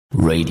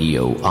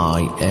Radio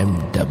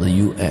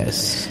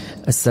IMWS.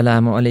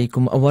 Assalamu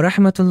alaikum wa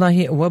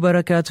rahmatullahi wa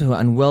barakatuh,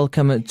 and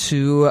welcome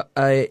to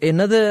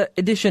another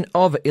edition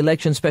of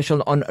Election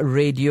Special on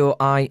Radio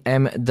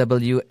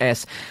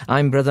IMWS.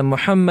 I'm Brother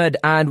Muhammad,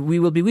 and we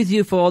will be with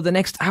you for the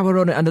next hour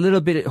and a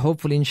little bit,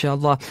 hopefully,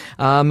 inshallah,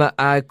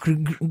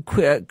 asking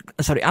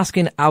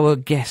our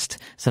guest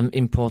some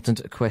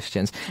important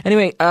questions.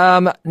 Anyway,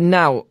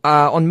 now,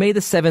 on May the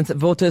 7th,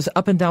 voters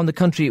up and down the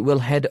country will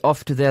head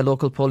off to their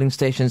local polling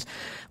stations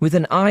with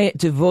an eye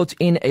to vote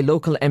in a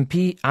local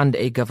MP and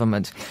a government.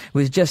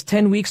 With just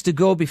 10 weeks to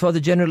go before the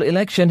general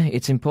election,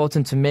 it's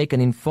important to make an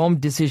informed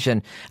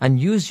decision and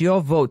use your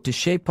vote to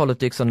shape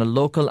politics on a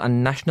local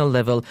and national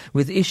level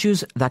with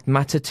issues that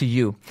matter to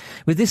you.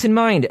 With this in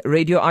mind,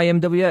 Radio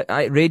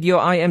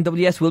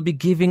IMWS will be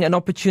giving an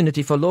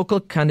opportunity for local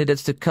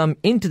candidates to come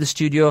into the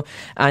studio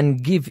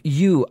and give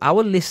you,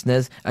 our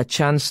listeners, a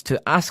chance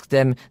to ask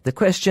them the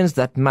questions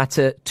that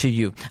matter to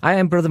you. I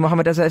am Brother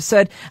Muhammad, as I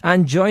said,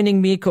 and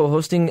joining me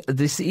co-hosting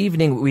this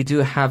evening, we do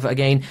have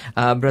again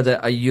Brother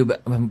Ayub.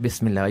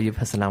 Bismillah, Ayub.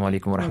 Assalamu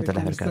alaikum wa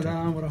rahmatullahi wa barakatuh.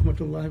 Assalamu wa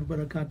rahmatullahi wa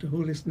barakatuh,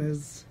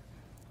 listeners.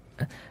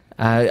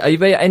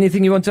 Ayub,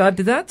 anything you want to add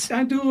to that?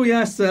 I do,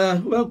 yes.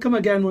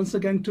 Welcome once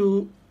again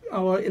to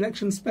our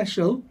election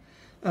special.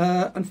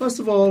 And first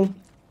of all,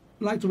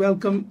 I'd like to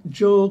welcome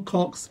Jo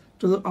Cox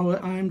to our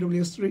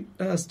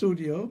IMWS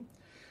studio.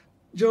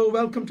 Jo,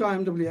 welcome to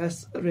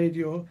IMWS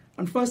Radio.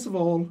 And first of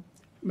all,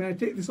 may I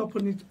take this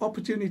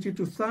opportunity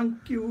to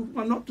thank you,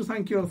 well, not to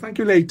thank you, I'll thank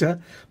you later,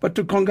 but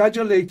to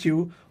congratulate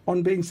you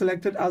on being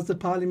selected as the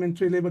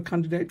Parliamentary Labour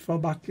candidate for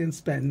Batley and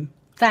Spen.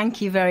 Thank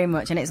you very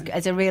much, and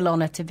it's a real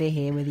honour to be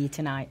here with you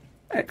tonight.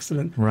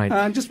 Excellent. Right.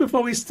 And just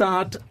before we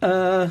start,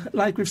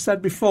 like we've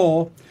said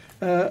before,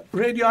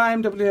 Radio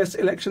IMWS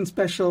Election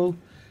Special,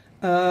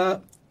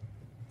 and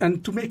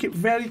to make it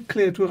very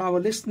clear to our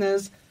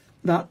listeners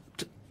that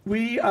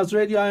we as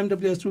Radio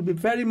IMWS will be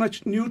very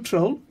much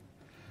neutral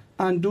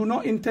and do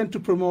not intend to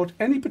promote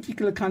any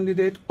particular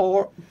candidate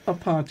or a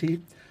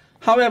party.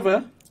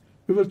 However,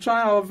 we will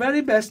try our very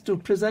best to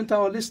present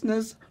our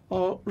listeners,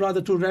 or rather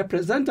to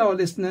represent our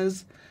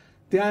listeners,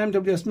 the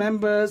IMWS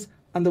members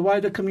and the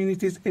wider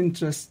community's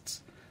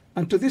interests.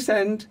 And to this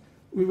end,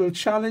 we will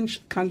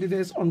challenge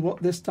candidates on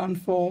what they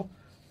stand for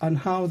and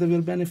how they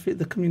will benefit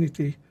the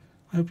community.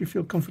 I hope you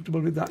feel comfortable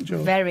with that,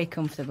 Jo. Very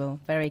comfortable,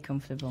 very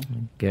comfortable.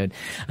 Good.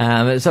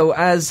 So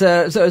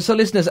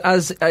listeners,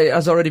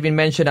 as already been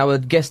mentioned, our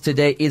guest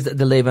today is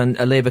the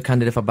Labour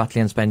candidate for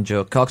Batley and Spen,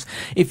 Jo Cox.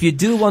 If you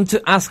do want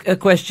to ask a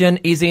question,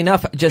 easy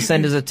enough, just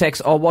send us a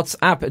text or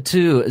WhatsApp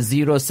to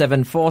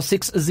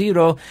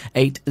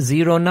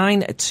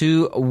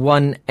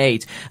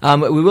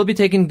 07460809218. We will be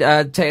taking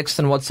texts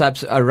and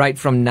WhatsApps right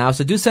from now,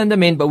 so do send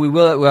them in. But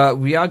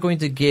we are going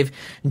to give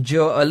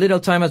Jo a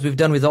little time, as we've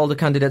done with all the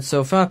candidates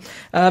so far.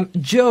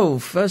 Jo,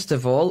 first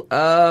of all,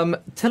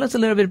 tell us a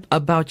little bit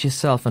about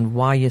yourself and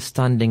why you're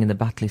standing in the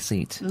Batley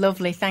seat.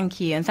 Lovely, thank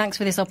you, and thanks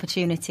for this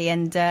opportunity.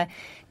 And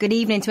good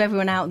evening to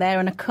everyone out there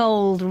on a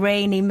cold,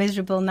 rainy,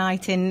 miserable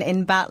night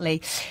in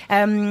Batley.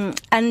 And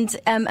as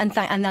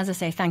I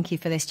say, thank you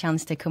for this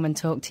chance to come and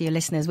talk to your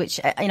listeners, which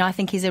I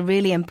think is a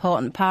really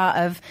important part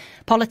of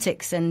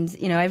politics. And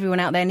everyone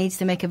out there needs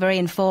to make a very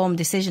informed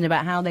decision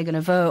about how they're going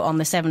to vote on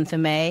the 7th of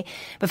May.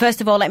 But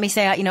first of all, let me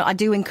say, I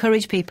do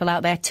encourage people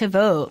out there to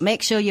vote.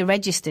 Make sure you're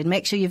registered.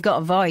 Make sure you've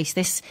got a voice.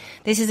 This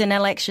is an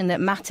election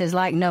that matters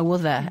like no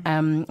other.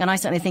 And I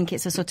certainly think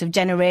it's a sort of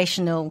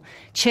generational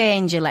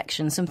change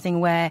election,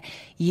 something where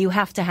you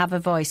have to have a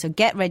voice. So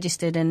get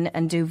registered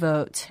and do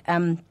vote.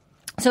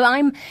 So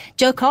I'm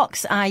Jo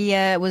Cox.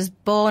 I was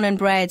born and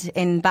bred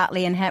in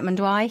Batley and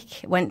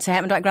Hertmondwike. Went to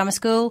Hertmondwike Grammar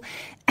School.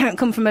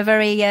 Come from a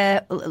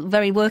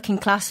very working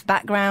class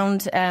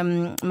background.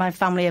 My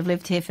family have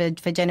lived here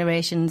for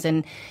generations,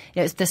 and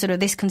it's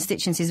this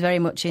constituency is very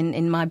much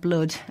in my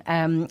blood.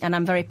 And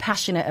I'm very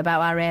passionate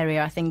about our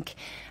area. I think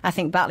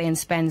Batley and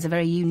Spen's a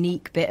very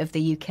unique bit of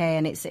the UK,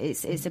 and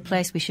it's a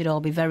place we should all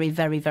be very,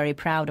 very, very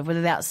proud of.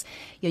 Whether that's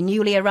you're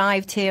newly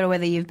arrived here or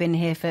whether you've been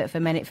here for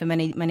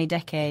many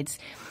decades.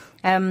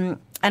 And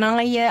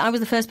I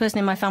was the first person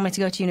in my family to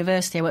go to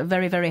university. I worked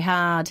very, very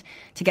hard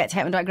to get to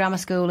Hertmondwike Grammar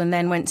School, and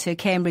then went to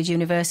Cambridge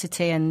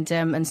University and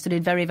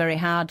studied very, very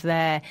hard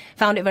there.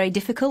 Found it very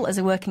difficult as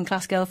a working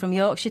class girl from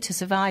Yorkshire to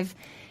survive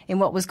in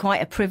what was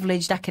quite a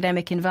privileged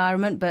academic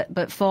environment,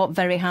 but fought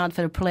very hard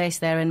for a place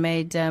there and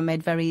made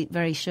very,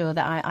 very sure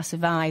that I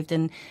survived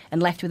and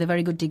left with a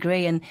very good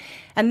degree. And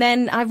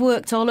then I've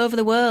worked all over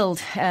the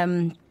world.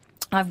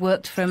 I've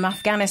worked from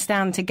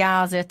Afghanistan to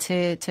Gaza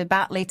to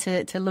Batley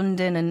to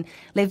London, and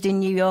lived in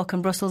New York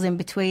and Brussels in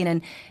between.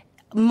 And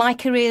my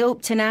career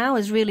up to now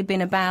has really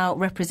been about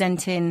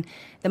representing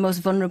the most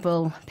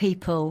vulnerable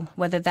people,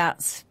 whether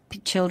that's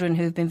children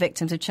who've been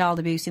victims of child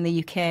abuse in the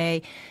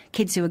UK,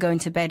 kids who are going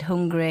to bed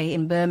hungry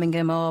in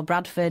Birmingham or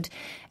Bradford,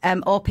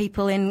 or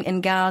people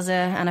in Gaza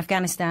and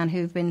Afghanistan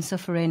who've been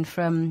suffering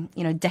from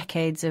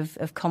decades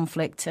of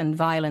conflict and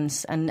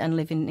violence and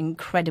live in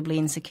incredibly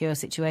insecure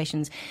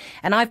situations.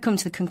 And I've come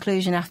to the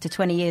conclusion after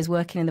 20 years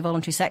working in the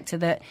voluntary sector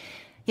that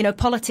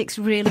Politics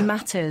really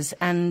matters,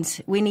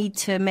 and we need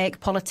to make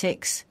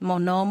politics more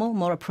normal,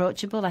 more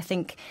approachable. I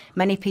think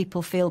many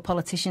people feel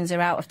politicians are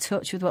out of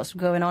touch with what's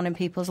going on in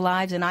people's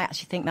lives, and I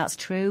actually think that's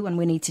true, and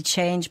we need to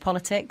change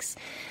politics.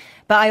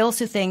 But I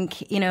also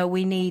think,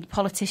 we need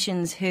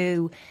politicians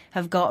who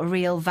have got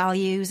real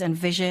values and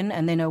vision,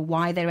 and they know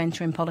why they're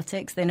entering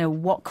politics. They know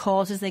what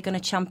causes they're going to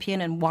champion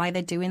and why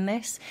they're doing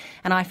this.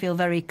 And I feel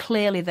very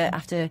clearly that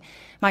after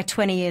my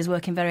 20 years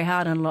working very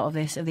hard on a lot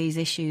of these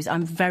issues,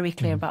 I'm very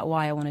clear about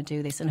why I want to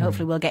do this, and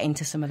hopefully we'll get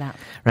into some of that.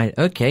 Right,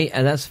 okay,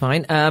 that's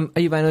fine.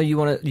 Ayub, I know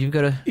you've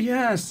got a...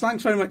 Yes,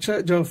 thanks very much,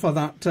 Joe, for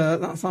that.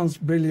 That sounds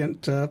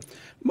brilliant.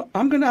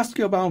 I'm going to ask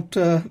you about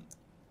a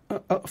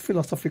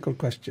philosophical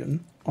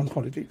question on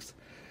politics.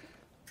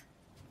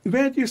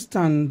 Where do you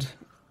stand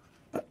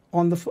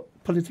on the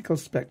political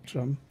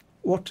spectrum?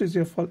 What is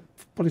your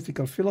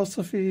political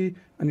philosophy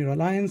and your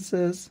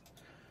alliances?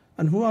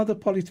 And who are the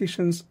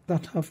politicians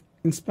that have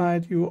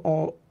inspired you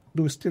or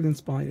do still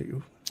inspire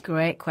you?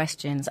 Great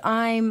questions.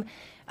 I've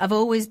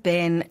always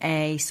been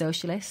a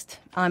socialist.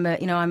 I'm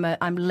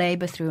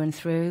Labour through and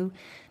through.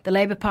 The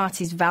Labour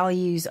Party's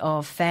values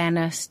of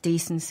fairness,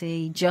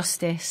 decency,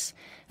 justice,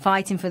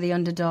 fighting for the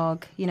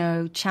underdog,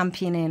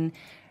 championing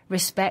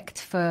respect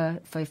for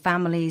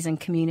families and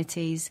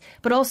communities,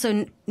 but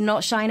also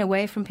not shying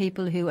away from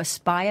people who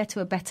aspire to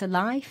a better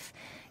life.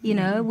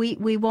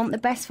 We want the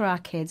best for our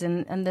kids,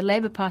 and the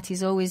Labour Party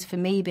has always, for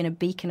me, been a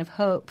beacon of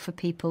hope for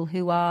people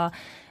who are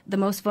the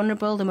most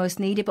vulnerable, the most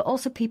needy, but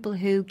also people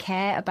who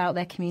care about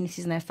their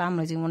communities and their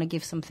families and want to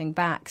give something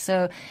back.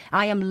 So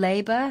I am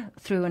Labour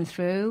through and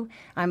through.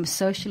 I'm a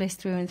socialist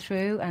through and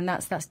through, and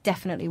that's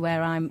definitely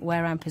where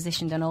I'm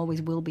positioned and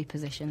always will be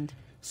positioned.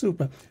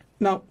 Super.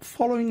 Now,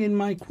 following in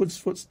Mike Wood's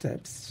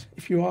footsteps,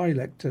 if you are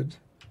elected,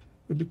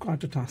 will be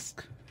quite a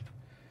task.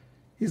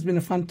 He's been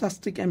a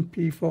fantastic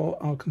MP for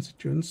our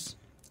constituents.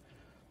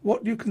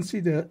 What do you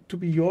consider to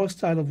be your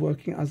style of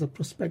working as a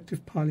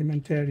prospective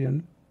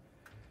parliamentarian?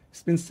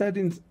 It's been said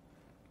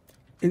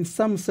in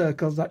some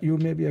circles that you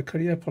may be a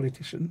career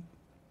politician,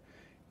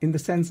 in the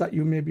sense that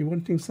you may be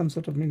wanting some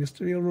sort of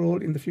ministerial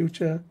role in the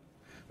future,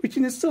 which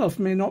in itself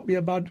may not be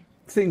a bad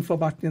thing for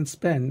Batley and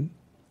Spen.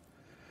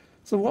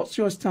 So what's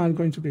your style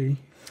going to be?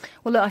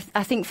 Well, look,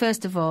 I think,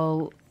 first of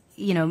all,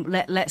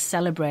 let's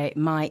celebrate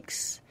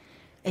Mike's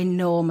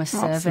enormous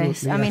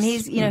service. Absolutely, I mean,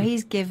 yes.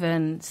 he's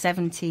given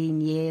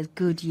 17 years,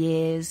 good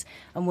years,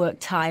 and worked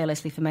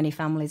tirelessly for many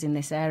families in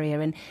this area.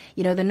 And,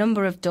 the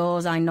number of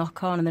doors I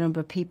knock on and the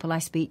number of people I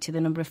speak to, the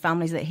number of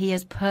families that he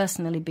has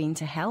personally been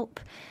to help,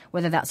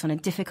 whether that's on a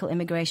difficult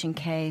immigration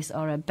case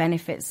or a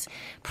benefits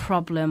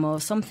problem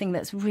or something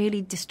that's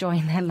really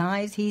destroying their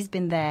lives, he's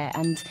been there.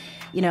 And,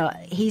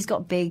 he's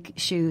got big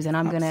shoes, and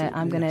I'm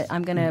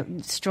gonna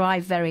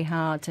strive very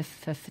hard to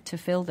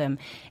fill them.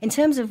 In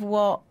terms of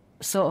what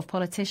sort of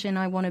politician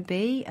I want to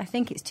be, I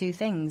think it's two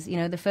things.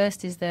 The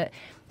first is that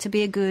to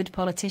be a good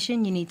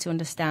politician, you need to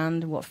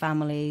understand what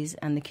families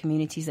and the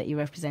communities that you're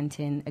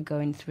representing are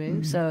going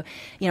through. So,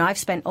 I've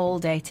spent all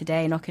day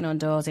today knocking on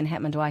doors in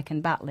Hetman, Dwight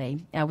and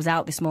Batley. I was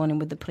out this morning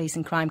with the Police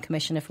and Crime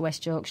Commissioner for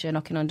West Yorkshire,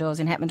 knocking on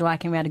doors in Hetman,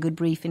 Dwight, and we had a good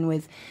briefing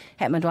with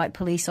Hetman, Dwight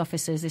police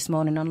officers this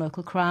morning on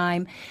local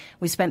crime.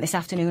 We spent this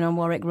afternoon on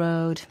Warwick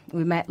Road.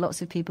 We met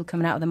lots of people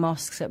coming out of the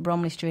mosques at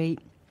Bromley Street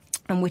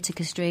and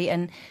Whittaker Street,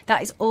 and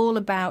that is all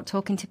about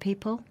talking to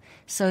people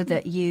so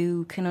that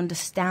you can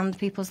understand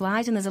people's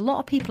lives. And there's a lot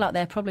of people out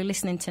there probably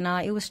listening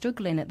tonight who are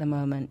struggling at the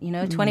moment.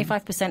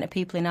 25% of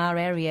people in our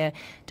area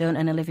don't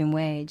earn a living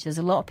wage. There's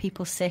a lot of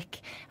people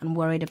sick and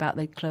worried about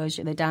the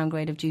closure, the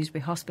downgrade of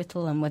Dewsbury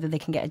Hospital, and whether they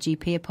can get a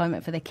GP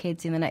appointment for their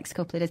kids in the next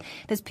couple of days.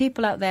 There's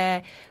people out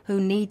there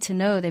who need to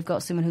know they've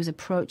got someone who's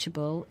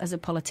approachable as a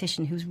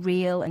politician, who's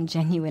real and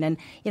genuine. And,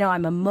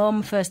 I'm a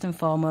mum first and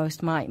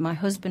foremost. My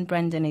husband,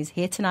 Brendan, is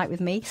here tonight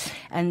with me.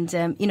 And,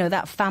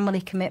 that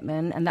family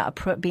commitment and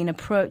that being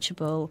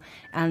approachable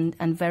and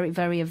very,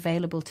 very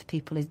available to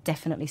people is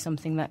definitely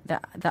something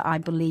that I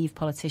believe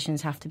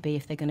politicians have to be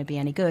if they're going to be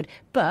any good.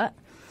 But,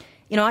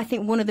 I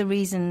think one of the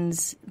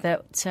reasons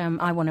that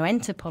I want to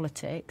enter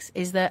politics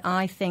is that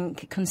I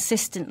think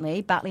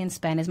consistently Batley and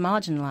Spen is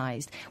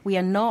marginalised. We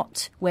are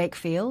not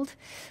Wakefield,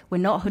 we're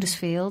not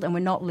Huddersfield, and we're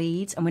not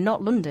Leeds, and we're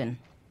not London.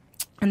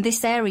 And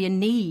this area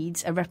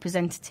needs a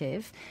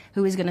representative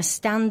who is going to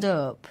stand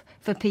up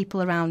for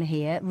people around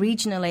here,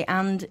 regionally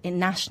and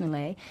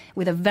nationally,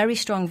 with a very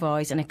strong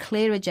voice and a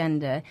clear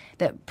agenda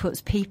that puts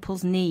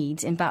people's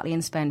needs in Batley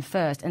and Spen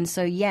first. And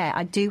so, yeah,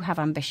 I do have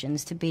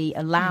ambitions to be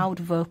a loud,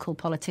 vocal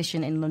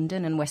politician in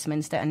London and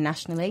Westminster and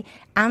nationally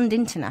and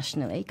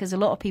internationally, because a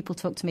lot of people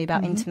talk to me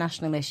about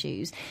international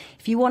issues.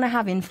 If you want to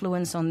have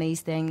influence on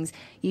these things,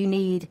 you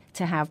need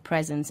to have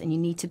presence, and you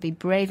need to be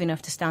brave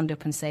enough to stand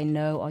up and say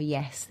no or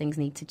yes, things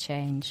need to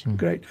change.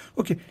 Great.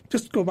 Okay,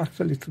 just go back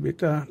a little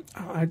bit.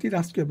 I did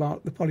ask you about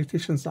the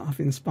politicians that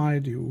have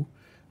inspired you,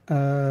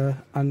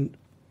 and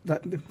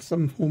that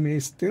some who may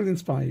still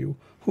inspire you.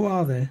 Who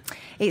are they?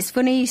 It's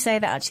funny you say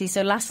that, actually.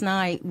 So last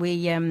night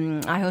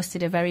I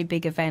hosted a very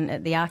big event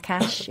at the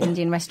Arkash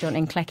Indian restaurant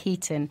in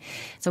Cleckheaton.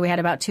 So we had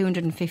about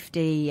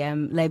 250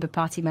 Labour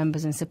Party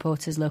members and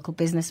supporters, local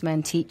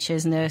businessmen,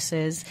 teachers,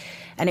 nurses,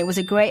 and it was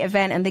a great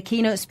event. And the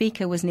keynote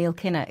speaker was Neil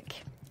Kinnock.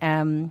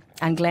 And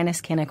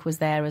Glenys Kinnock was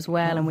there as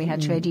well, and we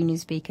had trade union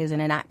speakers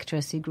and an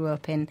actress who grew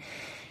up in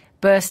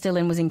Birstall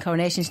and was in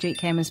Coronation Street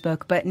came and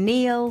spoke. But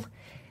Neil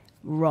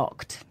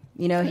rocked.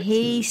 You know,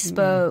 he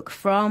spoke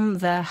from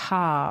the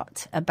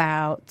heart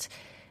about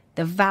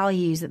the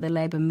values that the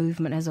Labour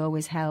movement has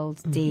always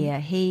held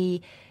dear.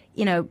 He,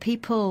 you know, he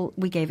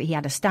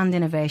had a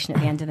standing ovation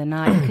at the end of the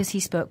night because he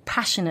spoke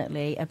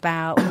passionately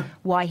about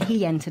why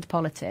he entered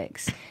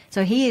politics.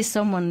 So he is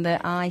someone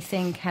that I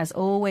think has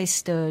always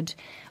stood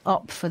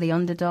up for the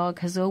underdog,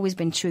 has always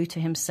been true to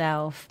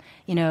himself,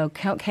 you know,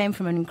 came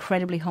from an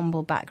incredibly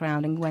humble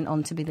background and went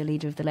on to be the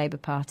leader of the Labour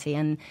Party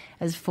and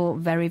has fought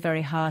very,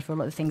 very hard for a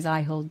lot of things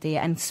I hold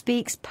dear and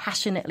speaks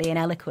passionately and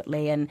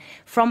eloquently and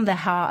from the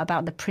heart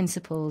about the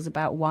principles,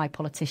 about why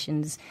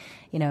politicians,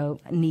 you know,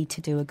 need to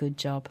do a good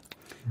job.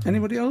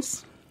 Anybody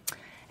else?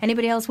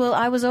 Anybody else? Well,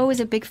 I was always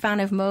a big fan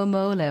of Mo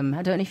Mowlam.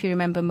 I don't know if you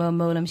remember Mo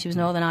Mowlam. She was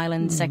Northern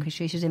Ireland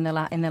Secretary. She was in the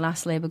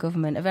last Labour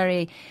government. A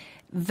very,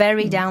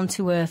 very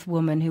down-to-earth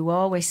woman who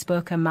always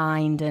spoke her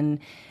mind and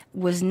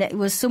was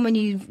someone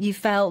you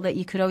felt that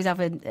you could always have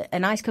a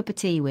nice cup of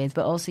tea with,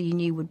 but also you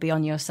knew would be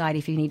on your side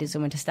if you needed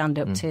someone to stand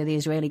up to the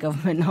Israeli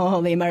government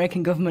or the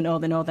American government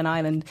or the Northern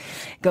Ireland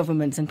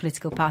governments and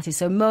political parties.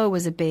 So Mo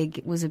was a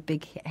big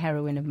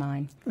heroine of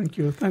mine. Thank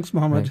you. Thanks,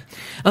 Mohammed.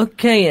 Right.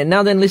 Okay,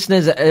 now then,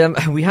 listeners,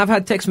 we have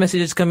had text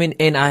messages coming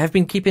in. I have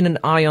been keeping an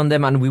eye on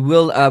them, and we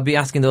will be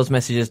asking those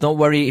messages. Don't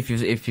worry if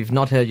you've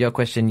not heard your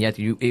question yet.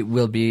 It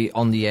will be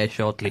on the air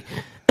shortly.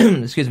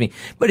 Excuse me.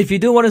 But if you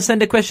do want to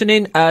send a question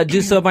in,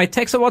 do so by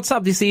text or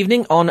WhatsApp this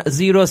evening on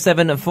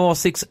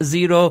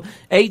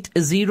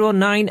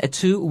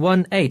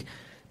 07460809218.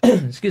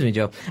 Excuse me,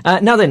 Joe.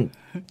 Now then,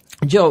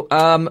 Joe,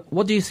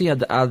 what do you see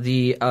are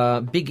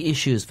the big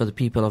issues for the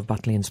people of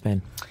Batley and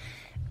Spen?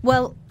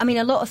 Well, I mean,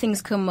 a lot of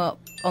things come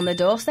up on the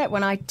doorstep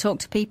when I talk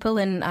to people,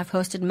 and I've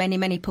hosted many,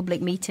 many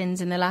public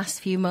meetings in the last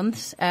few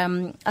months.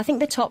 I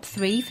think the top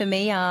three for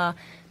me are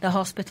the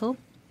hospital.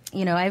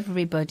 You know,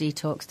 everybody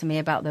talks to me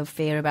about the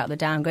fear about the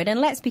downgrade.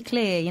 And let's be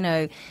clear, you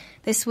know,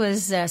 this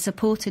was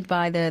supported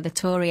by the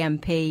Tory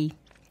MP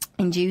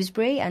in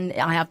Dewsbury, and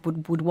I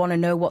would want to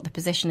know what the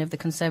position of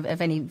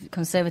any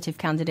Conservative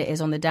candidate is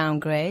on the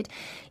downgrade.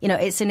 You know,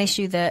 it's an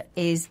issue that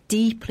is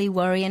deeply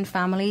worrying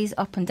families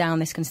up and down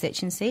this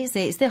constituency.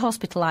 It's the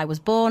hospital I was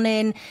born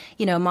in.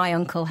 You know, my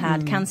uncle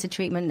had cancer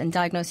treatment and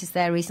diagnosis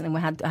there recently.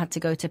 We had to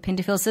go to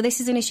Pinderfield. So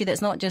this is an issue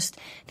that's not just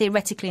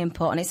theoretically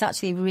important. It's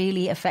actually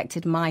really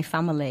affected my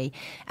family.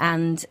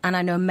 And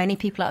I know many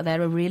people out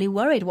there are really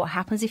worried. What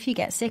happens if you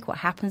get sick? What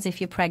happens if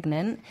you're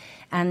pregnant?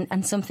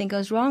 And something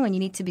goes wrong and you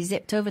need to be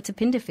zipped over to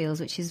Pinderfields,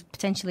 which is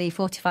potentially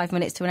 45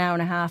 minutes to an hour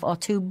and a half or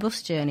 2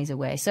 bus journeys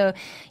away. So,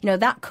 you know,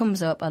 that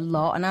comes up a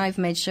lot. And I've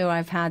made sure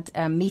I've had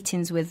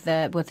meetings with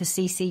the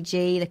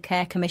CCG, the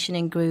Care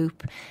Commissioning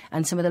Group,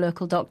 and some of the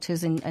local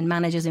doctors and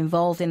managers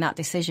involved in that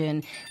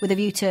decision with a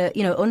view to,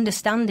 you know,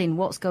 understanding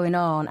what's going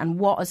on and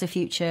what, as a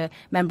future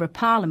Member of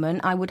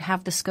Parliament, I would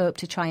have the scope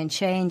to try and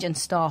change and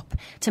stop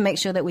to make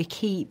sure that we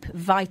keep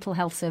vital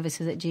health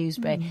services at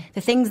Dewsbury.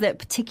 The things that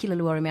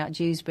particularly worry me at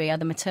Dewsbury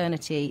are the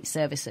maternity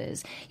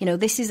services. You know,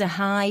 this is a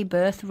high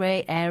birth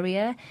rate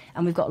area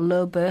and we've got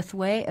low birth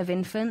weight of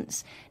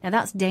infants. Now,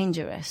 that's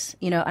dangerous,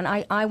 you know, and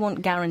I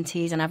want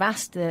guarantees, and I've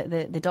asked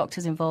the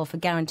doctors involved for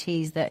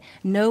guarantees that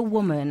no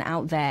woman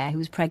out there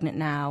who's pregnant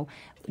now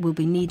will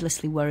be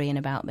needlessly worrying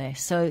about this.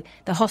 So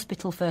the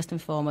hospital, first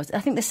and foremost.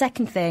 I think the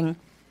second thing,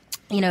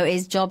 you know,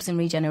 is jobs and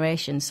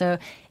regeneration. So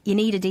you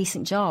need a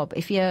decent job.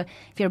 If you're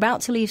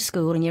about to leave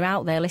school and you're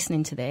out there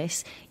listening to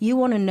this, you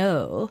want to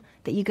know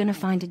that you're going to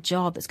find a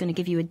job that's going to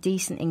give you a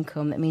decent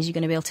income. That means you're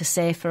going to be able to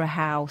save for a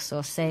house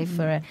or save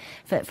for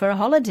a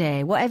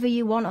holiday, whatever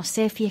you want, or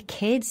save for your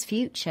kids'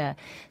 future.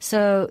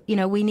 So, you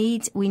know, we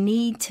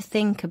need to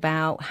think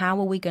about how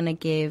are we going to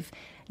give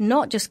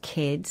not just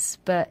kids,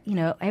 but, you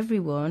know,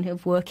 everyone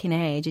of working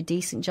age a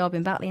decent job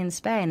in Batley and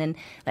Spen. And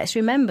let's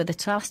remember, the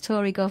last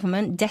Tory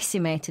government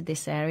decimated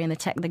this area and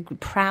the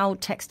proud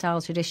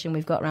textile tradition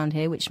we've got around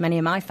here, which many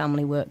of my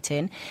family worked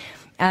in.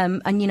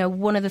 And, you know,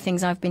 one of the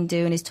things I've been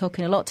doing is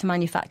talking a lot to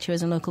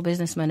manufacturers and local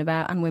businessmen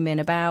and women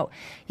about,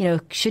 you know,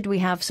 should we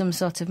have some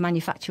sort of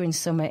manufacturing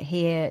summit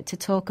here to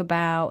talk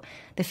about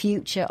the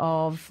future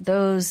of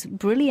those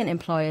brilliant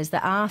employers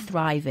that are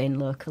thriving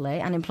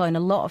locally and employing a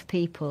lot of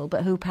people,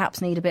 but who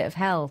perhaps need a bit of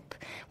help,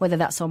 whether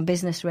that's on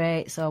business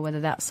rates or whether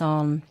that's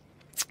on,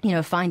 you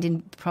know,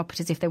 finding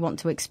properties if they want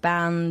to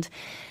expand.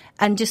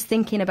 and just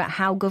thinking about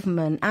how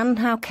government and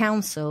how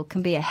council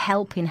can be a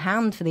helping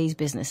hand for these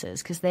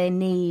businesses, because we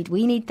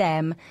need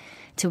them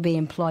to be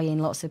employing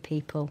lots of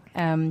people,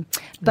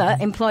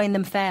 but employing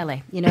them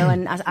fairly,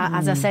 and as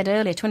I said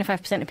earlier,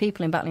 25% of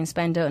people in Batley and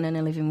Spen don't earn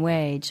a living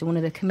wage. So one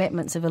of the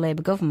commitments of a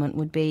Labour government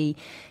would be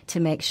to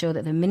make sure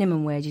that the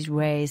minimum wage is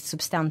raised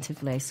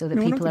substantively, so that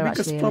people are actually... One of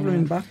the biggest problem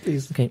in Batley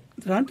is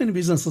there aren't any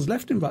businesses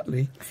left in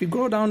Batley. If you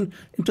go down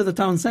into the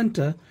town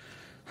centre,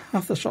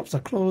 half the shops are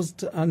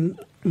closed and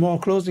more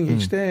closing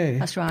each day.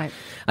 That's right.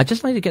 I'd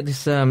just like to get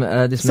this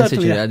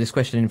message, this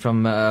question in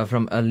from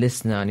a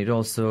listener, and it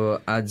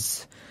also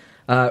adds...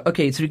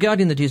 it's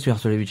regarding the Dewsbury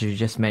Hospital, which you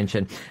just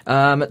mentioned.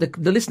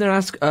 The listener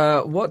asks,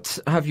 what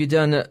have you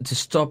done to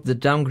stop the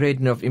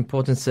downgrading of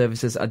important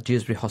services at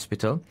Dewsbury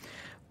Hospital?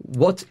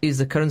 What is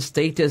the current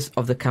status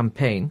of the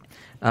campaign?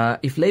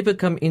 If Labour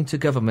come into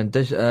government,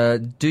 does she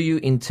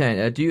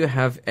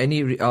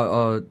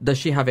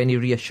have any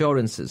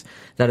reassurances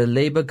that a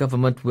Labour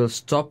government will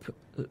stop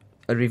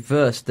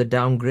reverse the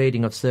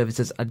downgrading of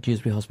services at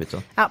Dewsbury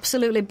Hospital?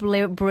 Absolutely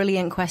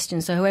brilliant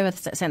question. So whoever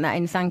sent that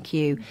in, thank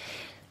you.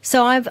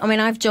 So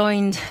I've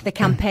joined the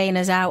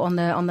campaigners out on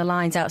the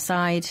lines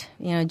outside,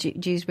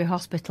 Dewsbury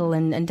Hospital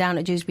and down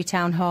at Dewsbury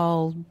Town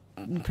Hall,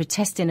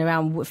 protesting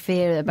around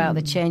fear about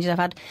the changes. I've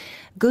had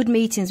good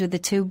meetings with the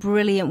two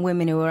brilliant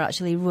women who are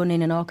actually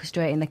running and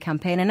orchestrating the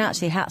campaign, and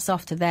actually hats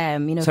off to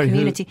them.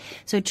 Community. Who?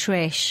 So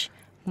Trish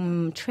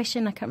and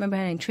I can't remember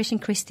her name. Trish and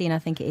Christine, I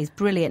think it is.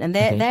 Brilliant, and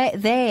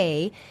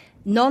they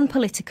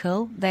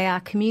non-political, they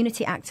are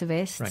community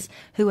activists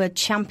who are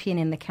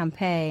championing the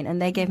campaign, and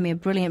they gave me a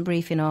brilliant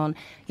briefing on,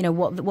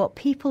 what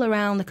people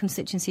around the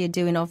constituency are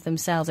doing of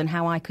themselves and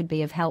how I could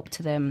be of help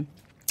to them.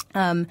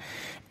 And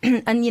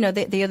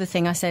the other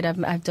thing I said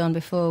I've done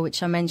before,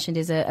 which I mentioned,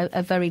 is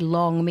a very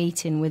long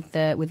meeting with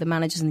the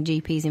managers and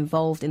the GPs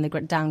involved in the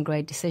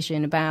downgrade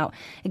decision about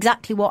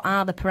exactly what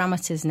are the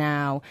parameters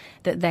now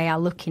that they are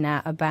looking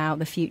at about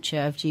the future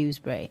of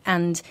Dewsbury.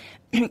 And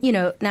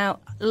now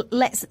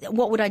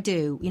what would I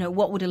do?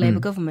 What would a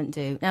Labour government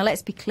do? Now,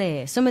 let's be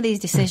clear. Some of these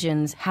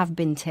decisions have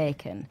been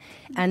taken,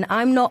 and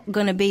I'm not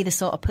going to be the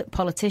sort of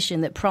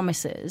politician that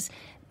promises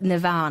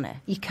nirvana.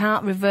 You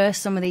can't reverse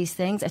some of these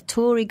things. A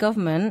Tory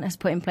government has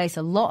put in place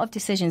a lot of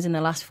decisions in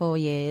the last 4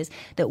 years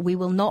that we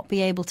will not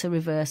be able to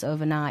reverse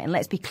overnight. And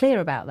let's be clear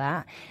about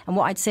that. And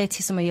what I'd say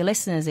to some of your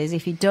listeners is,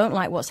 if you don't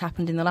like what's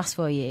happened in the last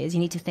 4 years, you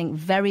need to think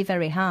very,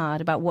 very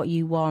hard about what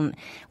you want,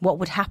 what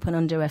would happen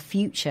under a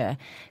future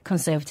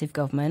Conservative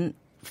government.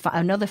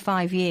 Another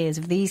 5 years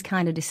of these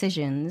kind of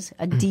decisions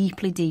are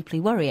deeply, deeply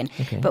worrying.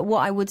 But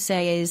what I would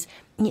say is,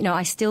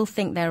 I still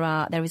think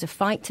there is a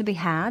fight to be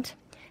had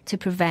to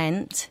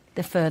prevent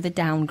the further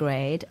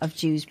downgrade of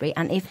Dewsbury.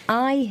 And if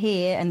I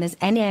hear, and there's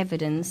any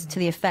evidence to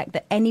the effect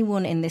that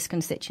anyone in this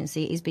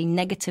constituency is being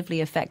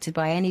negatively affected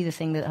by any of the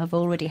things that have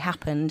already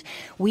happened,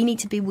 we need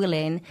to be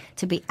willing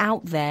to be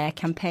out there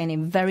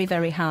campaigning very,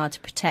 very hard to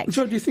protect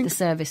so do you think the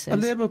services. A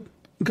Labour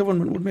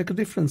government would make a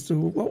difference to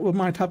what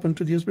might happen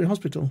to Dewsbury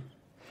Hospital?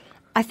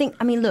 I think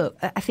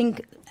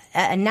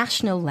at a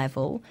national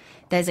level,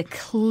 there's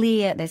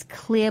clear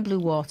blue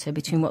water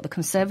between what the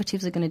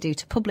Conservatives are going to do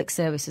to public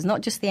services, not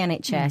just the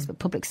NHS, but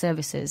public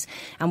services,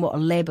 and what a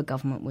Labour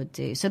government would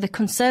do. So the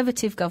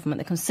Conservative government,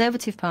 the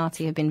Conservative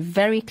Party, have been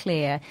very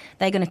clear.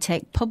 They're going to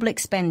take public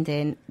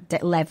spending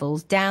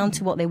levels down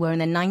to what they were in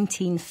the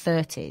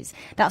 1930s.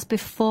 That's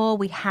before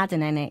we had an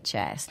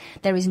NHS.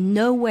 There is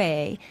no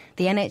way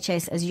the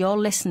NHS, as your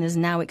listeners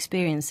now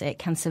experience it,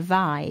 can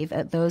survive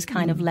at those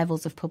kind of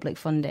levels of public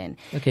funding.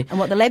 And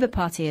what the Labour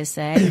Party has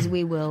said is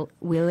we'll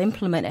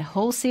implement a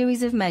whole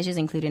series of measures,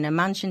 including a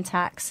mansion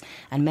tax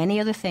and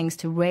many other things,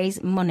 to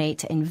raise money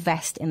to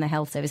invest in the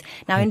health service.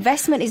 Now,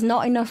 investment is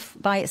not enough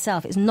by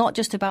itself. It's not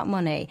just about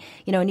money.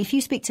 And if you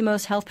speak to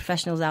most health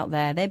professionals out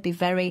there, they'd be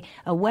very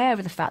aware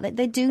of the fact that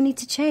they do need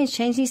to change.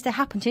 Change needs to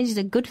happen. Change is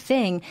a good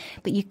thing,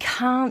 but you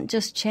can't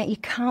just change. You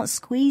can't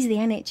squeeze the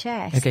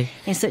NHS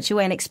in such a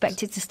way and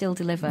expect it to still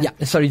deliver. Yeah,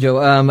 sorry, Joe.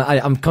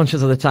 I'm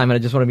conscious of the time, and I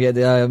just want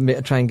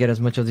to try and get as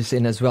much of this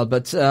in as well.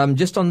 But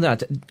just on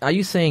that, are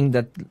you saying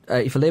that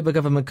if a Labour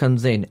government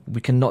comes in,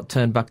 we cannot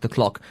turn back the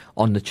clock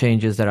on the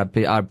changes that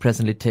are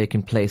presently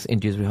taking place in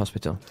Dewsbury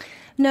Hospital?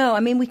 No,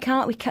 we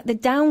can't. The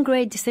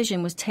downgrade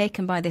decision was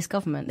taken by this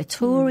government. The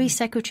Tory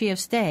Secretary of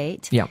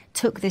State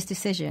took this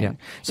decision.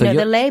 So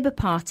the Labour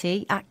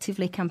Party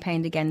actively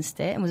campaigned against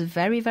it and was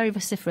very, very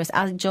vociferous,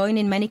 as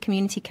joining many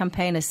community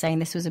campaigners saying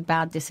this was a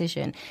bad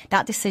decision.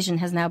 That decision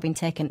has now been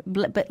taken.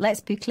 But let's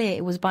be clear,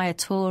 it was by a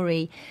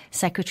Tory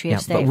Secretary of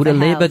State. But would a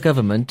Labour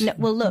government...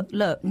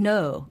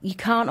 No, you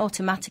can't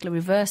automatically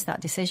reverse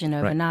that decision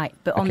overnight.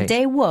 But on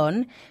day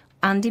one,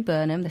 Andy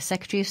Burnham, the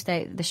Secretary of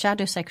State, the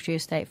Shadow Secretary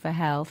of State for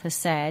Health, has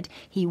said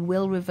he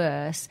will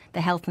reverse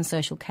the Health and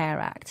Social Care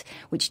Act,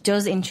 which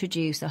does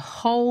introduce a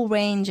whole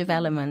range of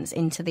elements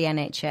into the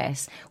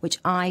NHS, which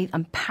I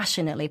am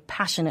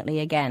passionately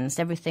against.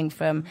 Everything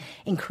from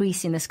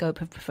increasing the scope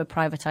for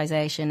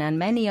privatisation and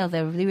many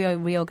other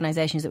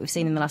reorganisations that we've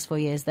seen in the last 4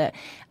 years that,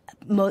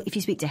 if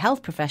you speak to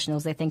health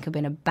professionals, they think have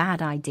been a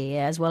bad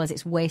idea, as well as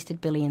it's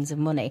wasted billions of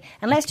money.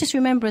 And let's just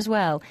remember as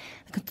well,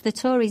 the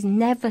Tories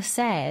never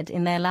said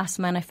in their last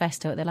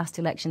manifesto at the last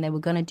election they were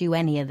going to do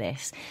any of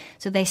this.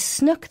 So they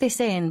snuck this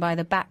in by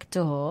the back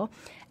door.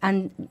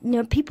 And,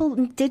 people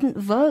didn't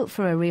vote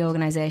for a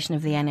reorganisation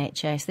of the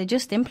NHS. They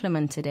just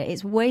implemented it.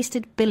 It's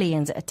wasted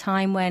billions at a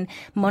time when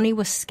money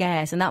was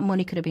scarce, and that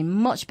money could have been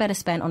much better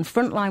spent on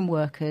frontline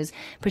workers,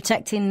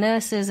 protecting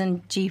nurses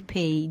and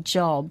GP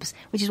jobs,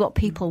 which is what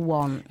people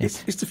want.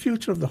 It's the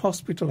future of the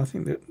hospital. I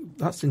think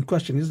that's in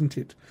question, isn't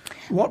it?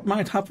 What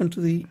might happen to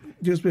the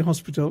Dewsbury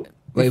Hospital?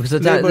 Wait,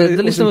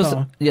 the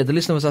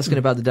listener was asking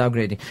about the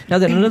downgrading. Now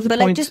then, another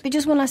point.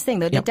 Just one last thing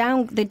though. Yep.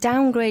 The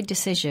downgrade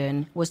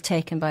decision was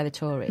taken by the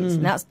Tories,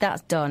 and that's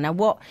done.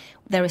 Now,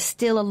 there is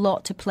still a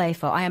lot to play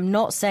for. I am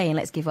not saying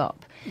let's give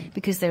up,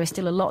 because there is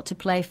still a lot to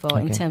play for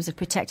in terms of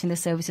protecting the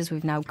services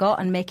we've now got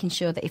and making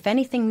sure that if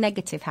anything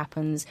negative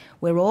happens,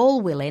 we're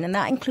all willing, and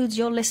that includes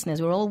your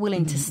listeners, we're all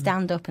willing to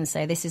stand up and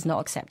say this is not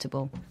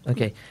acceptable.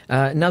 Okay.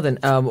 Now then,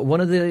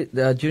 one of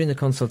the during the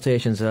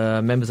consultations,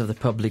 members of the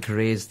public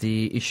raised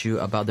the issue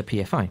about the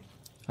PFI.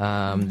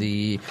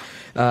 The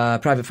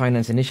Private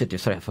Finance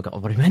Initiative. Sorry, I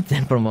forgot what I meant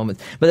then for a moment.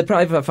 But the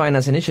Private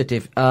Finance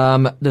Initiative,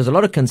 there's a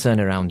lot of concern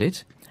around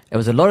it. There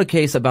was a lot of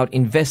case about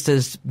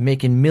investors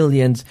making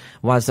millions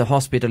whilst the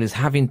hospital is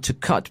having to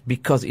cut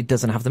because it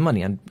doesn't have the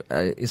money. And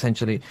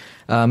essentially,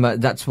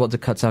 that's what the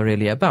cuts are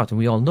really about. And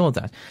we all know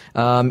that.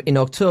 In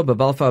October,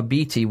 Balfour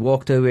Beatty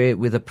walked away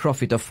with a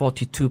profit of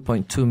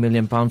 £42.2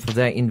 million for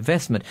their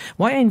investment.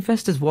 Why are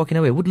investors walking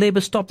away? Would Labour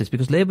stop this?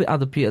 Because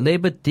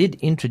Labour did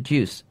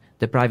introduce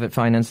the Private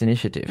Finance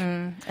Initiative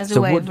as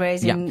a way of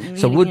raising.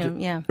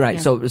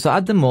 Right. So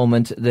at the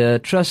moment, the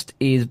trust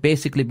is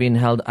basically being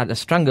held at a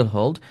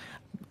stranglehold.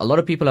 A lot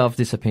of people are of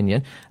this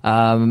opinion,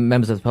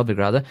 members of the public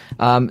rather,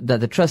 that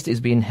the trust is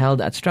being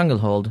held at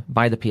stranglehold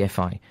by the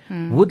PFI.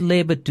 Would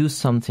Labour do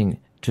something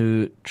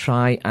to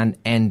try and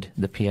end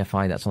the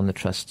PFI that's on the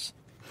trusts?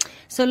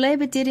 So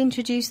Labour did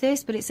introduce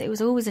this, but it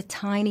was always a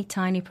tiny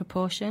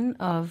proportion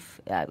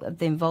of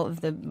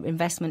the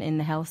investment in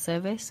the health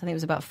service. I think it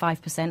was about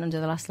 5%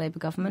 under the last Labour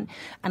government.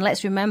 And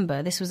let's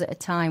remember, this was at a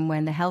time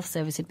when the health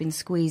service had been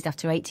squeezed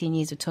after 18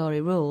 years of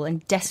Tory rule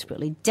and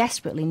desperately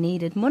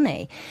needed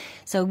money.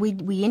 So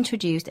we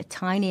introduced a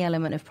tiny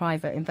element of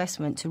private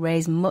investment to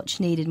raise much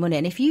needed money.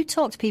 And if you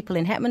talk to people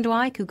in Hetman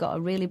who got a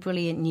really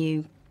brilliant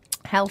new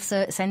health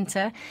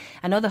centre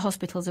and other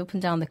hospitals up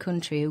and down the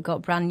country who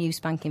got brand new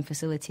spanking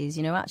facilities,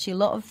 actually a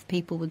lot of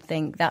people would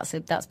think that's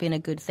been a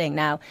good thing.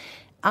 Now,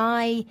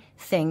 I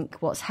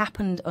think what's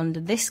happened under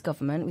this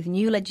government with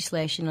new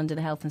legislation under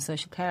the Health and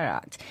Social Care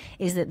Act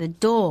is that the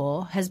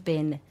door has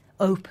been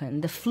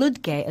open, the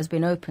floodgate has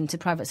been open to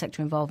private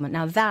sector involvement.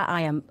 Now that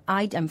I am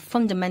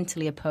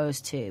fundamentally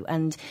opposed to,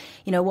 and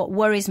what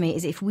worries me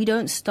is if we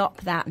don't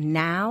stop that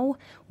now,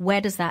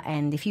 where does that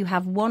end? If you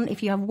have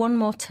one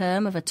more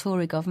term of a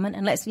Tory government,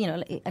 and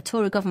a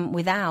Tory government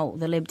without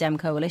the Lib Dem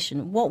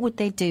coalition, what would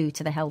they do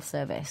to the health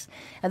service?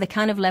 At the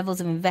kind of levels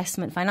of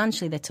investment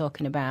financially they're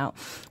talking about,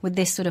 with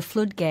this sort of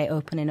floodgate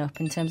opening up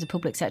in terms of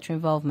public sector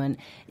involvement,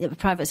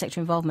 private sector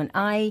involvement,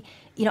 I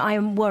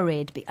am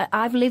worried.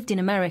 I've lived in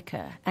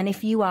America, and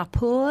if you are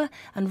poor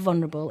and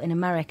vulnerable in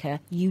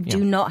America, you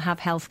do not have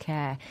health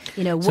care.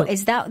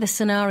 Is that the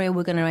scenario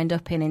we're going to end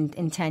up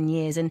in 10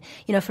 years? And,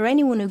 for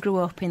anyone who grew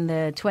up in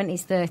the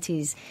 20s,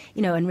 30s,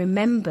 and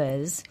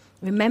remembers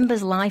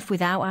life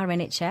without our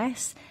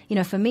NHS.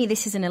 For me,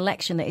 this is an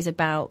election that is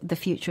about the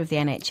future of the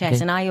NHS.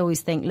 Okay. And I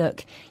always think,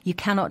 look, you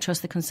cannot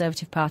trust the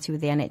Conservative Party with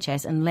the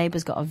NHS, and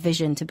Labour's got a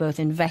vision to both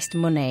invest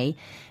money,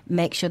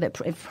 make sure that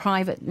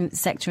private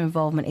sector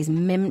involvement is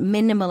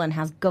minimal and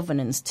has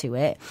governance to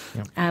it,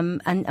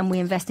 and we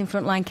invest in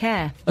frontline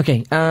care.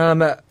 Okay,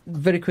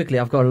 very quickly,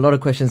 I've got a lot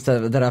of questions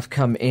that have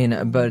come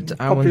in, but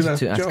I wanted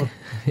to ask.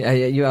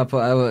 You are.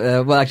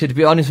 Well, actually, to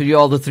be honest with you,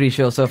 all the three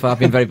shows so far have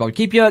been very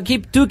popular.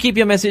 Keep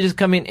your messages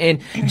coming in.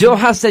 Jo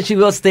has said she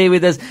will stay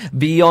with us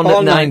beyond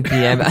 9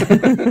 p.m.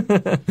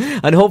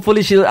 and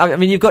hopefully she'll. I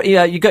mean, you've got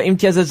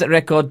Imtiaz's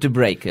record to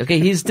break. Okay,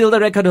 he's still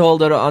the record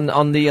holder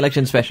on the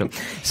election special.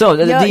 So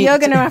you're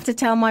going to have to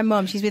tell my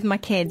mum. She's with my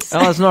kids.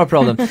 Oh, it's not a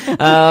problem.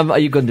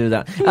 You can do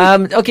that.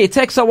 Okay,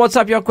 text or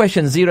WhatsApp your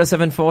questions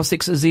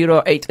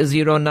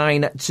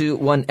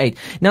 07460809218.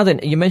 Now then,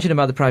 you mentioned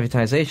about the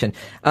privatisation.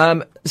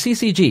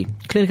 CCG,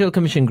 Clinical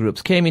Commission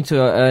Groups, came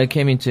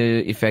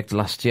into effect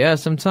last year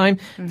sometime.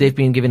 Mm-hmm. They've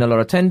been giving a lot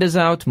of tenders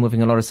out,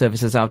 moving a lot of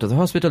services out of the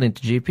hospital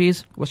into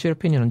GPs. What's your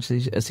opinion on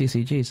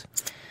CCGs?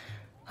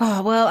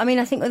 Oh, well, I mean,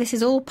 I think this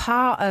is all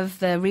part of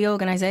the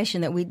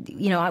reorganisation that we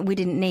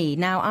didn't need.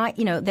 Now,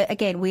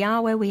 again, we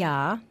are where we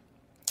are.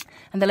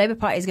 And the Labour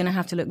Party is going to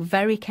have to look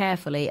very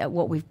carefully at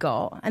what we've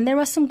got. And there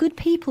are some good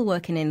people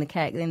working in the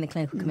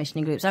clinical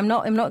commissioning groups. I'm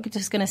not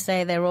just going to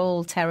say they're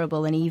all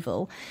terrible and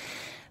evil.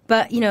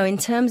 But, in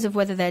terms of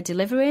whether they're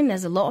delivering,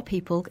 there's a lot of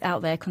people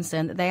out there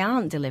concerned that they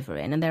aren't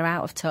delivering and they're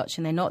out of touch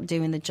and they're not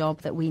doing the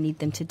job that we need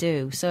them to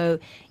do. So,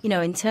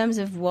 in terms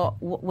of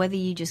whether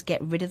you just get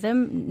rid of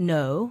them,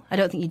 no. I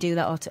don't think you do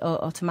that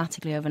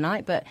automatically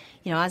overnight. But,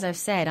 as I've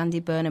said, Andy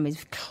Burnham is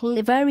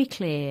very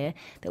clear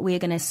that we are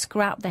going to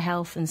scrap the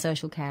Health and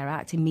Social Care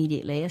Act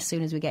immediately as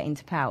soon as we get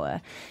into power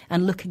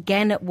and look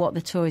again at what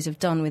the Tories have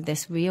done with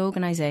this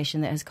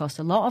reorganisation that has cost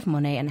a lot of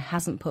money and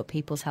hasn't put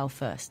people's health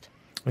first.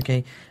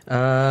 Okay.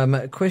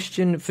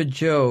 Question for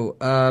Joe.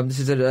 This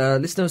is a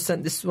listener who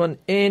sent this one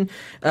in.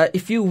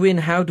 If you win,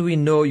 how do we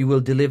know you will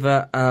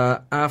deliver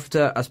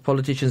after, as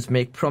politicians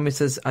make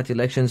promises at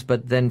elections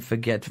but then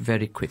forget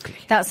very quickly?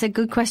 That's a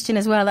good question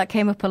as well. That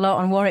came up a lot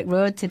on Warwick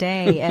Road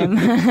today.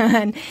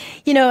 And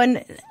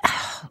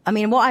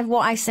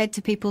what I said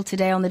to people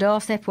today on the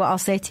doorstep, what I'll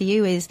say to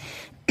you is...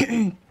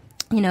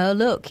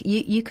 look,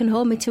 you can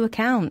hold me to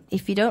account.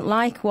 If you don't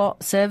like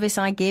what service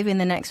I give in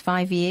the next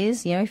 5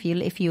 years, if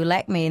you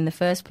elect me in the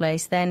first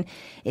place, then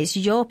it's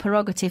your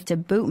prerogative to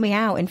boot me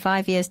out in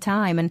 5 years'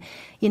 time. And,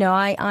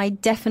 I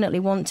definitely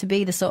want to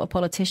be the sort of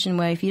politician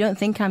where if you don't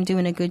think I'm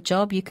doing a good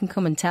job, you can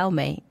come and tell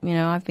me.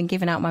 I've been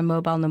giving out my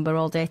mobile number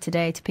all day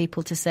today to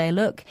people to say,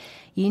 look,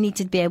 you need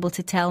to be able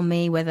to tell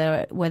me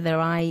whether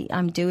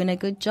I'm doing a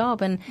good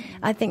job. And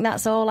I think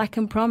that's all I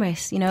can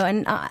promise,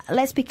 And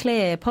let's be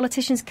clear,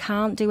 politicians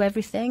can't do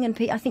everything. And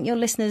I think your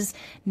listeners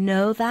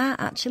know that.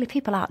 Actually,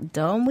 people aren't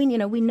dumb. We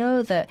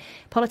know that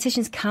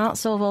politicians can't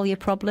solve all your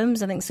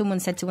problems. I think someone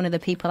said to one of the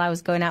people I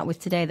was going out with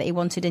today that he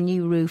wanted a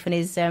new roof and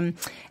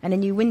a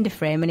new window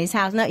frame in his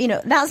house. Now,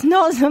 that's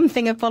not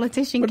something a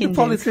politician can do. But the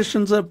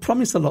politicians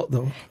promise a lot,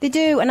 though. They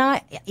do.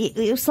 And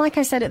it's like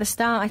I said at the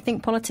start, I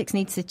think politics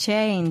needs to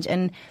change.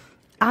 And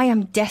I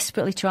am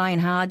desperately trying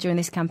hard during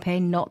this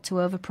campaign not to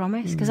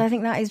overpromise because I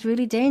think that is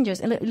really dangerous.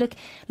 And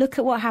look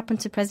at what happened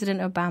to President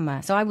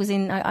Obama. So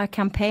I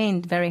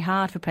campaigned very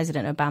hard for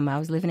President Obama. I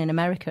was living in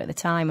America at the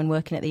time and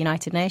working at the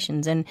United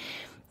Nations. And,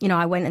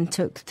 I went and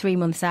took 3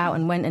 months out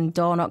and went and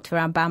door knocked for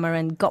Obama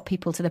and got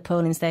people to the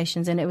polling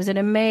stations. And it was an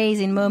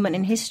amazing moment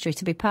in history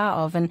to be part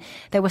of. And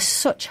there was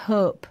such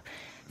hope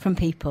from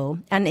people,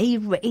 and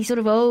he sort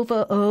of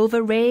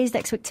over raised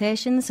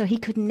expectations, so he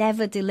could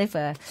never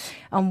deliver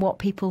on what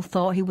people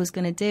thought he was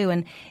going to do.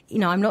 And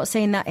I'm not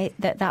saying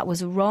that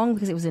was wrong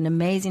because it was an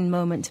amazing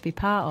moment to be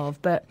part of.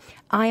 But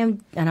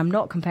I'm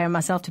not comparing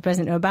myself to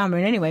President Obama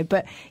in any way.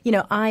 But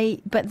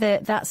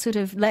that sort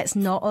of let's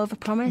not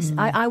overpromise.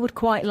 I would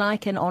quite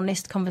like an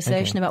honest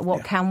conversation about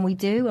what can we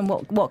do and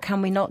what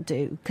can we not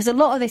do, because a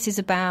lot of this is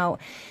about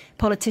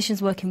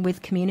politicians working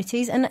with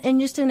communities, and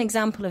just an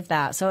example of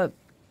that. So.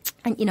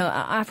 And,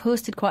 I've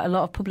hosted quite a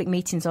lot of public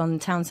meetings on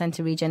town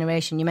centre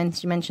regeneration. You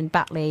mentioned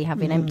Batley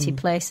having empty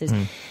places.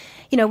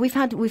 We've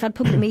had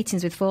public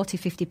meetings with 40,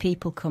 50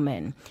 people come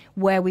in,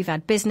 where we've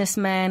had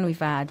businessmen, we've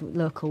had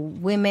local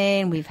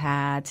women, we've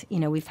had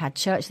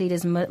church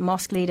leaders,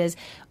 mosque leaders,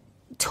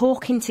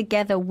 talking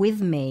together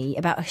with me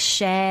about a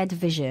shared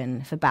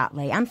vision for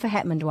Batley and for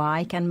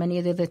Hetmond-Wyke and many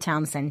of the other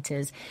town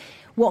centres.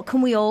 What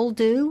can we all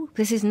do?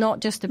 This is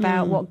not just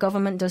about what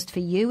government does for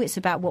you, it's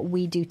about what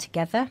we do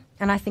together.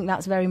 And I think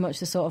that's very much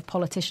the sort of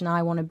politician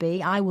I want to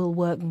be. I will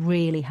work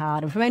really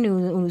hard. And for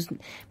anyone who's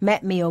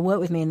met me or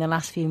worked with me in the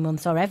last few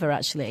months or ever,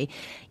 actually,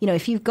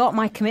 if you've got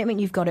my commitment,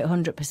 you've got it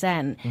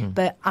 100%.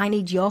 But I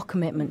need your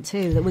commitment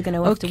too, that we're going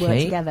to have to work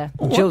together.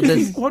 What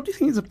do you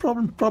think is the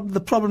problem? The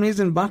problem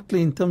is in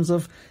Batley in terms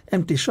of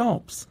empty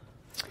shops.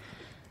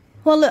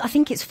 Well, look, I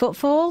think it's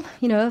footfall,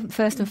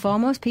 first and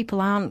foremost.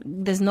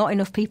 There's not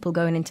enough people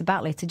going into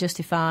Batley to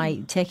justify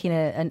taking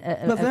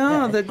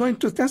they're going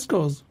to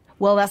Tesco's.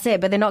 Well, that's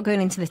it, but they're not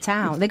going into the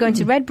town. They're going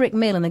to Red Brick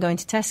Mill and they're going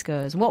to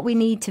Tesco's. What we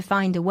need to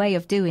find a way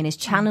of doing is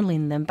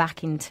channeling them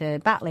back into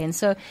Batley. And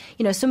so,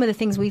 some of the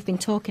things we've been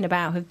talking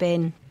about have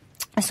been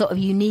a sort of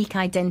unique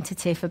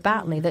identity for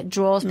Batley that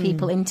draws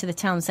people into the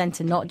town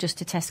centre, not just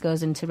to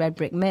Tesco's and to Red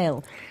Brick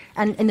Mill.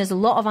 And there's a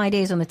lot of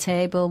ideas on the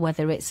table,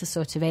 whether it's a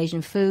sort of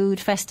Asian food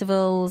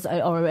festivals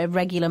or a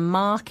regular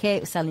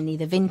market selling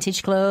either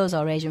vintage clothes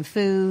or Asian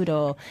food,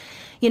 or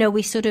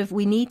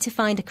we need to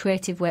find a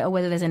creative way, or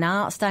whether there's an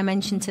arts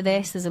dimension to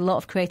this. There's a lot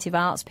of creative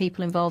arts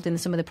people involved in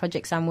some of the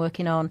projects I'm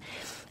working on.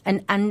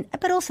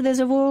 But also there's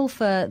a role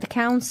for the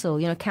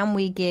council. Can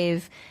we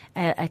give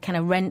a kind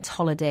of rent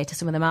holiday to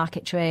some of the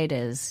market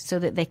traders so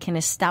that they can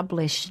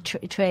establish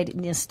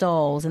trade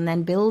stalls and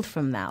then build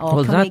from that?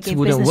 Or can we give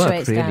business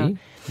rates down?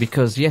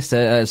 Because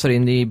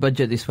in the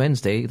budget this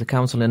Wednesday, the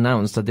council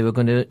announced that they were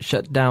going to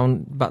shut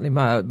down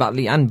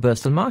Batley and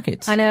Birstall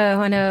markets. I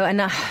know,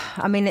 and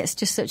I mean it's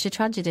just such a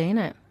tragedy, isn't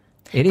it?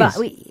 It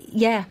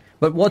is.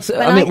 But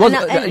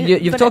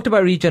you've talked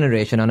about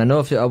regeneration, and I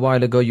know a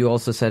while ago you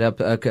also set up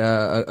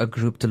a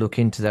group to look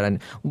into that.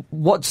 And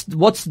what's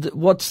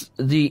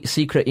the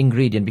secret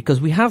ingredient?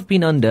 Because we have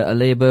been under a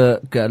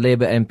Labour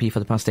MP for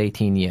the past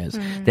 18 years.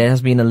 There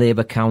has been a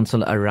Labour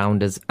council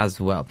around us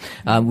as well.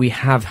 We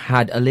have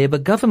had a Labour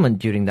government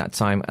during that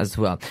time as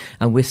well,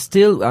 and we've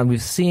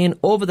seen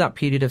over that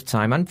period of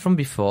time and from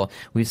before,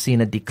 we've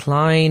seen a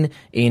decline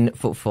in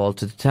footfall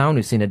to the town.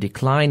 We've seen a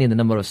decline in the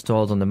number of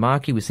stalls on the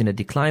market. We've seen a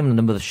decline in the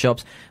number of shops.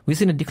 We've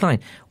seen a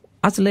decline.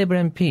 As a Labour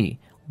MP,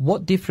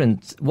 what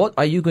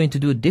are you going to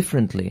do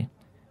differently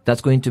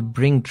that's going to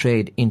bring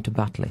trade into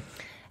Batley?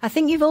 I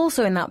think you've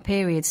also in that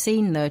period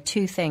seen, though,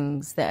 two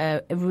things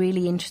that are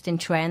really interesting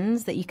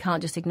trends that you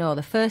can't just ignore.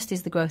 The first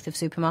is the growth of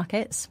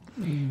supermarkets,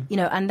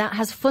 and that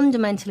has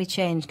fundamentally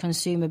changed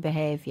consumer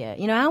behaviour.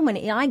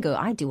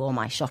 I do all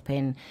my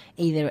shopping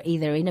either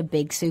in a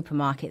big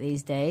supermarket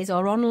these days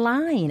or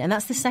online, and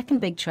that's the second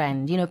big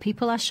trend.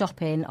 People are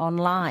shopping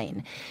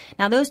online.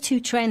 Now, those two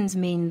trends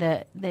mean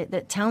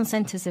that town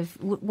centres have,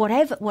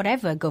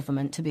 whatever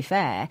government, to be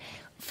fair,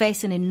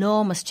 face an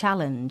enormous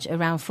challenge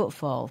around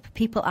footfall.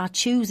 People are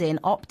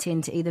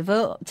opting to either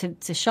vote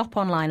to shop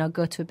online or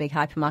go to a big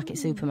hypermarket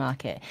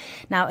supermarket.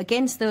 Now,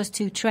 against those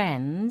two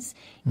trends,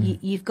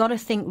 you've got to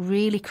think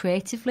really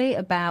creatively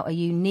about a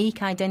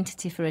unique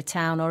identity for a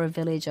town or a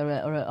village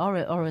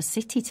or a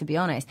city, to be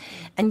honest.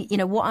 And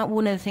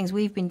one of the things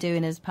we've been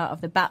doing as part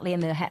of the Batley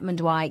and the Hetman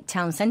Dwight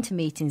town centre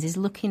meetings is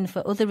looking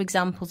for other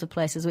examples of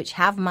places which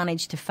have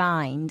managed to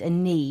find a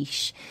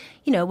niche.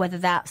 Whether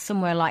that's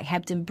somewhere like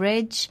Hebden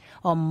Bridge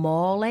or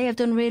Morley have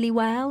done really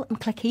well. And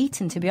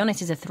Cleckheaton, to be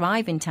honest, is a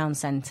thriving town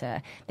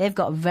centre. They've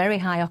got very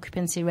high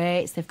occupancy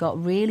rates. They've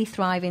got really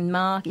thriving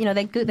market.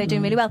 They're good. They're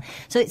doing really well.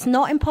 So it's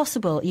not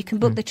impossible. You can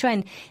book the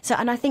trend. So,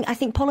 and I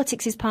think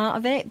politics is part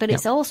of it, but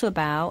it's also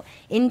about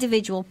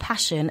individual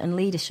passion and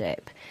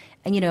leadership.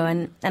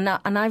 And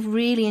I've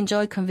really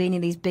enjoyed convening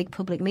these big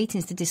public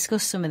meetings to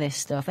discuss some of this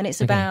stuff. And it's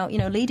about,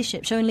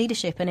 leadership, showing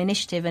leadership and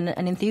initiative and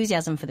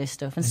enthusiasm for this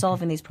stuff and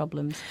solving these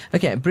problems.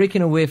 Okay,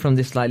 breaking away from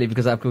this slightly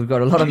because we've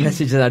got a lot of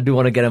messages and I do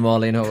want to get them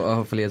all in,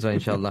 hopefully as well,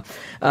 inshallah.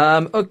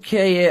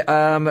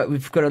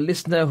 We've got a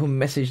listener who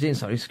messaged in.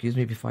 Sorry, excuse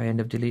me, before I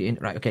end up deleting.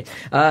 Right, okay.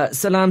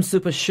 Salam,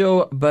 super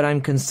show, but I'm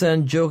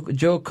concerned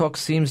Jo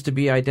Cox seems to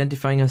be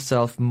identifying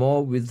herself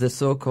more with the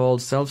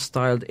so-called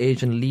self-styled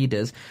Asian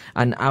leaders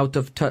and out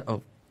of touch.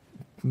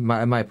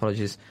 My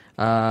apologies.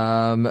 So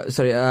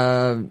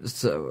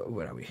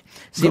where are we?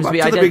 Seems to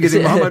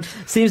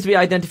be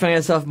identifying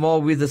herself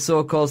more with the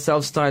so-called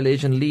self-styled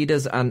Asian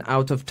leaders and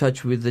out of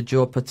touch with the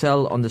Joe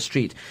Patel on the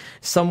street.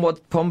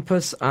 Somewhat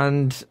pompous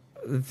and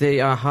they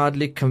are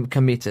hardly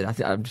committed.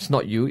 It's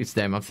not you, it's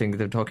them I think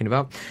they're talking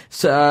about.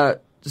 So,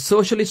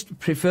 socialists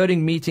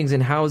preferring meetings in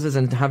houses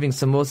and having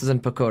samosas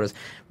and pakoras.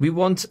 We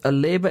want a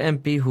Labour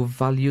MP who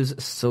values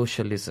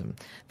socialism.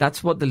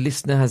 That's what the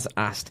listener has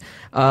asked.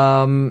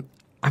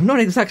 I'm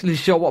not exactly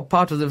sure what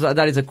part of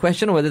that is a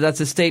question or whether that's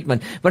a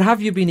statement. But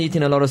have you been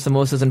eating a lot of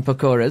samosas and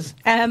pakoras?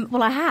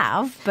 Well, I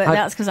have, but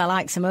that's because I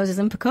like samosas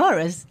and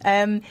pakoras.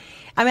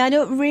 I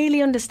don't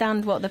really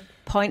understand what the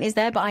point is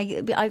there, but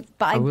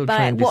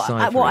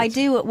what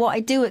I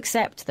do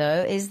accept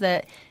though is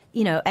that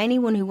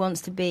anyone who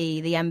wants to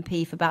be the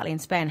MP for Batley and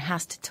Spen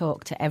has to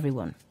talk to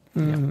everyone.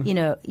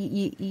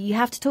 You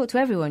have to talk to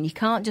everyone. You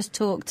can't just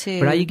talk to.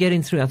 But are you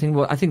getting through? I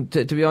think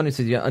to be honest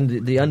with you,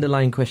 the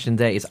underlying question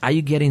there is: are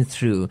you getting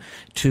through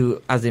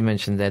to, as they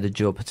mentioned there, the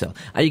Joe Patel?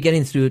 Are you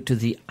getting through to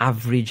the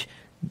average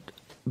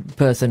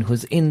person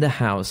who's in the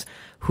house,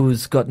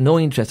 who's got no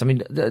interest? I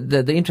mean,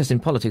 the interest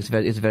in politics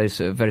is very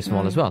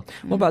small as well.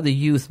 What about the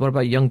youth? What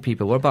about young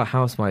people? What about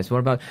housewives? What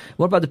about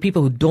the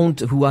people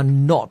who are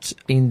not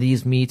in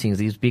these meetings,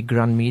 these big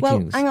grand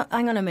meetings? Well,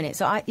 hang on a minute.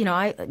 So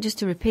I just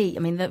to repeat. I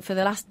mean, for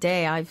the last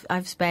day, I've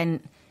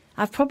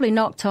probably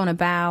knocked on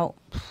about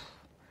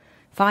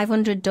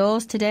 500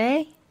 doors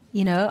today.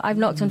 I've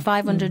knocked on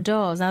 500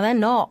 doors. Now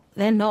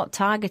they're not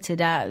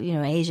targeted at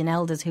Asian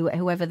elders,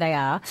 whoever they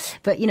are.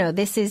 But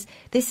this is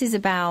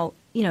about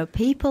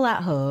people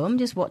at home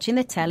just watching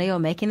the telly or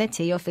making their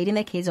tea or feeding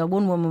their kids, or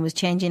one woman was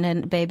changing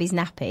her baby's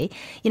nappy.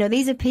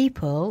 These are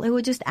people who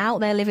are just out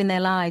there living their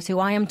lives, who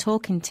I am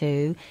talking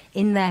to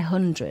in their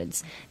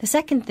hundreds. The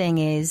second thing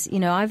is,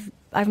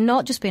 I've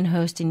not just been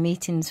hosting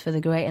meetings for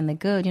the great and the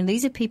good.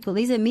 These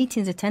are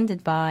meetings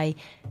attended by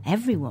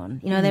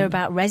everyone. They're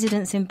about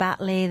residents in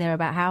Batley, they're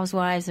about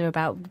housewives, they're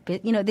about,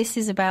 this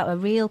is about a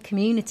real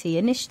community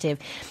initiative.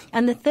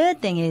 And the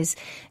third thing is,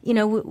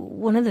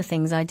 one of the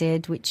things I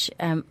did, which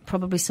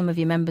probably some of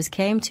your members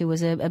came to,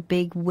 was a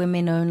big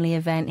women-only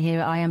event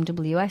here at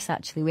IMWS,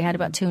 actually. We had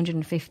about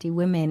 250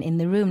 women in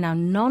the room. Now,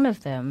 none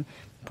of them,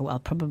 well,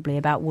 probably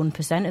about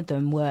 1% of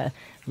them were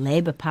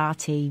Labour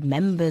Party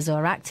members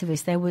or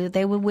activists.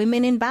 They were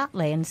women in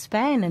Batley and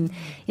Spen, and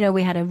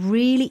we had a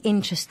really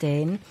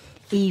interesting,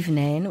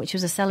 evening, which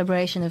was a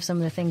celebration of some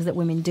of the things that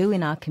women do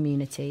in our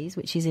communities,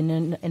 which is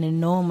an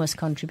enormous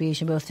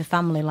contribution both to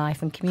family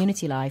life and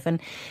community life. And,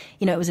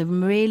 you know, it was a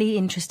really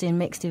interesting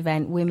mixed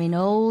event, women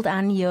old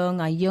and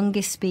young. Our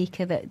youngest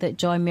speaker that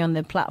joined me on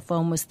the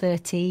platform was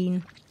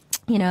 13.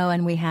 You know,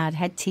 and we had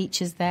head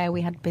teachers there,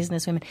 we had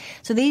business women.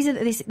 So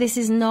this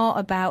is not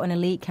about an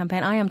elite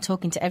campaign. I am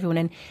talking to everyone.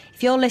 And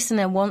if your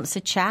listener wants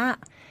to chat,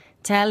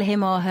 tell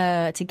him or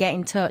her to get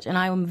in touch. And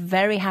I am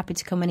very happy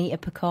to come and eat a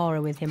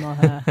pakora with him or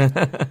her.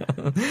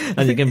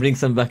 And you can bring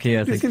some back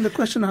here, I think. The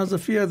question has a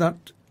fear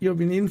that you've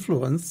been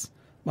influenced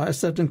by a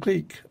certain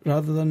clique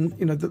rather than,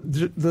 you know,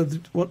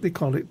 the what they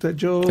call it,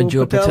 Joe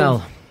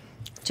Patel.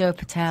 Joe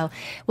Patel.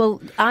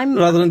 Well, I'm...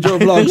 Rather than Joe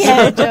Blogs.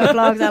 Yeah, Joe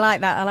Blogs. I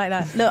like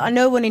that. Look,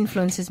 no one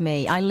influences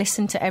me. I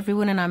listen to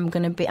everyone, and I'm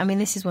going to be... I mean,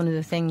 this is one of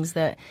the things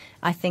that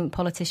I think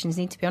politicians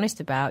need to be honest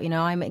about. You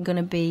know, I'm going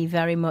to be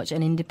very much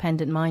an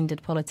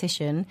independent-minded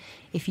politician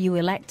if you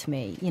elect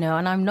me, you know,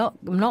 and I'm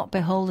not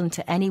beholden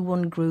to any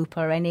one group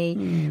or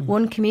any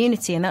one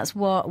community, and that's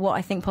what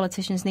I think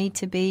politicians need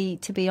to be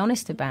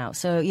honest about.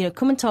 So, you know,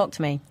 come and talk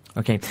to me.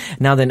 Okay.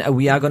 Now then,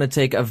 we are going to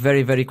take a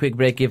very, very quick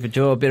break. Give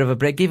Joe a bit of a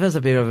break. Give us a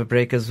bit of a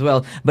break as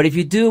well. But if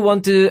you do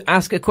want to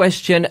ask a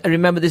question,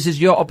 remember this is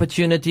your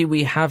opportunity.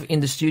 We have in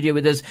the studio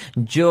with us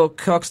Jo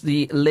Cox,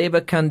 the Labour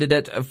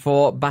candidate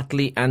for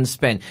Batley and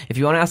Spen. If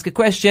you want to ask a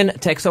question,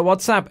 text or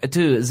WhatsApp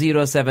to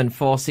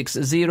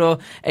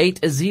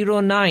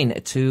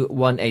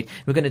 07460809218.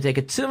 We're going to take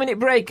a 2-minute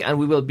break and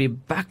we will be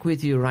back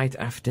with you right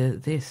after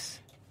this.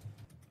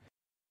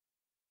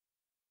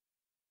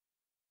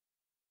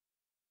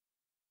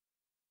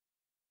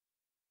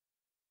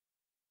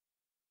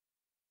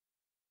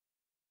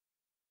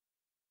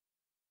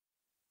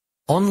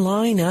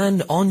 Online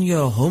and on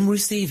your home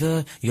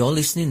receiver, you're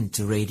listening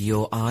to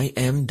Radio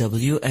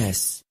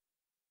IMWS.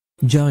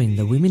 Join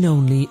the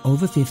women-only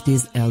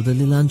over-50s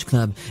elderly lunch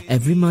club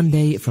every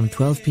Monday from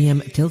 12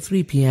 p.m. till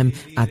 3 p.m.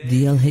 at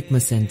the Al Hikmah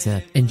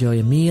Centre. Enjoy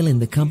a meal in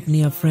the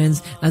company of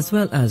friends as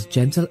well as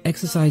gentle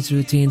exercise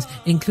routines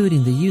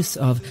including the use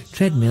of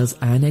treadmills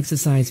and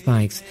exercise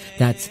bikes.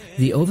 That's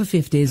the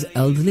over-50s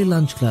elderly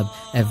lunch club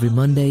every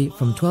Monday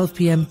from 12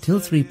 p.m. till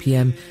 3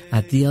 p.m.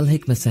 at the Al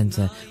Hikmah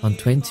Centre on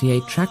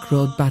 28 Track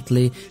Road,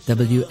 Batley,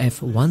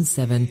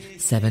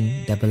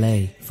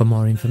 WF177AA. For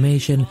more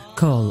information,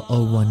 call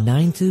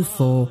 01924 500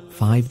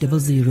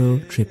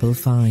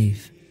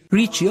 555.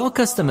 Reach your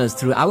customers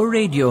through our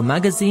radio,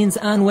 magazines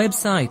and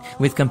website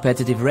with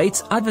competitive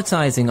rates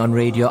advertising on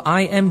Radio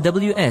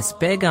IMWS,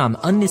 Pegam,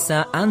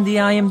 Unnisa and the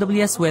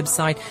IMWS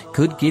website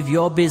could give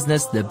your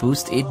business the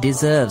boost it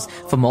deserves.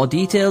 For more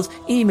details,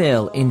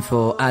 email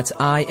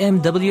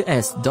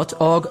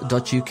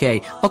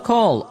info@imws.org.uk or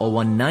call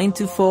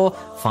 01924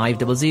 500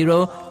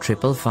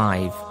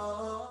 555.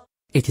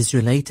 It is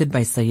related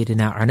by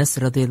Sayyidina Anas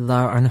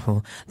radiyallahu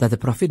anhu that the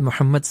Prophet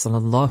Muhammad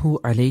sallallahu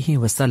alayhi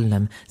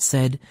wasallam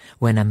said,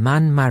 when a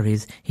man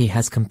marries, he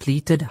has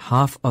completed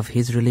half of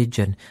his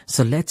religion,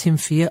 so let him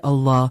fear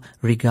Allah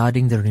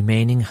regarding the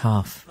remaining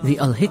half. The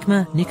Al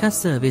Hikmah Nikah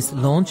service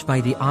launched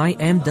by the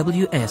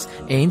IMWS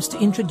aims to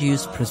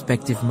introduce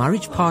prospective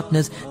marriage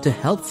partners to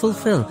help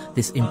fulfill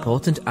this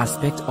important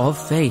aspect of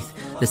faith.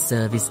 The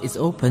service is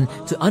open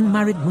to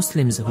unmarried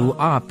Muslims who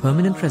are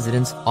permanent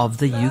residents of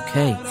the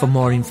UK. For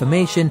more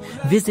information,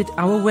 visit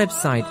our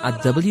website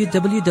at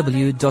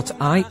www.imws.org.uk.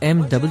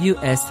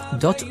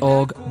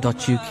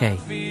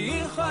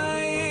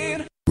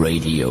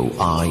 Radio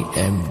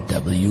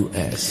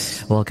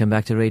IMWS. Welcome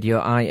back to Radio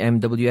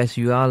IMWS.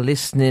 You are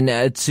listening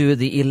to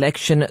the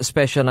election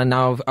special, and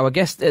now our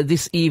guest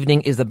this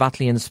evening is the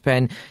Batley and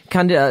Spen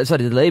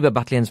the Labour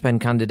Batley and Spen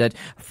candidate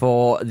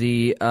for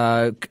the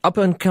up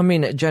and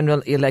coming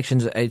general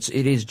elections. It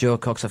is Jo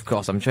Cox, of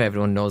course. I'm sure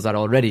everyone knows that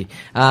already.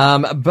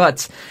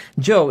 But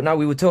Jo, now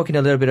we were talking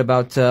a little bit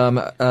about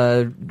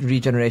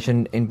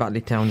regeneration in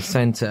Batley Town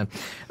Centre.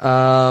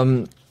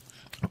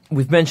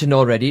 We've mentioned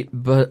already,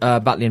 but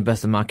Batley and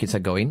Burston markets are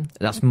going.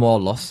 That's more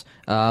loss.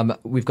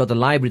 We've got the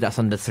library that's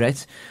under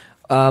threat.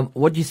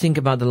 What do you think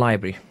about the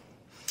library?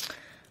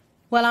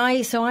 Well,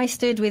 I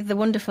stood with the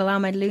wonderful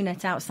Ahmed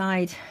Lunet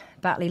outside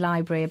Batley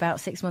Library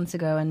about 6 months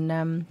ago,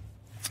 and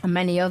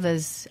many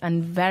others,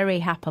 and very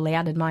happily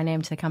added my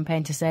name to the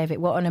campaign to save it.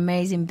 What an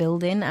amazing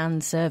building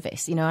and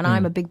service, you know. And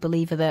I'm a big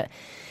believer that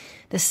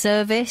the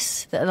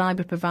service that the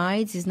library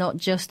provides is not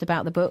just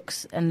about the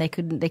books, and they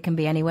can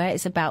be anywhere.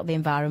 It's about the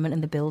environment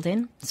and the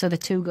building. So the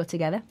two go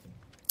together.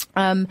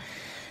 You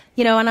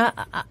know, and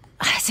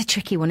it's a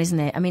tricky one, isn't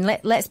it? I mean,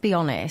 let's be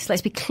honest.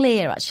 Let's be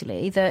clear,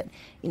 actually, that,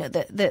 you know,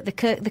 the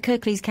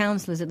Kirklees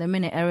councillors at the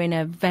minute are in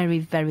a very,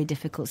 very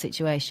difficult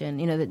situation.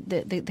 You know,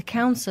 the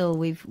council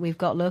we've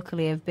got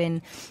locally have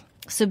been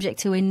subject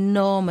to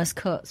enormous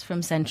cuts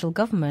from central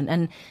government.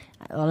 And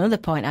another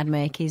point I'd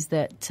make is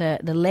that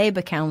the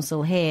Labour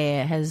Council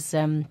here has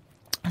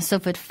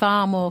suffered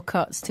far more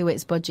cuts to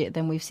its budget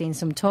than we've seen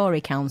some Tory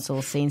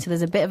councils seen. So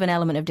there's a bit of an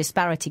element of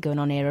disparity going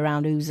on here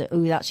around who's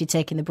actually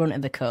taking the brunt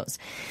of the cuts.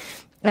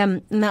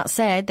 And that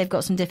said, they've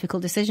got some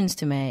difficult decisions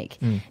to make.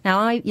 Now,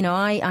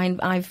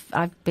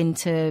 I've been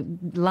to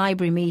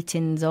library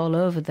meetings all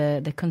over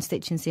the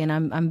constituency, and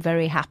I'm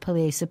very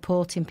happily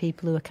supporting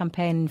people who are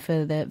campaigning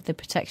for the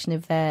protection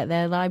of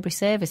their library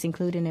service,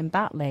 including in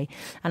Batley.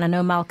 And I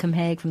know Malcolm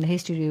Haig from the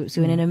History Group is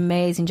doing an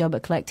amazing job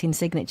at collecting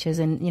signatures,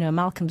 and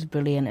Malcolm's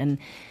brilliant. And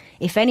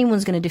if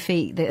anyone's going to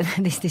defeat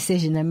this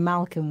decision, then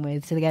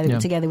Malcolm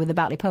together with the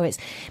Batley poets.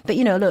 But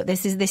look,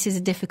 this is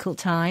a difficult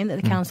time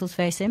that the council's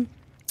facing.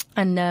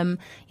 And,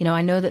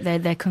 I know that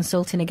they're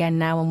consulting again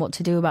now on what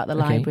to do about the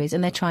libraries,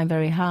 and they're trying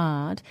very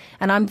hard.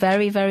 And I'm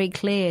very, very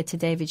clear to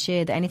David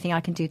Shear that anything I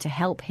can do to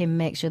help him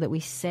make sure that we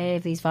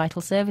save these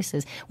vital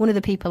services. One of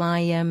the people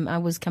I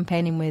was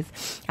campaigning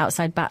with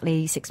outside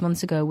Batley 6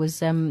 months ago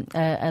was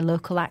a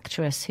local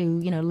actress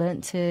who,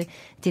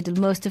 did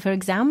most of her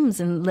exams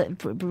and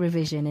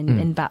revision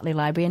in Batley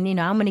Library. And,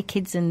 how many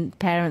kids and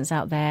parents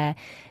out there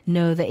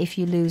know that if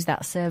you lose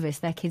that service,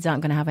 their kids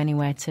aren't going to have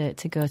anywhere to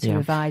go to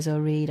revise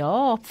or read,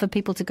 or for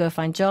people to go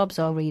find jobs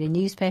or read a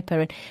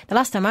newspaper. And the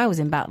last time I was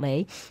in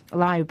Batley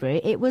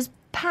Library, it was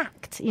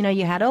packed.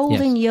 You had old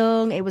and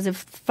young. It was a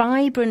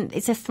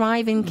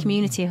thriving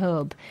community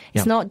hub.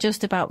 It's not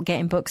just about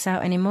getting books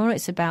out anymore.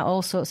 It's about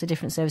all sorts of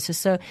different services.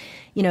 So,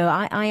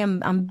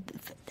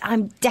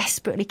 I'm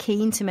desperately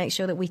keen to make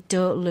sure that we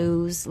don't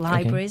lose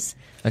libraries.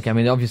 Okay, I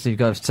mean, obviously you've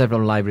got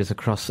several libraries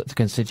across the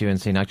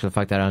constituency. In actual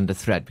fact, they're under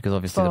threat because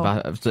obviously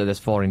there's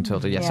 4 in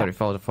total.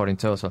 Four in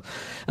total.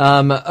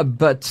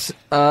 But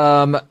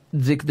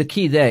the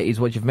key there is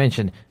what you've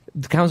mentioned.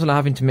 The council are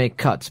having to make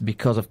cuts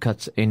because of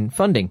cuts in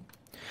funding.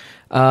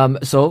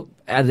 So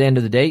at the end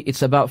of the day,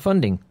 it's about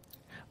funding.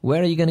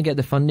 Where are you going to get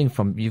the funding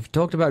from? You've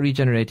talked about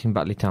regenerating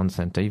Batley Town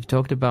Centre. You've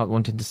talked about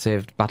wanting to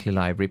save Batley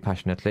Library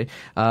passionately.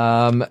 Where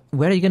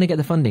are you going to get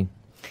the funding?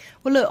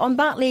 Well, look, on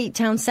Batley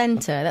Town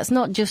Centre, that's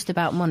not just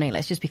about money,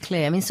 let's just be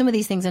clear. I mean, some of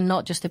these things are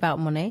not just about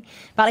money.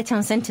 Batley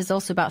Town Centre is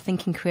also about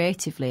thinking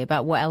creatively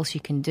about what else you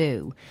can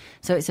do.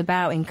 So it's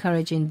about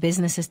encouraging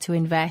businesses to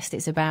invest.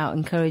 It's about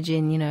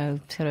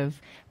encouraging, sort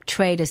of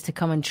traders to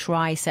come and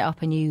try set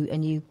up a new. I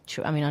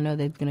mean, I know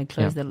they're going to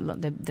close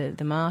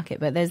the market,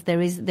 but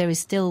there is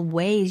still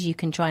ways you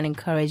can try and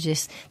encourage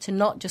this to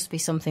not just be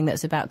something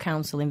that's about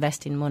council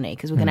investing money,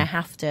 because we're going to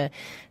have to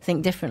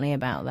think differently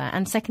about that.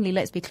 And secondly,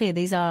 let's be clear,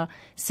 these are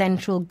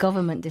central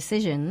government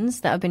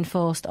decisions that have been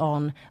forced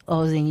on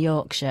us in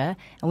Yorkshire,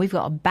 and we've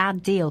got a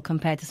bad deal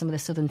compared to some of the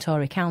Southern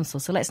Tory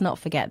councils. So let's not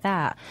forget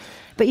that.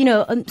 But,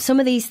 some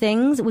of these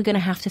things we're going to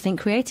have to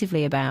think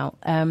creatively about.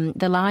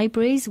 The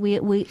libraries,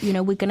 we're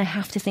going to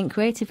have to think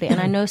creatively. And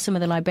I know some of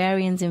the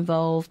librarians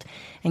involved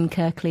in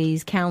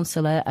Kirklees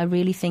Council are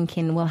really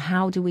thinking, well,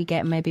 how do we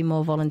get maybe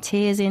more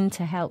volunteers in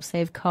to help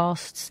save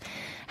costs?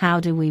 How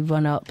do we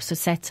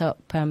set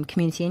up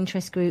community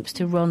interest groups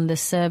to run the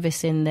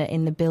service in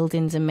the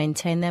buildings and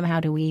maintain them? How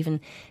do we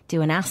even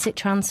do an asset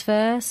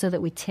transfer so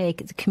that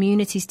the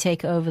communities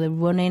take over the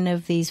running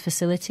of these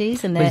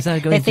facilities? And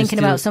they're thinking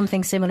about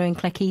something similar in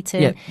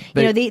Cleckheaton.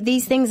 Yeah,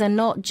 these things are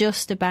not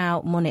just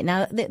about money.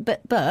 Now,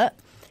 but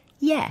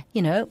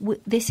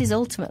this is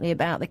ultimately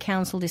about the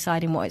council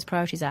deciding what its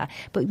priorities are.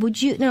 But I'm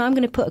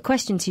going to put a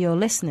question to your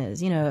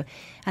listeners,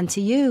 and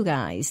to you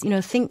guys,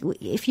 think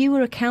if you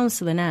were a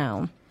councillor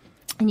now,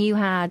 and you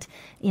had,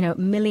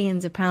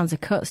 millions of pounds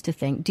of cuts to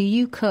think, do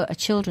you cut a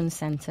children's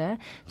centre?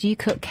 Do you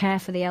cut care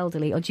for the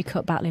elderly? Or do you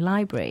cut Batley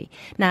Library?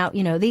 Now,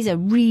 these are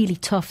really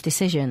tough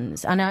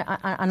decisions. And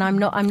they're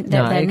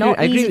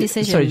not easy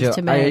decisions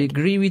to make. I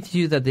agree with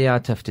you that they are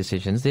tough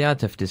decisions. They are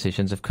tough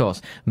decisions, of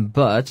course.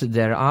 But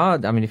there are,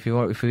 I mean, if we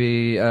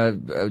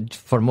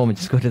for a moment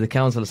just go to the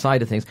council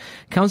side of things,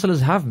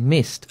 councillors have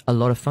missed a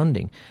lot of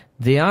funding.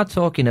 They are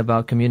talking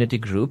about community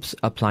groups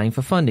applying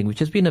for funding, which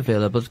has been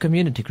available to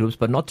community groups,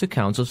 but not to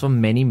councils for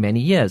many, many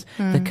years.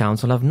 The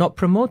council have not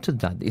promoted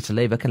that. It's a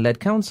Labour-led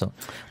council.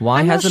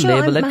 Why has the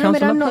Labour-led council not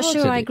promoted it? I'm not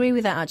sure I agree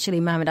with that, actually,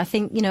 Mohammed. I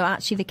think,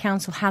 actually the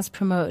council has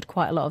promoted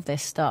quite a lot of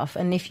this stuff.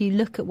 And if you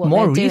look at what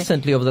more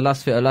recently, over the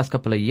last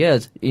couple of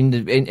years,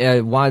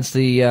 whilst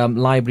the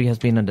library has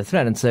been under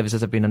threat and services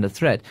have been under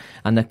threat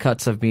and the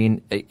cuts have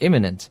been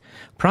imminent,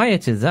 prior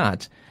to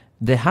that,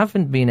 there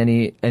haven't been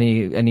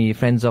any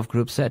Friends of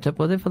groups set up,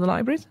 were there, for the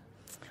libraries?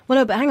 Well,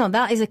 no, but hang on,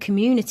 that is a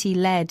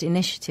community-led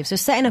initiative. So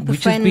setting up a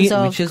Friends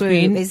of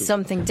group is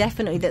something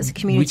definitely that's a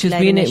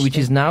community-led initiative. Which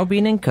is now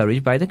being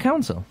encouraged by the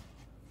council.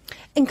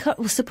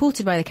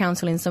 Supported by the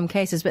council in some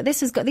cases, but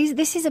this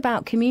is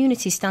about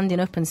community standing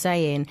up and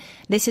saying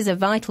this is a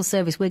vital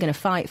service we're going to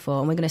fight for,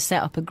 and we're going to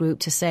set up a group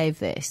to save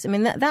this. I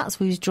mean, that's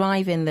who's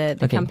driving the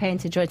campaign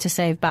to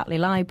save Batley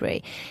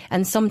Library.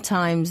 And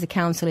sometimes the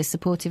council is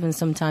supportive, and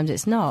sometimes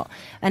it's not.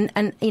 And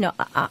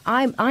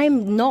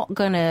I'm not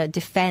going to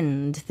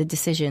defend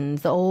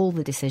all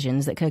the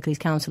decisions that Kirklees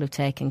Council have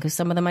taken, because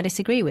some of them I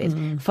disagree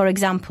with. For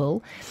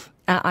example,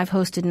 I've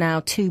hosted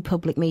now 2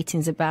 public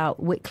meetings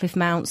about Wycliffe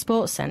Mount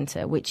Sports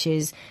Centre, which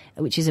is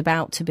which is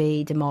about to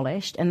be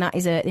demolished, and that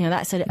is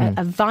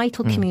a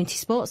vital community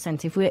sports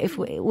centre. If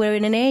we're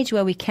in an age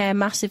where we care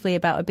massively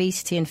about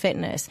obesity and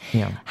fitness,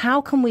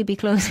 how can we be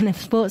closing a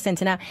sports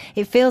centre now?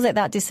 It feels like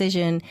that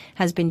decision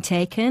has been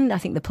taken. I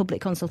think the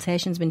public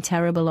consultation's been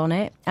terrible on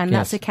it, and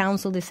that's a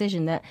council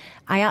decision that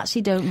I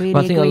actually don't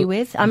really agree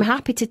with. I'm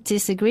happy to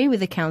disagree with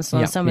the council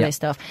on some of this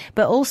stuff,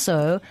 but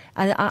also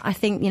I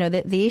think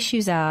the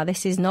issues are,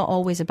 this is not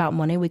always about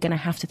money. We're going to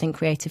have to think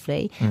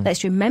creatively.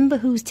 Let's remember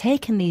who's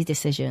taken these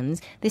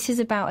decisions. This is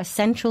about a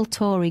central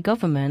Tory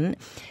government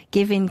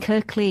giving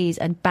Kirklees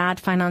a bad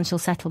financial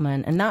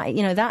settlement, and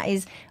that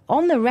is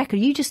on the record.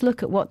 You just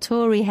look at what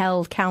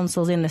Tory-held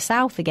councils in the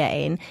south are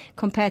getting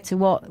compared to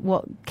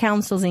what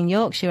councils in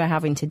Yorkshire are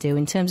having to do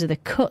in terms of the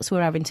cuts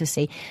we're having to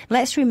see.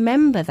 Let's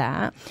remember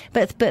that.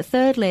 But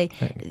thirdly,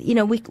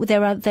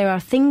 there are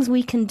things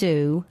we can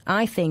do,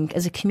 I think,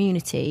 as a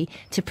community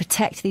to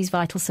protect these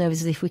vital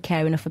services if we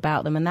care enough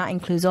about them, and that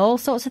includes all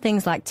sorts of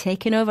things like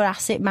taking over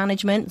asset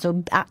management,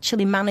 so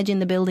actually managing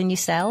the building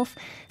yourself,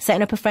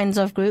 setting up a friends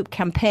of group,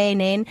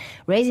 campaigning,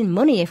 raising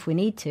money if we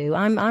need to.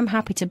 I'm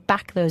happy to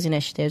back those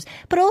initiatives.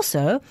 But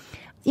also,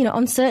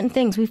 on certain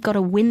things, we've got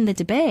to win the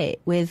debate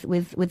with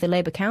the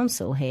Labour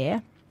Council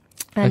here.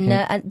 And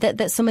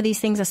that some of these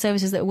things are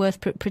services that are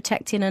worth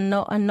protecting and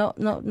not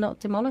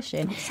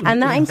demolishing. Absolutely.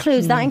 And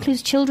that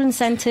includes children's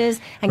centres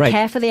and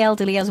care for the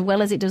elderly as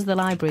well as it does the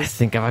libraries. I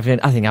think I've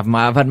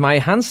had my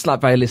hand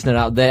slapped by a listener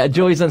out there.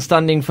 Jo isn't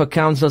standing for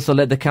council, so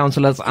let the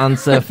councillors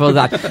answer for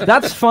that.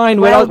 That's fine.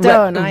 Well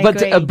done. I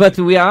agree. But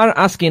we are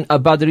asking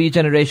about the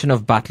regeneration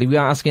of Batley. We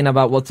are asking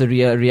about what's the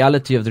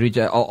reality of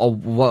the or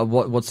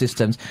what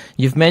systems.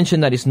 You've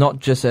mentioned that it's not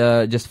just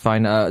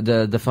fine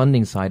the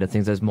funding side of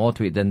things. There's more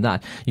to it than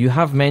that. You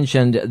have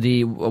mentioned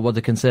what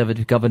the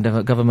Conservative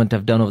government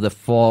have done over the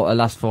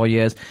last 4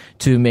 years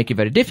to make it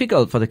very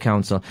difficult for the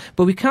council.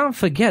 But we can't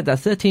forget that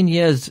 13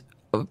 years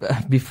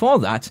before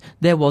that,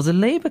 there was a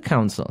Labour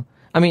council.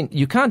 I mean,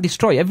 you can't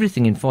destroy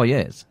everything in 4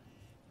 years.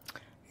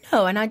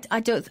 No, and I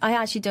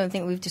actually don't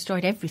think we've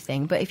destroyed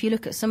everything. But if you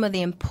look at some of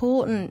the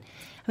important,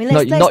 I mean,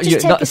 let's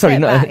just take a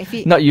step back.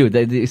 Not you.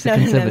 It's the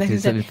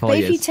Conservatives in 4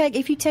 years.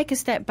 If you take a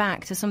step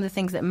back to some of the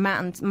things that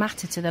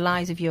matter to the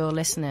lives of your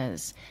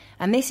listeners,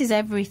 and this is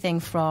everything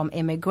from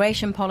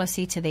immigration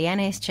policy to the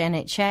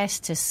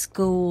NHS to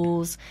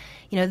schools.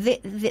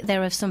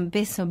 There are some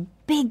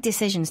big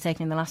decisions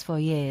taken in the last 4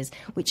 years,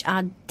 which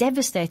are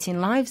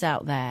devastating lives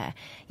out there.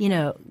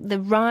 The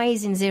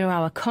rise in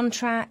zero-hour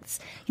contracts.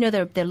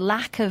 The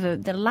lack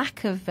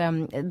of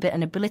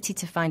an ability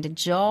to find a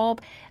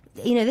job.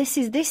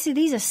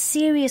 These are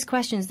serious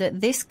questions that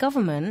this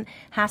government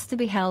has to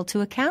be held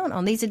to account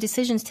on. These are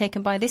decisions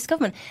taken by this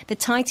government. The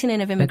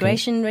tightening of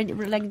immigration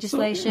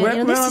legislation.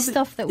 So this is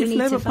stuff that we need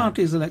to If Labour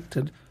Party is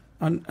elected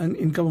and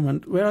in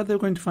government, where are they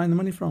going to find the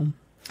money from?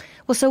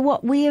 Well, so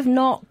what we've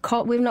not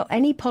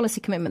any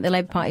policy commitment the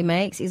Labour Party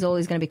makes is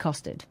always going to be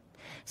costed.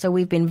 So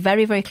we've been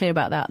very, very clear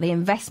about that. The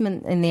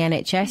investment in the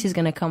NHS is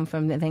going to come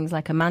from things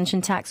like a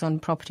mansion tax on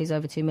properties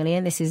over 2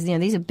 million.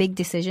 These are big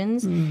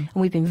decisions, and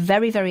we've been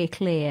very, very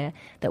clear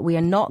that we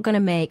are not going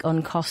to make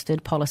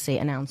uncosted policy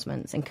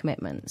announcements and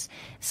commitments.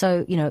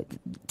 So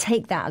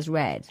take that as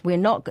read.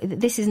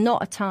 This is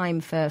not a time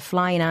for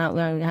flying out,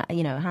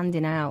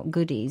 handing out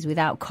goodies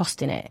without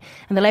costing it.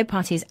 And the Labour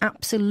Party is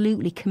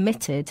absolutely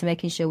committed to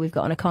making sure we've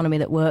got an economy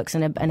that works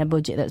and a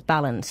budget that's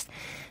balanced.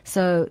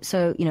 So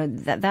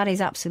that is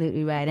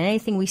absolutely right. And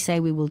anything we say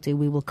we will do,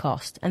 we will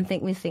cost. And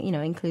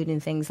including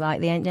things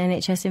like the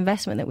NHS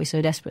investment that we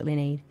so desperately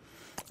need.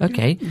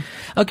 Okay.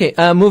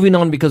 Moving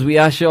on, because we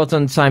are short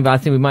on time, but I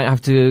think we might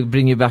have to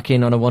bring you back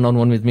in on a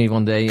one-on-one with me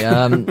one day.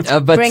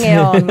 But bring it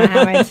on,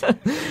 Mohammed.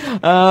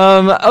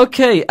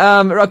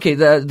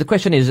 The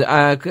question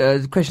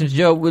is,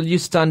 Jo, will you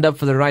stand up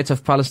for the rights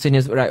of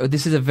Palestinians? Right.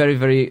 This is a very,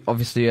 very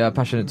obviously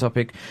passionate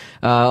topic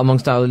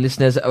amongst our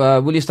listeners.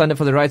 Will you stand up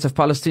for the rights of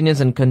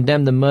Palestinians and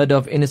condemn the murder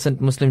of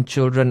innocent Muslim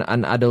children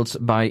and adults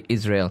by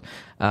Israel?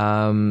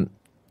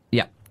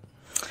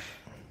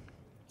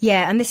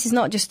 Yeah, and this is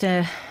not just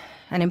an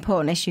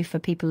important issue for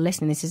people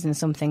listening. This isn't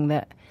something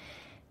that,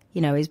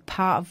 is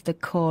part of the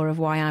core of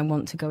why I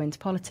want to go into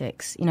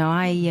politics.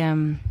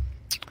 I've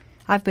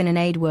been an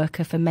aid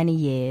worker for many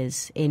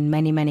years in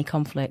many, many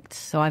conflicts.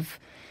 So I've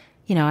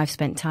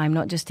spent time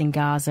not just in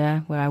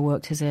Gaza, where I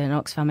worked as an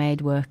Oxfam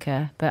aid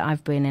worker, but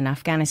I've been in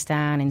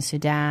Afghanistan, in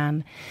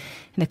Sudan,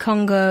 in the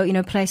Congo,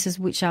 places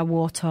which are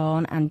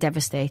war-torn and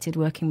devastated,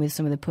 working with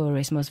some of the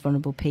poorest, most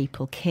vulnerable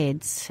people,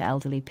 kids,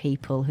 elderly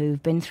people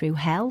who've been through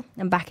hell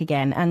and back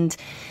again. And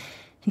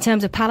in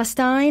terms of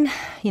Palestine,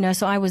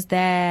 so I was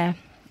there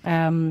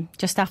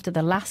just after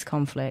the last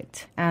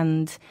conflict,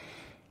 and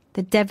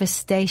the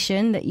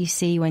devastation that you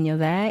see when you're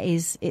there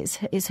is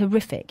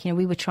horrific.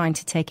 We were trying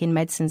to take in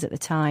medicines at the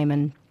time,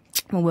 and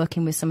we're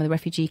working with some of the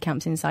refugee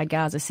camps inside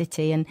Gaza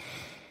City, and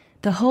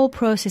the whole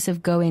process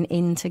of going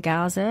into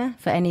Gaza,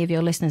 for any of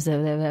your listeners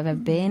that have ever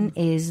been,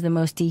 is the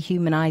most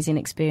dehumanising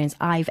experience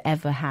I've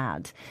ever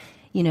had.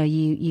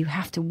 you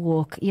have to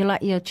walk.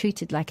 You're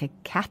treated like a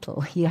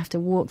cattle. You have to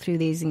walk through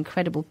these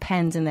incredible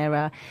pens, and there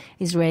are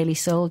Israeli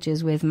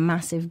soldiers with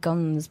massive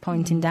guns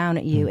pointing down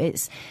at you.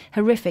 It's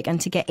horrific. And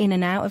to get in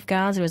and out of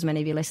Gaza, as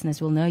many of your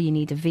listeners will know, you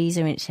need a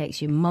visa, and it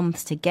takes you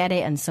months to get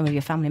it. And some of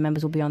your family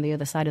members will be on the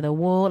other side of the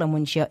wall. And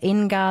once you're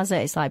in Gaza,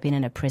 it's like being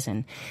in a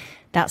prison.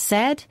 That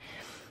said,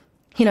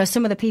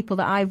 some of the people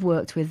that I've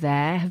worked with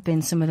there have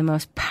been some of the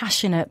most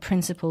passionate,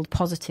 principled,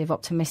 positive,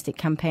 optimistic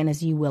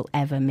campaigners you will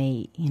ever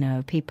meet.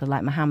 People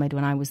like Mohammed,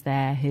 when I was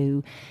there,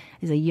 who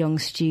is a young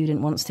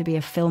student, wants to be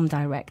a film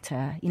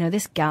director.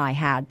 This guy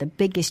had the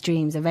biggest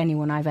dreams of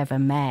anyone I've ever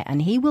met,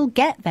 and he will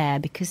get there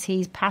because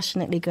he's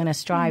passionately going to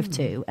strive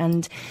to.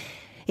 And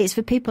it's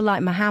for people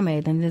like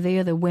Mohammed and the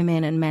other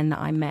women and men that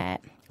I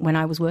met when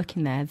I was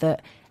working there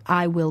that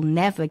I will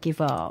never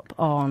give up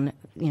on,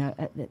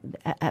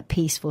 a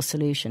peaceful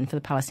solution for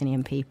the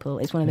Palestinian people.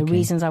 It's one of the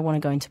reasons I want to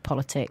go into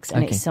politics,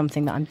 and it's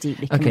something that I'm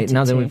deeply committed to.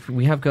 Now that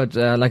we have got,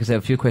 like I said,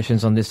 a few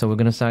questions on this, so we're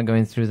going to start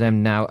going through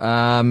them now.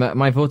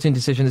 My voting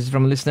decision, this is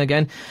from a listener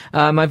again.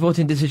 My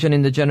voting decision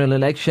in the general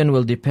election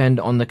will depend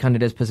on the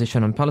candidate's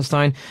position on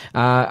Palestine.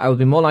 I will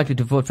be more likely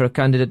to vote for a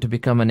candidate to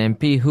become an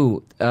MP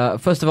who,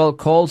 first of all,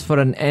 calls for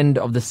an end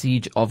of the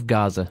siege of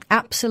Gaza.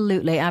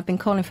 Absolutely. I've been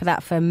calling for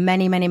that for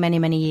many, many, many,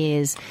 many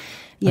years.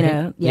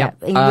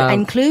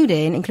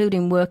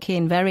 Including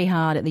working very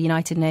hard at the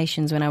United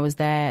Nations when I was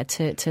there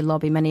to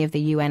lobby many of the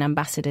UN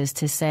ambassadors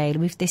to say,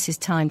 this is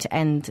time to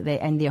end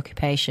the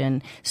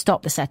occupation,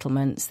 stop the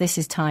settlements. This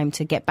is time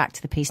to get back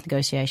to the peace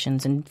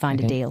negotiations and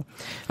find a deal.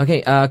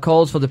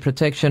 Calls for the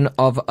protection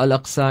of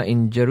Al-Aqsa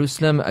in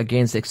Jerusalem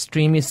against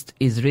extremist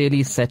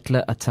Israeli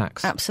settler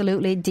attacks.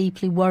 Absolutely,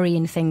 deeply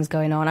worrying things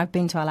going on. I've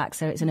been to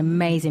Al-Aqsa. It's an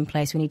amazing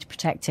place. We need to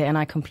protect it, and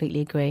I completely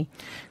agree.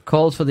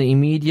 Calls for the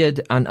immediate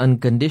and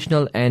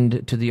unconditional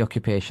end to the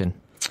occupation.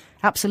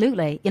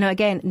 Absolutely.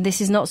 Again, this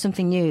is not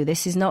something new.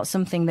 This is not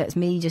something that's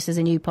me just as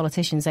a new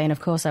politician saying, of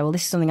course I will.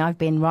 This is something I've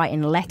been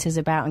writing letters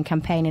about and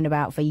campaigning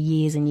about for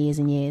years and years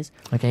and years.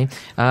 Okay.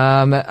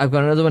 I've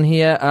got another one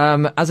here.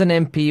 As an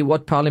MP,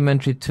 what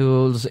parliamentary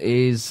tools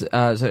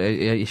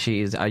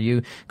are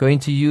you going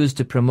to use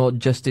to promote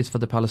justice for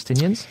the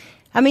Palestinians?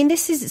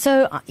 This is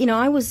so. I've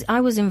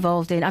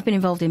been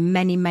involved in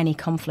many, many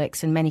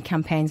conflicts and many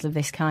campaigns of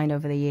this kind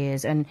over the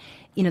years. And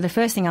the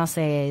first thing I'll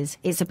say is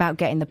it's about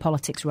getting the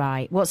politics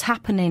right. What's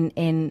happening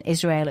in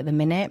Israel at the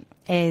minute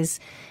is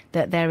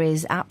that there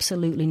is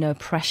absolutely no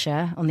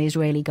pressure on the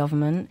Israeli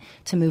government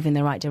to move in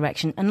the right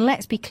direction. And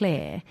let's be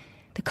clear,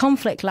 the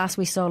conflict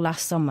we saw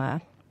last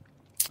summer,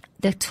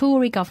 the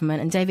Tory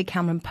government and David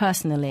Cameron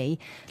personally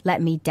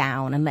let me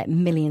down and let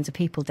millions of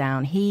people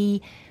down.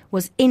 He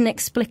was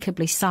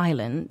inexplicably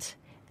silent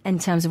in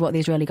terms of what the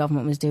Israeli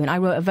government was doing. I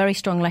wrote a very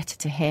strong letter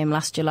to him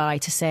last July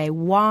to say,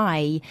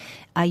 why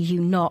are you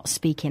not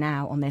speaking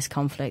out on this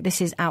conflict? This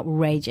is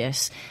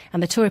outrageous.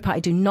 And the Tory party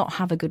do not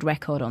have a good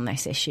record on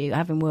this issue.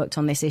 Having worked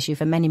on this issue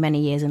for many,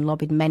 many years and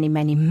lobbied many,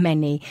 many,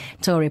 many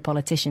Tory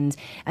politicians.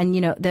 And,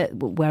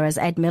 whereas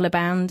Ed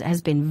Miliband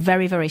has been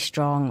very, very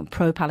strong,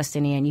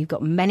 pro-Palestinian. You've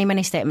got many,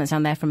 many statements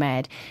on there from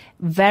Ed.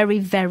 Very,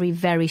 very,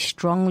 very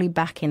strongly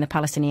backing the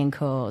Palestinian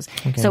cause.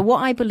 Okay. So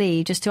what I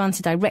believe, just to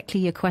answer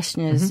directly your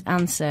questioner's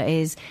answer,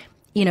 is,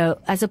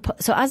 as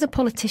a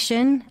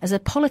politician, as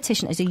a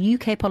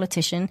UK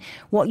politician,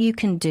 what you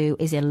can do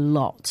is a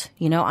lot.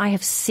 I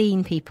have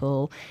seen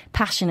people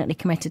passionately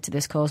committed to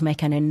this cause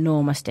make an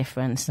enormous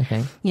difference.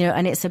 Okay.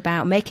 And it's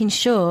about making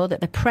sure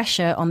that the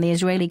pressure on the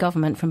Israeli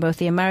government from both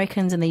the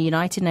Americans and the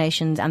United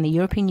Nations and the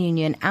European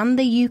Union and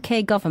the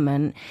UK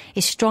government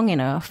is strong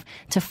enough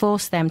to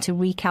force them to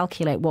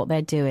recalculate what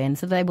they're doing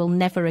so they will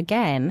never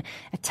again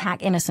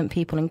attack innocent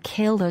people and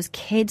kill those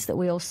kids that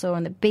we all saw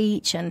on the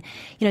beach and,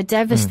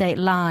 devastate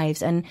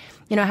lives. And,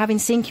 having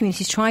seen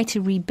communities try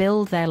to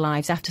rebuild their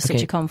lives after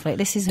such a conflict,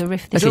 this is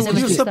horrific. Do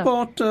you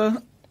support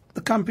the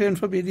campaign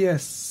for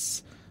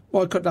BDS,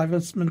 boycott,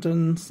 divestment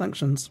and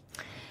sanctions?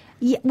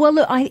 Yeah, well,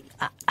 look, I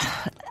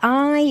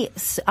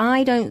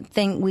don't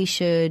think we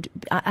should.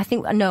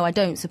 I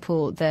don't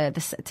support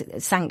the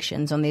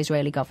sanctions on the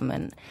Israeli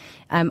government.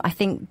 I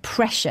think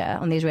pressure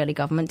on the Israeli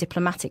government,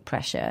 diplomatic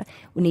pressure,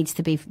 needs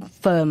to be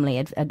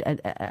firmly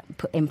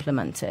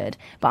implemented.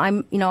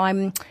 But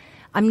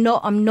I'm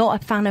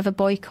not a fan of a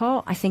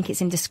boycott. I think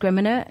it's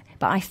indiscriminate,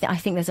 but I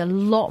think there's a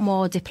lot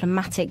more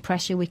diplomatic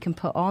pressure we can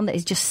put on that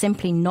is just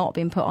simply not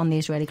being put on the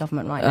Israeli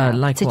government right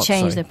now to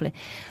change the.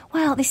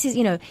 Well, this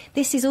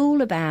is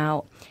all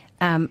about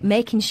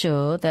making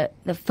sure that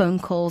the phone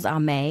calls are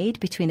made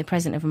between the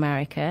President of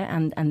America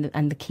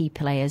and the key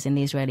players in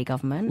the Israeli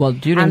government. Well,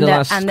 during the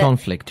last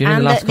conflict,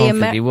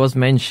 it was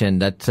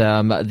mentioned that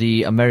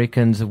the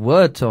Americans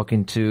were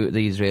talking to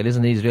the Israelis,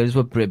 and the Israelis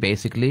were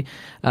basically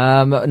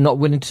not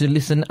willing to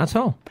listen at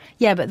all.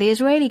 Yeah, but the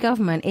Israeli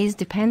government is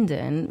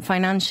dependent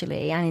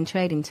financially and in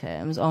trading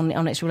terms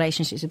on its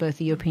relationships with both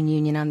the European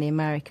Union and the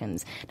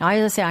Americans. Now,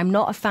 as I say, I'm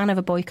not a fan of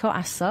a boycott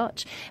as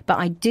such, but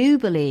I do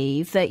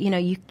believe that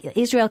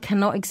Israel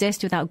cannot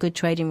exist without good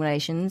trading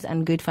relations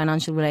and good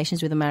financial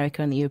relations with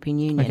America and the European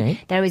Union. Okay.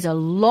 There is a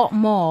lot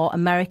more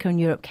America and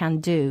Europe can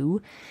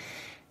do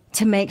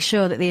to make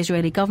sure that the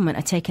Israeli government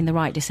are taking the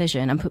right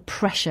decision and put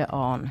pressure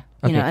on,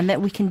 you know, and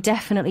that we can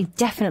definitely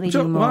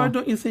So do more. why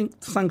don't you think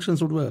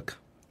sanctions would work?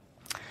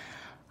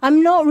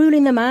 I'm not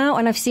ruling them out,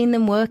 and I've seen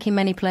them work in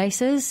many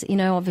places. You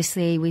know,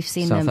 obviously we've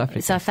seen South them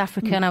Africa. South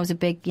Africa, and I was a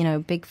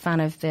big fan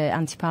of the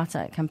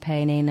anti-apartheid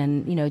campaigning,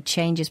 and you know,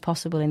 change is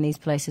possible in these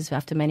places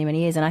after many, many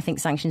years. And I think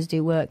sanctions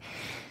do work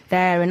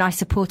there, and I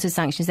supported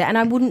sanctions there, and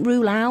I wouldn't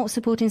rule out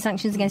supporting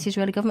sanctions against the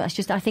Israeli government. It's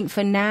just, I think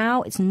for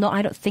now, it's not.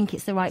 I don't think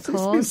it's the right So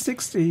cause. it's been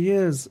 60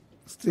 years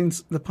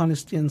since the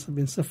Palestinians have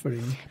been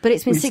suffering. But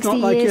it's been It's 60 not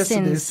like years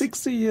yesterday. since.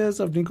 60 years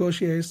of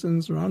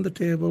negotiations around the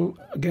table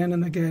again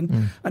and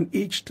again, and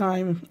each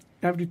time,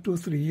 every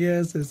 2-3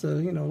 years, there's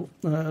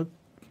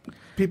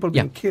people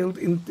being killed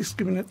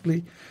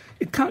indiscriminately.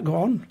 It can't go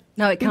on.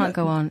 No, it can't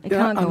go on. It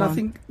can't go on. And I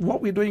think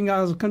what we're doing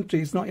as a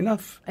country is not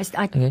enough.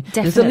 Definitely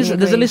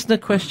There's a listener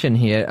question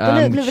here.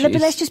 But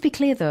let's just be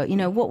clear, though. You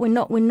know what we're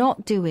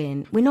not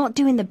doing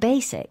the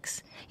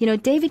basics. You know,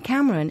 David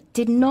Cameron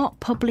did not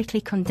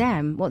publicly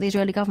condemn what the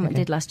Israeli government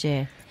did last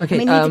year. Okay,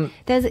 I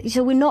mean,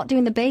 so we're not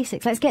doing the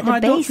basics. Let's get the I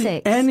basics. don't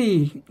think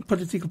any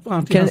political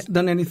party has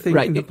done anything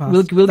in the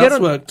past. We'll That's get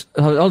on, worked.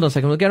 Hold on a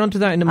second. We'll get onto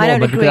that in a I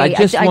moment. don't agree.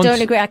 I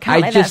don't agree. I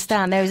can't let that just-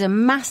 stand. There is a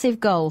massive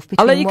gulf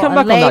I'll let between you what come a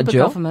back on that, Labour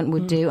Joe. government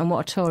would do and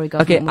what a Tory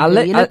government I'll would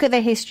let- do. You look at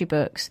their history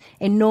books,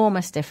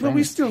 enormous difference. But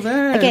we're still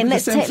there. Again, with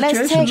let's the same take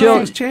situation. Joe,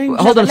 Nothing's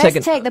changed. hold on a second.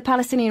 Let's take the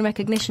Palestinian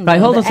recognition. Right,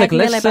 bill hold on a that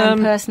second. Ed Let's,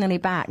 Miliband personally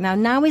back.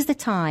 Now is the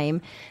time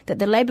that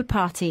the Labour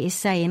Party is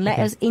saying, let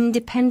us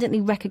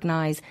independently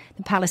recognise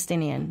the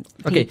Palestinian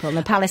people and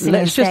the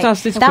Palestinian Let's just state.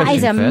 ask this That question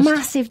is a first.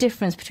 massive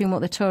difference between what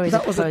the Tories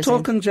That are was a proposing.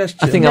 token gesture.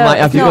 I think No, I might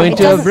have to no, go it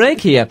into a doesn't- break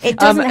here. it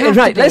doesn't have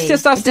right, to let's be.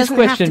 just ask It this doesn't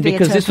have to question be a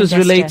because this was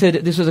token gesture.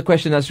 related. This was a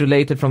question that's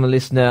related from a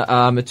listener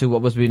to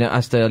what was being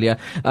asked earlier.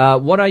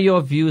 What are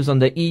your views on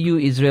the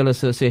EU-Israel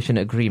Association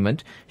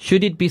Agreement?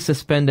 Should it be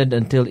suspended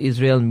until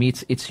Israel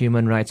meets its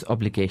human rights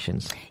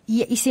obligations?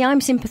 Yeah, you see,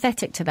 I'm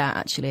sympathetic to that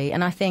actually,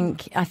 and I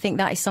think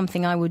that is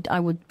something I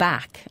would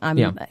back.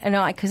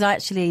 Because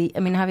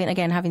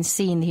having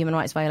seen the human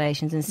rights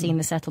violations and seen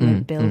the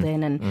settlement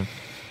building and.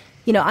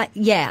 You know, I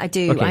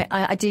do. Okay.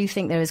 I do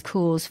think there is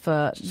cause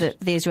for the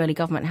Israeli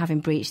government having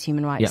breached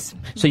human rights.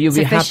 Yeah. So you'd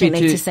be happy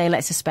sufficiently to say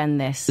let's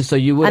suspend this. So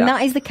you would, and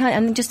that is the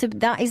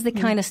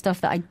kind of stuff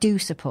that I do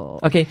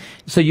support. Okay,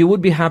 so you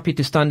would be happy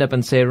to stand up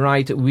and say,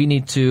 right, we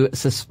need to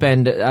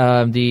suspend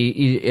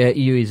the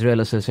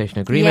EU-Israel Association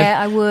Agreement.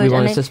 Yeah, I would. We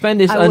want to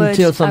suspend this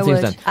until something's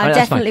done. I Right,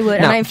 that's fine. definitely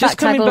would. Now, And in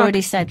fact, I've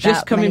already said that.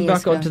 Just coming many years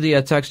back onto ago. the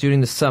attacks during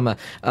the summer,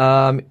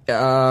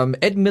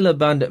 Ed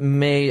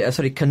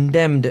Miliband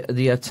condemned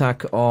the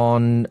attack on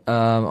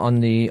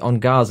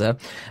Gaza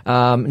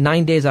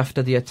 9 days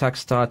after the attack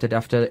started,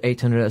 after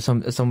 800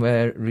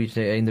 somewhere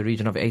in the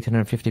region of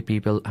 850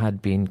 people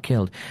had been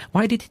killed.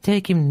 Why did it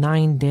take him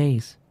 9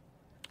 days?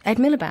 Ed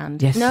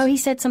Miliband? Yes. No, he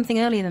said something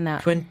earlier than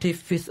that.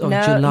 25th of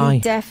no, July. he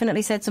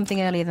definitely said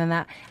something earlier than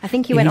that. I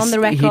think he went on the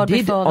record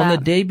before that. On the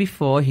day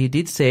before, he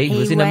did say he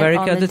was in went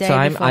America on at the the day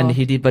time, before.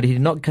 and but he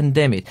did not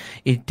condemn it.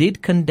 He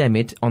did condemn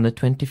it on the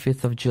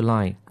 25th of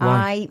July.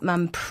 Why?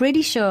 I'm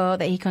pretty sure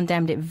that he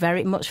condemned it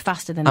very much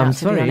faster than that. I'm to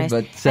sorry, be honest.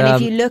 but and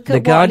if you look at the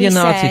Guardian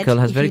what he said, article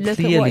has if very you look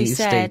at what clearly he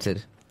said,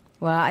 stated.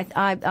 Well, I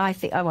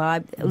think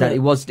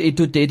That it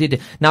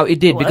did. Now it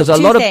did, well, because two a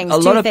lot things.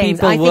 of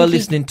people were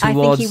listening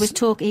towards. I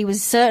think he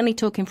was certainly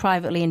talking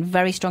privately in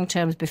very strong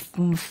terms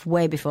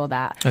way before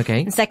that.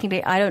 Okay. And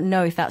secondly, I don't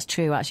know if that's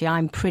true. Actually,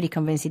 I'm pretty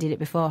convinced he did it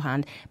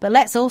beforehand. But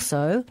let's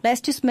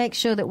just make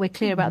sure that we're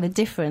clear about the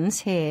difference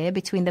here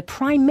between the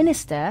Prime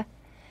Minister,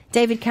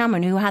 David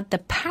Cameron, who had the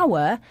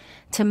power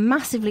to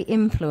massively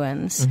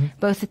influence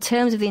both the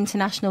terms of the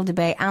international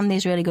debate and the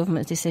Israeli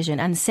government's decision,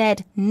 and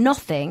said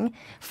nothing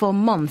for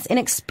months,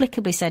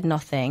 inexplicably said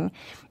nothing,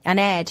 and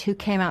Ed, who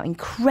came out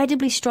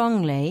incredibly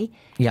strongly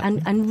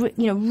and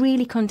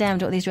really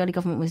condemned what the Israeli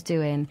government was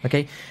doing.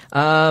 Okay.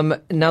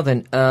 Now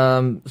then,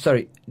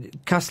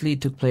 Castlead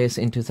took place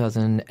in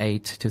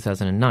 2008,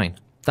 2009.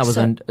 That was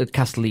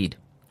Castlead.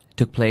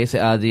 Took place,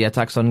 the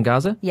attacks on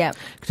Gaza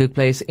took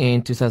place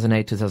in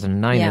 2008,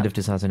 2009, end of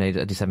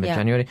 2008, December,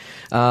 January.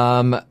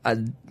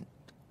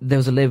 There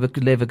was a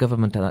Labour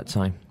government at that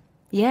time.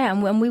 Yeah,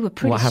 and we were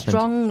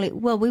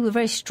we were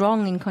very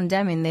strong in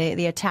condemning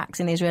the attacks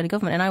in the Israeli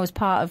government, and I was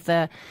part of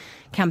the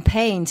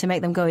campaign to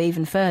make them go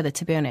even further,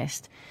 to be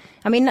honest.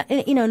 I mean,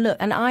 look,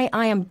 and I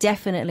am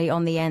definitely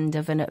on the end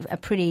of a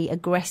pretty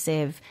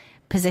aggressive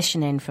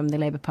positioning from the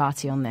Labour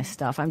Party on this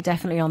stuff. I'm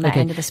definitely on that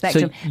end of the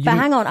spectrum. But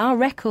hang on, our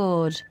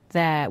record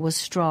there was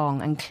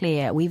strong and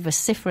clear. We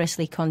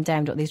vociferously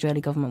condemned what the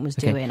Israeli government was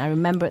doing. I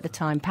remember at the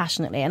time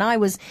passionately. And I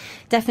was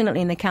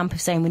definitely in the camp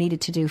of saying we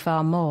needed to do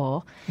far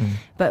more.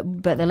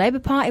 But the Labour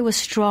Party was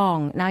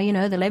strong. Now, you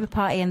know, the Labour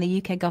Party and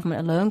the UK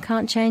government alone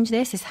can't change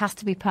this. This has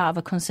to be part of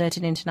a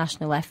concerted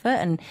international effort.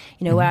 And,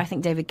 you know, where I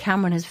think David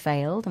Cameron has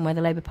failed and where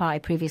the Labour Party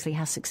previously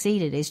has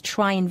succeeded is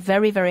trying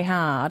very, very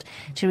hard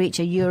to reach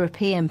a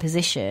European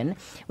position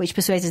which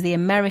persuades the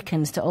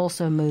Americans to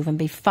also move and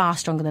be far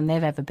stronger than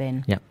they've ever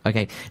been. Yeah,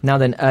 okay. Now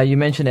then, you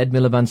mentioned Ed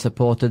Miliband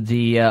supported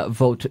the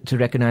vote to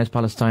recognise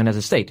Palestine as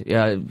a state.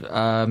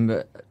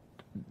 Let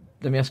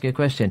me ask you a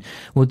question.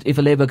 If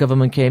a Labour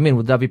government came in,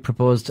 would that be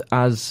proposed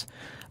as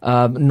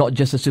not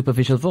just a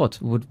superficial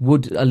vote?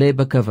 Would a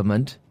Labour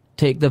government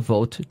take the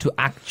vote to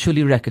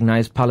actually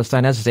recognise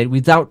Palestine as a state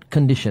without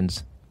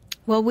conditions?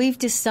 Well, we've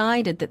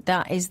decided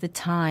that is the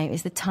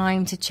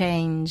time to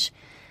change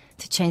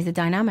the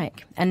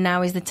dynamic. And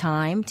now is the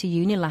time to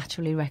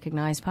unilaterally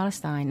recognise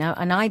Palestine. Now,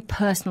 and I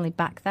personally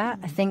back that.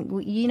 I think,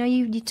 you know,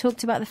 you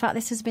talked about the fact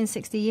this has been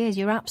 60 years.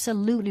 You're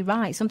absolutely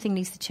right. Something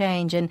needs to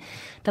change. And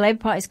the Labour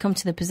Party has come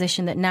to the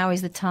position that now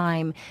is the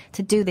time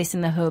to do this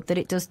in the hope that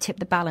it does tip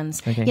the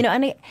balance. Okay. You know,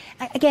 and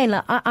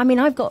again, I mean,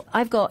 I've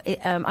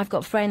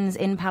got friends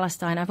in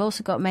Palestine. I've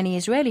also got many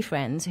Israeli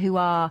friends who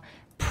are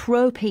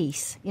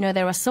pro-peace. You know,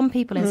 there are some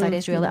people inside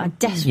Israel that are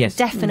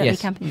definitely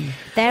campaigning.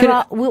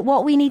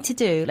 What we need to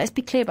do, let's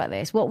be clear about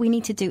this, what we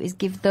need to do is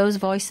give those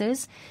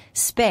voices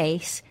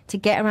space to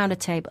get around a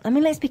table. I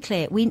mean, let's be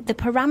clear, the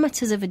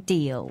parameters of a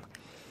deal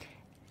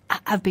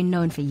have been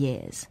known for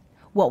years.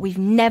 What we've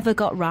never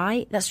got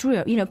right, that's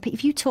true. You know,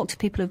 if you talk to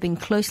people who've been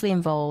closely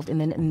involved in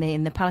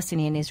the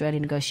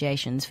Palestinian-Israeli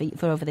negotiations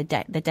for over the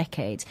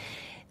decades,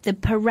 the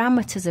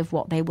parameters of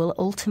what they will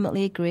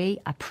ultimately agree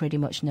are pretty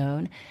much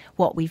known.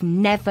 What we've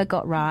never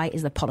got right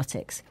is the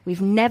politics.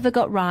 We've never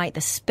got right the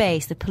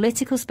space, the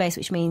political space,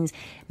 which means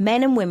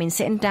men and women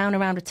sitting down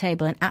around a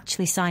table and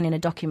actually signing a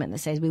document that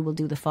says we will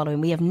do the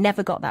following. We have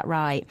never got that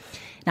right.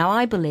 Now,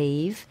 I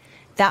believe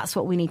that's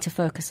what we need to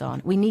focus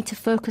on. We need to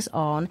focus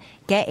on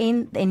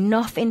getting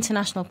enough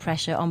international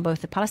pressure on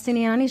both the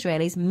Palestinians and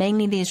Israelis,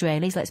 mainly the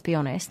Israelis, let's be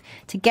honest,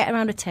 to get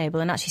around a table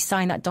and actually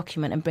sign that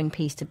document and bring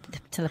peace to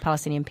the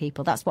Palestinian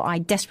people. That's what I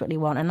desperately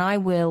want. And I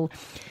will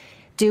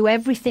do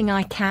everything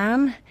I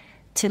can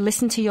to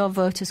listen to your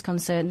voters'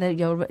 concerns,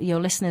 your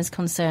listeners'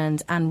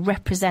 concerns, and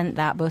represent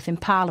that both in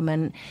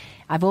Parliament.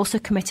 I've also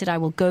committed I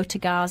will go to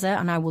Gaza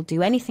and I will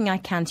do anything I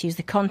can to use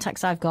the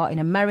contacts I've got in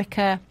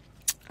America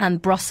and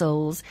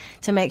Brussels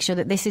to make sure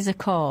that this is a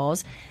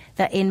cause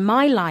that in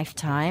my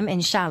lifetime,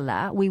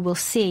 inshallah, we will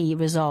see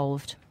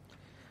resolved.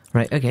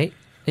 Right, okay.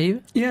 Are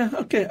you? Yeah,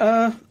 okay.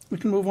 We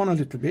can move on a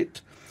little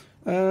bit.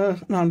 Now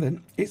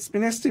then, it's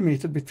been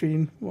estimated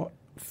between,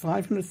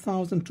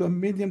 500,000 to 1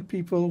 million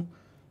people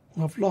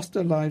who have lost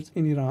their lives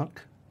in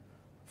Iraq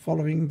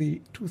following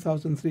the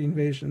 2003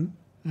 invasion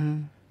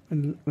when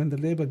the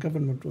Labour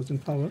government was in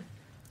power.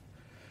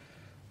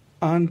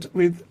 And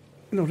with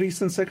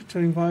recent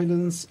sectarian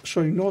violence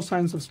showing no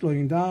signs of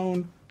slowing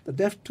down, the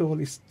death toll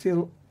is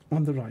still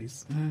on the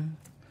rise. And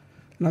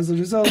as a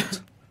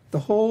result, the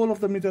whole of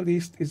the Middle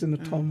East is in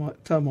a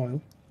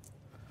turmoil.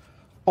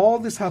 All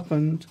this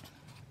happened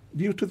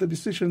due to the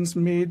decisions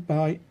made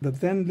by the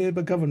then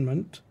Labour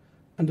government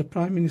under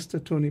Prime Minister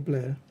Tony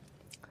Blair.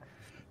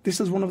 This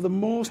is one of the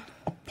most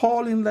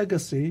appalling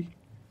legacy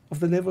of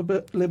the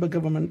Labour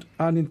government,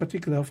 and in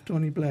particular of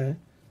Tony Blair.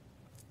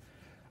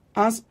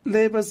 As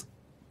Labour's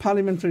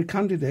parliamentary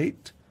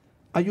candidate,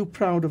 are you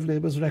proud of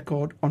Labour's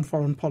record on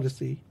foreign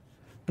policy?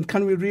 And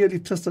can we really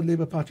trust the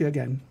Labour Party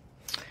again?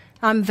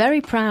 I'm very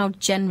proud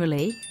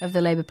generally of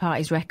the Labour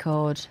Party's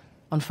record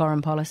on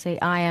foreign policy.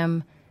 I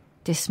am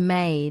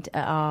dismayed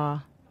at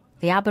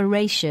the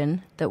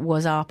aberration that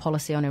was our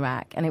policy on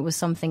Iraq. And it was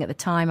something at the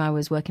time I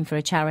was working for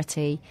a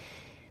charity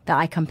that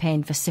I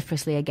campaigned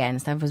vociferously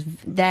against. I was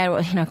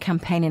there,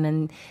 campaigning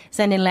and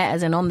sending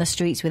letters and on the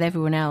streets with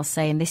everyone else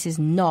saying this is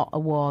not a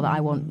war that I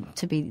want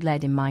to be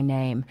led in my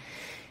name.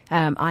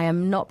 I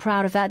am not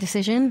proud of that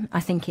decision. I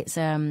think it's,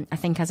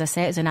 as I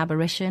say, it's an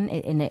aberration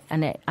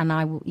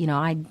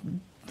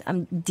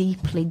I'm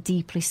deeply,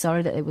 deeply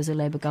sorry that it was a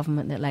Labour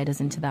government that led us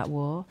into that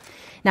war.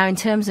 Now, in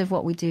terms of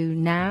what we do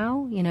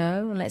now,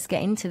 let's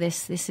get into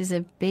this. This is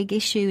a big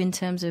issue in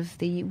terms of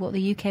what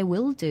the UK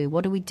will do.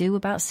 What do we do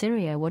about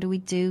Syria? What do we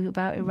do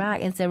about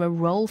Iraq? Is there a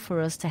role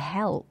for us to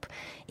help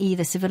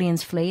either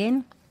civilians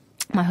fleeing?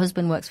 My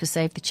husband works for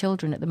Save the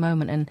Children at the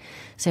moment, and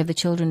Save the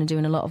Children are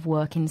doing a lot of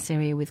work in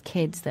Syria with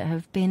kids that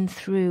have been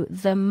through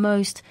the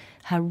most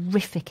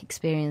horrific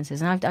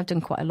experiences. And I've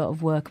done quite a lot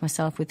of work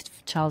myself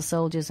with child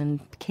soldiers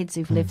and kids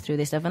who've lived through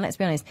this stuff. And let's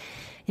be honest,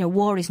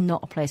 war is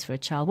not a place for a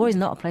child. War is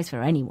not a place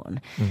for anyone,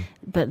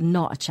 but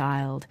not a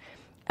child.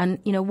 And,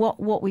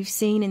 what we've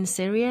seen in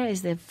Syria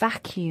is the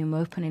vacuum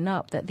opening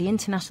up that the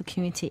international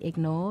community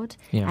ignored.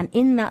 Yeah. And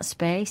in that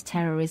space,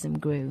 terrorism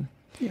grew.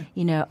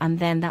 Yeah. And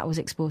then that was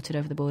exported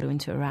over the border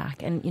into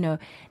Iraq. And,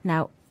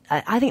 now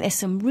I think there's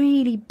some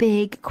really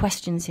big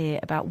questions here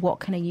about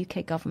what can a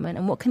UK government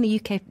and what can the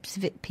UK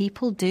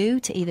people do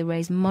to either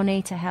raise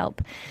money to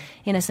help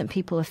innocent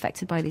people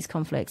affected by these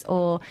conflicts,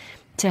 or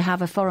to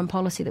have a foreign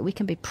policy that we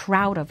can be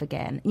proud of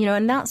again.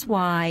 And that's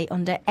why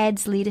under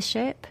Ed's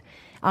leadership,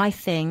 I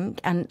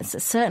think, and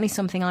it's certainly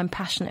something I'm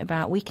passionate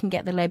about, we can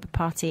get the Labour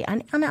Party,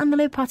 and the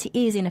Labour Party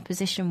is in a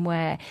position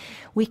where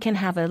we can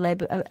have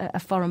a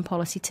foreign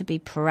policy to be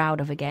proud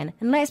of again.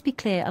 And let's be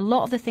clear, a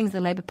lot of the things the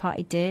Labour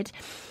Party did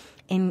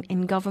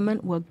in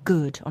government were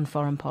good on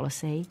foreign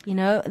policy.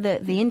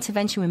 The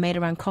intervention we made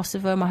around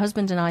Kosovo. My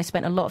husband and I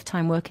spent a lot of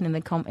time working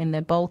in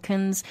the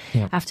Balkans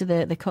after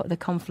the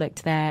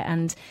conflict there,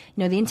 and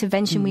the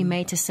intervention we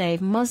made to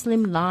save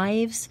Muslim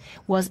lives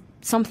was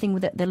something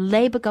that the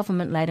Labour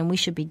government led, and we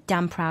should be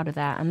damn proud of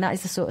that. And that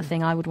is the sort of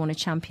thing I would want to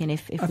champion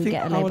if we get a Labour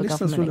government again. I think our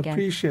listeners will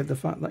appreciate the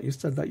fact that you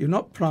said that you're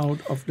not proud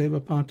of Labour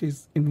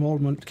Party's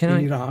involvement in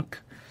Iraq.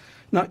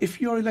 Now,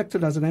 if you're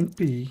elected as an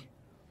MP,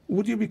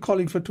 would you be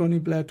calling for Tony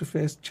Blair to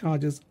face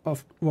charges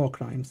of war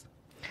crimes?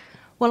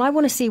 Well, I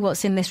want to see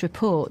what's in this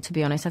report, to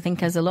be honest. I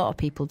think, as a lot of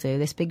people do,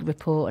 this big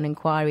report, an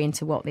inquiry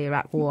into what the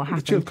Iraq war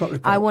happened. The Chilcot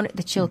report. I want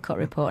the Chilcot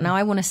report. Now,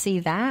 I want to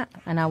see that,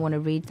 and I want to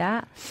read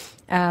that.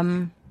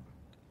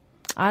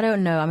 I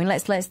don't know. I mean,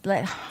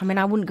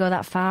 I wouldn't go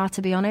that far,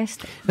 to be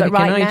honest. But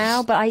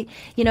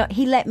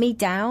he let me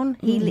down.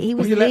 He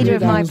was the leader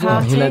of my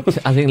party.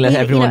 He let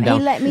everyone down.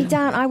 He let me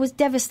down. I was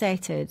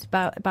devastated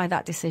by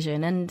that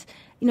decision. And,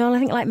 I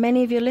think like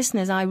many of your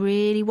listeners, I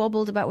really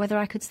wobbled about whether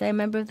I could stay a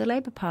member of the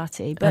Labour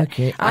Party. But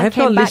I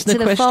came back to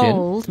the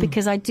fold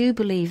because I do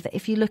believe that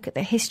if you look at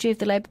the history of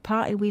the Labour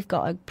Party, we've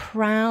got a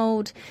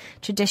proud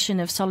tradition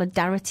of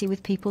solidarity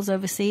with peoples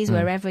overseas,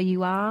 wherever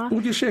you are.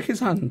 Would you shake his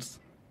hands?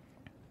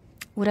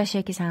 Would I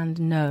shake his hand?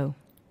 No.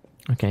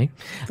 Okay.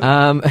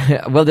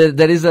 Well,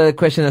 there is a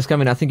question that's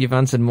coming. I think you've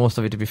answered most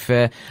of it, to be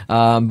fair.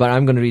 But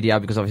I'm going to read it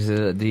out because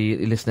obviously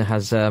the listener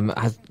has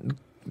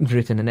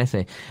written an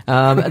essay.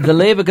 The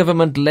Labour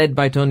government led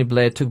by Tony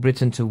Blair took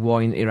Britain to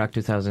war in Iraq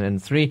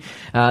 2003.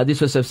 This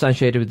was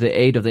substantiated with the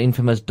aid of the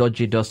infamous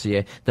dodgy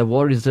dossier. The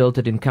war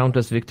resulted in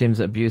countless victims,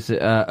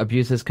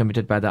 abuses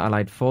committed by the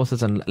Allied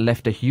forces, and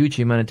left a huge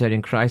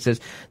humanitarian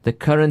crisis. The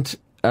current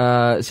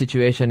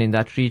situation in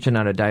that region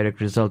are a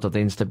direct result of the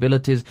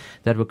instabilities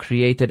that were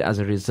created as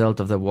a result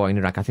of the war in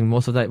Iraq. I think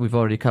most of that we've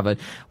already covered.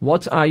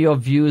 What are your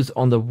views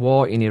on the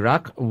war in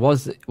Iraq?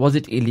 Was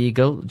it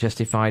illegal,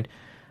 justified?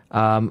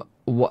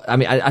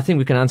 I think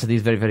we can answer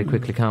these very, very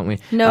quickly, can't we?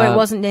 No, it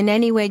wasn't in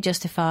any way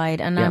justified,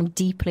 and I'm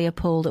deeply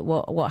appalled at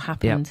what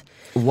happened.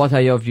 Yeah. What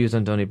are your views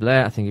on Tony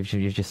Blair? I think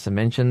you've just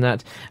mentioned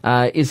that.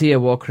 Is he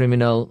a war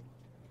criminal?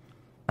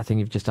 I think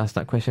you've just asked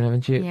that question,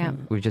 haven't you? Yeah.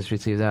 We've just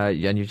received that,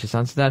 and you've just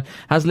answered that.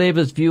 Has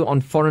Labour's view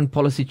on foreign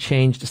policy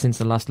changed since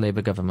the last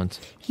Labour government?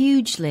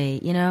 Hugely,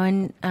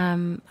 and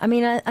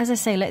as I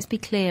say, let's be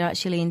clear,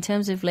 actually, in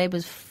terms of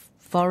Labour's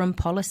foreign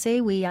policy,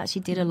 we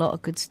actually did a lot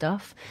of good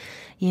stuff.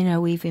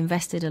 We've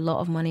invested a lot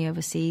of money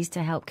overseas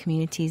to help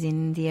communities in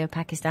India,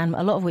 Pakistan,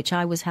 a lot of which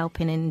I was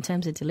helping in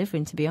terms of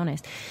delivering, to be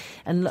honest.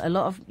 And a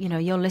lot of,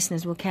 your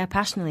listeners will care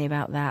passionately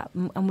about that.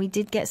 And we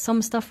did get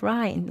some stuff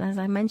right. And as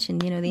I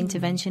mentioned, the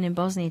intervention in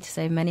Bosnia to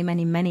save many,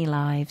 many, many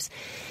lives.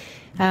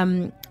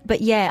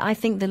 But I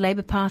think the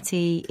Labour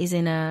Party is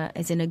in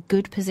a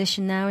good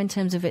position now in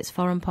terms of its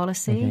foreign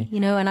policy,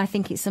 and I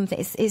think it's something,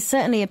 it's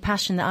certainly a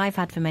passion that I've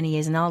had for many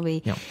years, and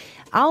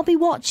I'll be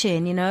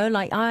watching,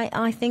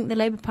 I think the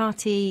Labour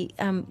Party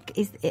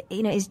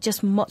is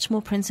just much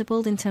more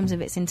principled in terms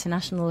of its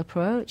international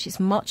approach. It's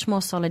much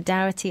more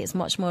solidarity. It's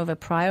much more of a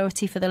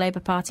priority for the Labour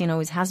Party and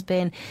always has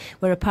been.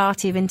 We're a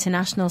party of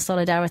international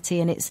solidarity,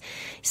 and it's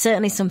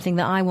certainly something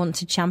that I want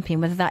to champion,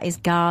 whether that is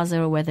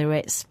Gaza or whether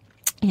it's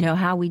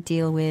how we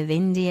deal with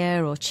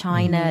India or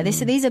China.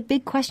 These are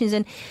big questions,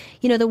 and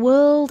the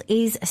world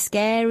is a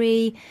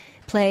scary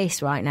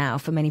place right now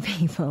for many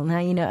people now,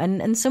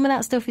 and some of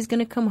that stuff is going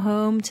to come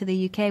home to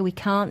the UK. We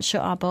can't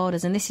shut our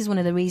borders, and this is one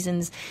of the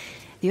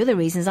other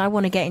reasons I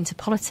want to get into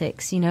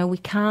politics. We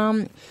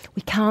can't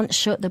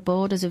shut the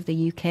borders of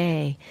the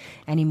UK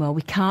anymore.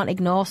 We can't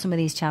ignore some of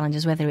these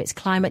challenges, whether it's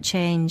climate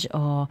change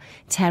or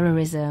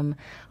terrorism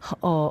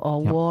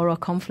or war or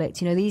conflict.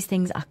 These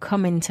things are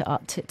coming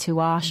to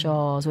our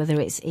shores, whether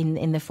it's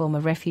in the form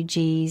of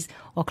refugees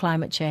or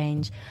climate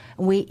change.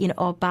 We,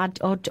 or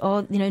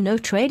no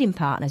trading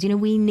partners.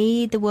 We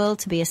need the world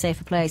to be a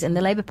safer place. And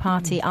the Labour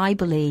Party, I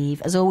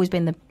believe, has always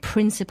been the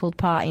principled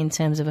party in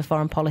terms of a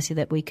foreign policy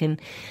that we can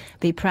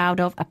be proud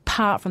of,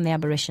 apart from the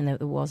aberration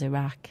that was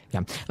Iraq.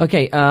 Yeah.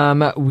 Okay.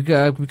 We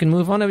can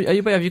move on. Have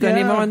you got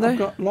any more on there? I've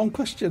got a long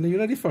question. Are you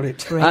ready for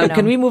it?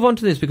 Can we move on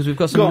to this, because we've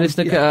got some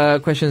listener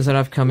questions that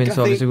have come in,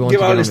 so obviously we want to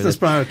give our listeners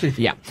priority.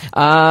 Yeah.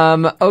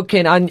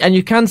 Okay. And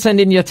you can send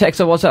in your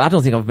text or WhatsApp. I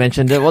don't think I've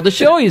mentioned what the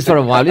show is for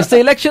a while. It's the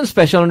election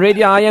special on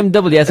Radio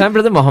IMWS. I'm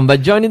Brother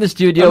Mohammed, joining the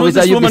studio with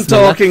this woman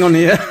talking on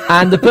here.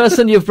 And the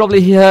person you've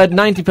probably heard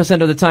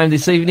 90% of the time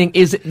this evening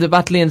is the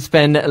Batley and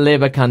Spen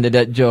Labour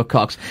candidate, Jo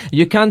Cox.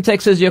 You can text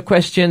text us your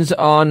questions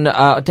on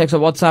text or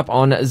WhatsApp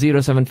on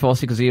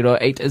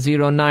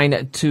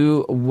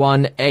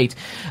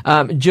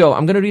 07460809218. Joe,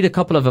 I'm going to read a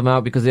couple of them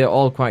out because they're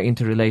all quite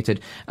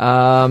interrelated.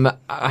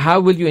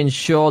 How will you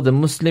ensure the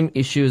Muslim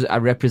issues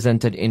are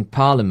represented in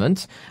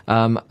Parliament?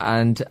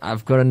 And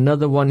I've got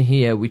another one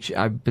here, which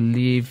I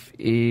believe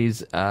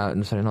is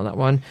sorry, not that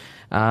one.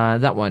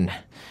 That one.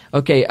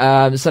 Okay,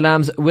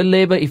 Salams, will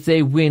Labour, if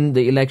they win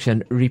the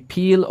election,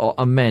 repeal or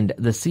amend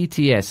the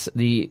CTS,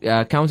 the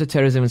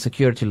Counter-Terrorism and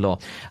Security Law,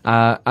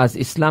 as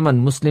Islam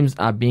and Muslims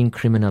are being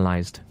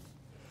criminalised?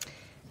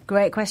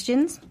 Great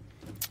questions.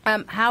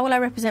 How will I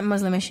represent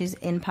Muslim issues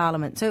in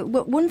Parliament? So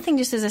one thing,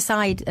 just as a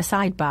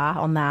sidebar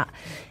on that,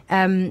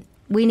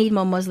 we need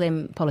more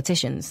Muslim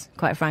politicians,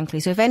 quite frankly.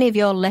 So if any of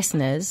your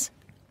listeners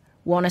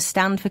want to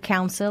stand for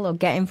council or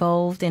get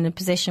involved in a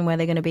position where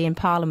they're going to be in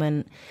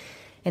Parliament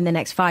in the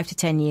next 5 to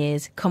 10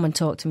 years, come and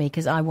talk to me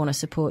because I want to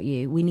support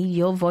you. We need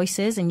your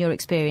voices and your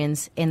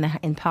experience in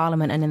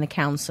Parliament and in the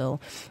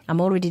council. I'm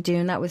already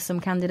doing that with some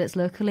candidates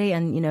locally,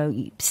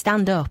 and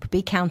stand up,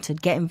 be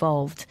counted, get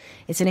involved.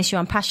 It's an issue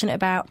I'm passionate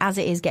about, as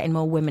it is getting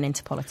more women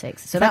into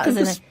politics. So that I can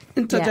just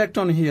interject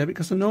on here,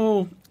 because I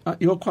know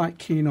you're quite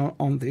keen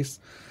on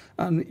this,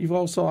 and you've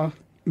also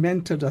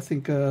mentored, I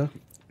think,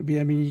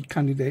 BME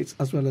candidates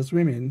as well as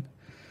women.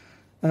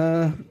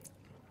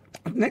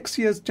 Next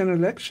year's general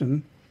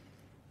election,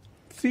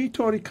 3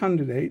 Tory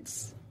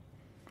candidates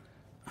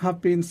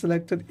have been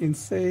selected in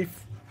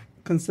safe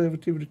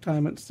Conservative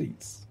retirement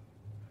seats.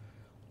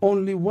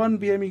 Only 1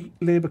 BME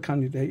Labour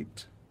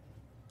candidate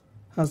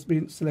has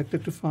been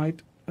selected to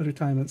fight a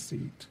retirement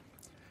seat.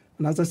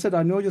 And as I said,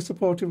 I know you're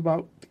supportive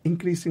about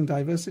increasing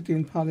diversity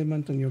in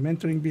Parliament and you're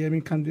mentoring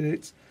BME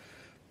candidates,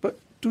 but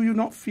do you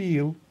not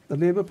feel the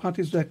Labour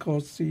Party's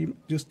records seem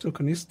just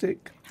tokenistic?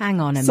 Hang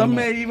on a minute. Some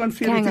may even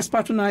feel it is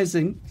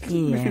patronising. Let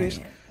me finish.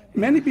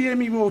 Many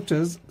BME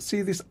voters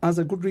see this as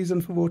a good reason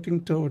for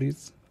voting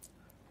Tories.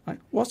 Right?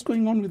 What's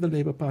going on with the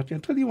Labour Party? I'll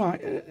tell you why.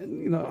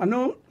 I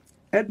know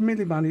Ed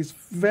Miliband is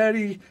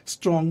very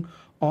strong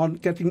on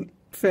getting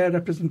fair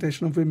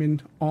representation of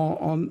women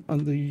on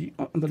the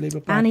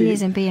Labour Party. And he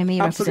is in BME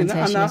Absolutely.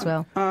 representation as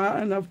well.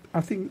 And I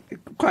think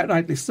quite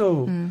rightly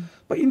so.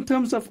 But in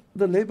terms of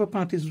the Labour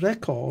Party's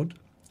record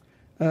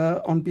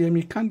on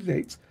BME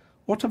candidates,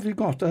 what have we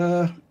got?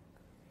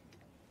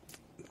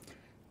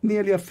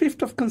 Nearly a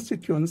fifth of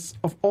constituents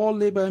of all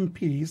Labour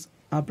MPs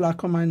are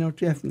black or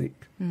minority ethnic.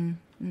 I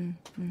mean,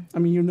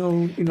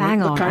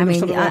 Hang on.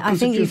 I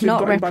think you've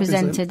not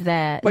represented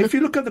there. But if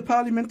you look at the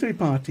parliamentary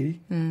party,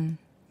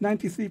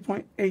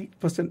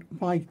 93.8%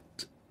 white,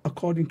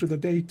 according to the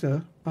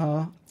data,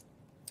 are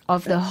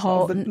of the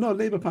whole.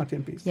 Labour Party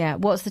MPs. Yeah.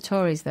 What's the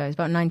Tories though? It's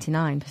about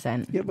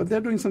 99%. Yeah, but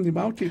they're doing something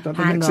about it at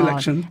the next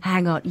election.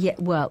 Hang on. Yeah.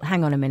 Well,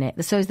 hang on a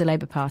minute. So is the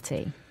Labour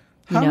Party.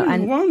 How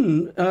many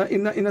won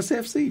in a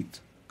safe seat?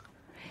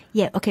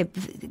 Yeah, okay, a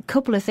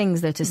couple of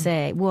things, though, to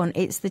say. One,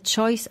 it's the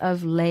choice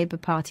of Labour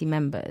Party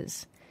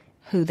members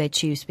who they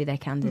choose to be their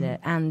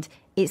candidate, and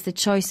it's the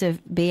choice of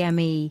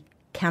BME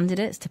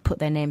candidates to put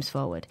their names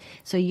forward.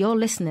 So your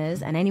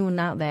listeners and anyone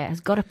out there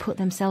has got to put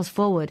themselves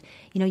forward.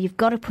 You've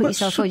got to put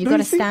yourself forward. You've got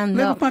to stand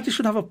Labour up. Party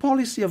should have a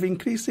policy of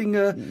increasing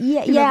the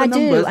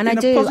numbers. I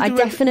do. I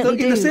definitely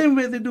do. In the same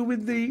way they do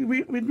with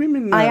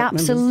women I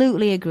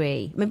absolutely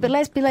agree. But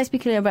let's be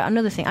clear about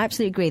another thing. I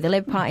absolutely agree. The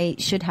Labour Party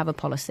should have a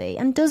policy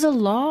and does a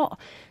lot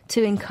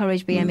to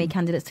encourage BME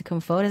candidates to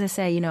come forward. As I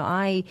say,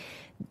 I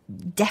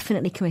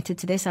definitely committed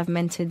to this. I've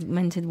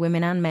mentored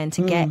women and men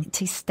to get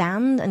to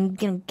stand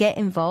and get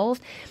involved.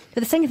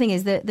 But the second thing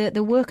is that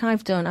the work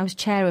I've done, I was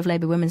chair of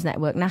Labour Women's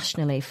Network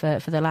nationally for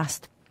the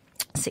last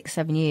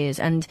 6-7 years,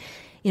 and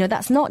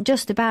that's not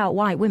just about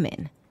white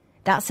women.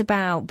 That's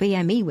about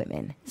BME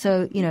women.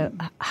 So,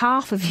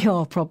 half of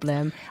your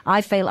problem, I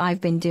feel I've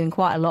been doing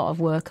quite a lot of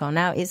work on.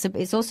 Now,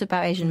 it's also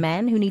about Asian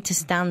men who need to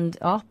stand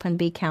up and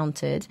be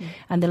counted,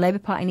 and the Labour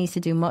Party needs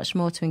to do much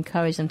more to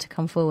encourage them to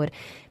come forward.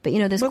 But,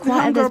 there's but quite... But they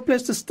haven't got a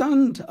place to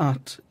stand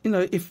at,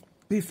 if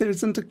there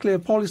isn't a clear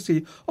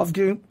policy of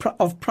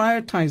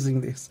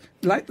prioritising this,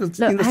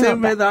 in the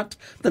same way that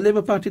the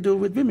Labour Party do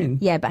with women.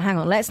 Yeah, but hang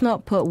on. Let's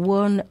not put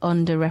one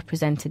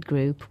underrepresented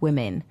group,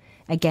 women,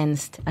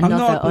 against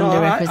another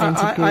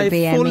underrepresented group,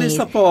 BME. I fully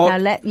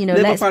support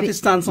Labour Party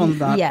stance on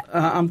that. Yeah,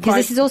 because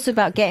this is also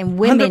about getting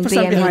women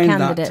BME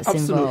candidates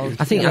involved.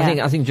 I think,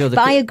 Joe. But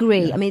I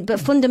agree. But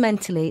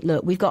fundamentally,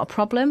 look, we've got a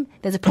problem.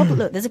 There's a problem.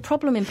 Look, there's a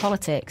problem in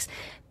politics.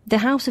 The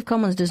House of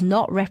Commons does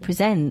not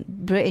represent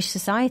British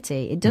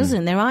society. It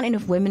doesn't. There aren't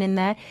enough women in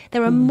there.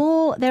 There are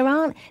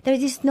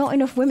just not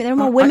enough women. There are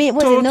more women.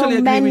 Totally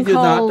no men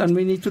called and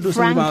we need to do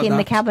Frank about in that.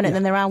 the cabinet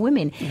than there are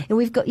women. And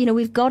we've got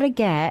to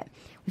get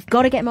We've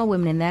got to get more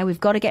women in there. We've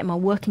got to get more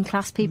working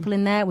class people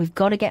in there. We've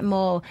got to get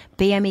more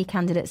BME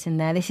candidates in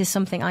there. This is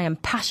something I am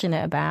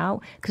passionate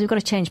about because we've got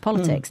to change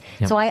politics.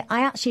 Yeah. So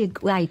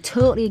I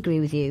totally agree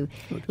with you.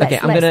 Okay,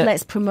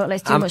 Let's promote.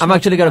 Let's do much I'm more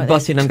actually going to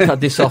bust in and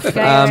cut this off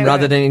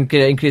rather than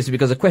increase it,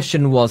 because the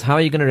question was, how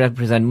are you going to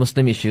represent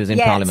Muslim issues in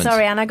Parliament?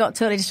 Sorry, and I got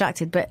totally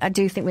distracted, but I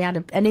do think we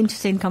had an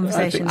interesting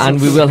conversation.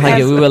 And we will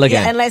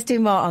again. Yeah, and let's do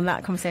more on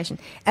that conversation.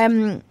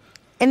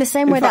 In the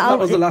same way that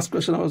was the last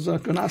question I was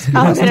going to ask you.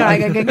 Oh,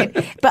 no,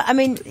 good. But I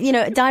mean,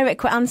 a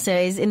direct answer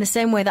is in the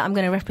same way that I'm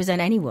going to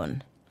represent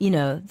anyone.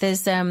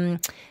 There's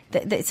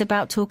it's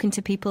about talking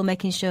to people,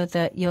 making sure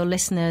that your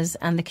listeners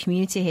and the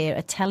community here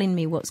are telling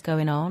me what's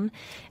going on,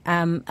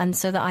 and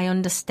so that I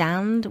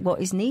understand what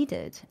is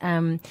needed.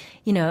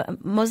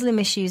 Muslim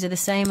issues are the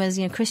same as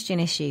Christian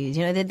issues.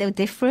 They're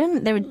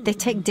different. They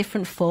take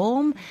different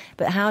form.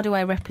 But how do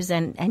I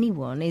represent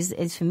anyone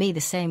is for me the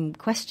same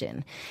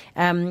question.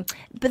 But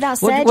that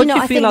said,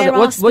 I think there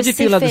are specific. What do you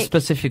feel are the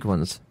specific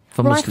ones?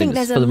 I think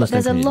there's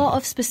a lot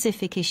of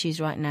specific issues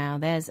right now.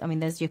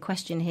 There's your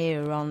question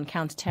here on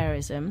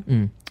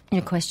counter-terrorism,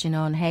 your question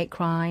on hate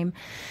crime.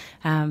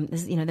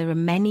 There are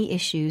many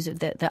issues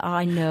that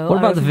I know. What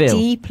about the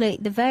veil?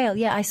 The veil,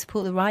 yeah, I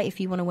support the right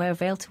if you want to wear a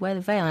veil to wear the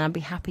veil, and I'd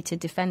be happy to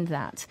defend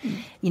that.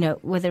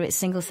 Whether it's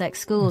single-sex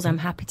schools, I'm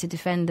happy to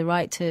defend the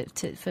right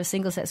for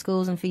single-sex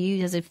schools and for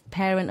you as a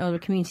parent or a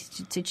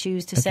community to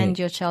choose to send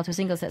your child to a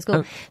single-sex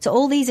school. So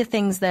all these are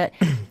things that,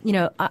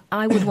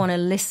 I would want to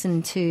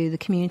listen to the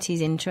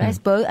community's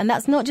interest, both, and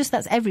that's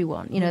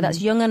everyone.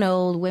 That's young and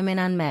old, women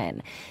and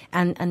men,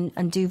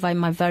 and do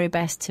my very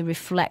best to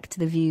reflect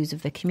the views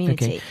of the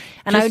community. Okay.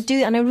 And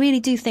I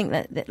really do think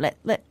that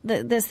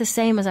that's the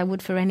same as I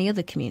would for any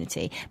other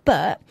community.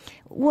 But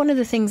one of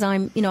the things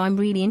I'm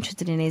really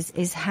interested in is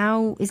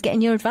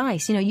getting your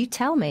advice. You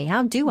tell me,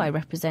 how do I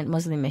represent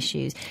Muslim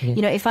issues?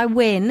 Yeah. If I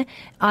win,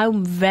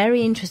 I'm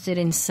very interested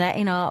in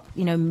setting up,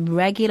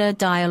 regular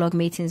dialogue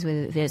meetings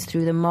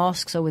through the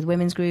mosques or with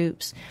women's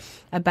groups,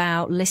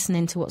 about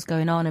listening to what's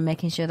going on and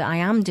making sure that I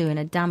am doing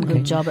a damn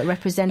good job at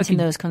representing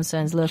those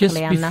concerns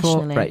locally and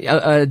nationally.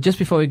 Right. Just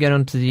before we get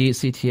on to the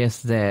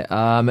CTS there,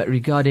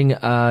 regarding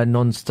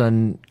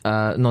non-stun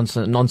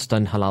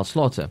halal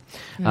slaughter,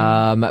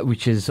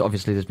 which is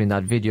obviously there's been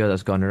that video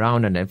that's gone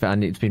around and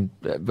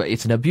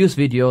it's an abuse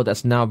video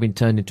that's now been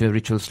turned into a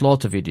ritual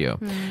slaughter video.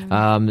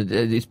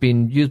 It's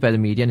been used by the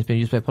media and it's been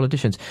used by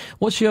politicians.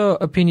 What's your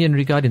opinion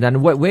regarding that?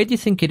 And where do you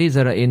think it is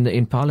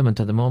in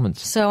Parliament at the moment?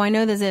 So I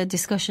know there's a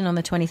discussion on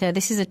the 23rd.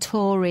 This is a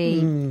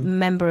Tory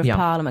member of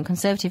Parliament,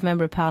 Conservative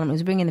member of Parliament,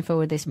 who's bringing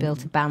forward this bill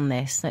to ban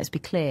this. Let's be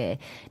clear.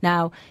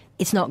 Now,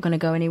 it's not going to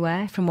go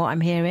anywhere from what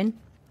I'm hearing.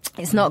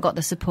 It's not got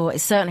the support. It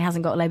certainly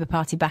hasn't got a Labour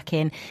Party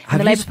backing.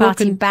 The Labour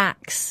Party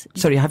backs.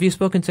 Sorry, have you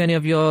spoken to any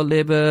of your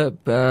Labour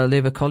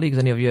colleagues,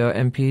 any of your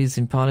MPs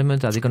in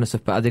Parliament? Are they going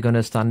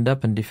to stand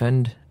up and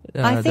defend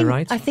the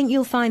right? I think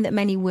you'll find that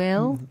many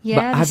will.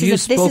 Yeah, this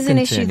is an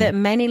issue that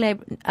many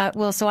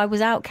Labour. So I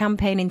was out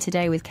campaigning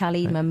today with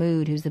Khalid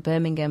Mahmood, who's the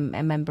Birmingham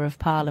member of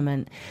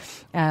Parliament.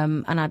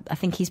 And I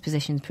think his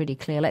position is pretty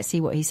clear. Let's see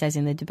what he says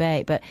in the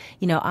debate. But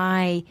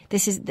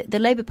the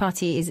Labour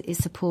Party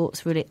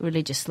supports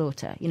religious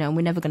slaughter. And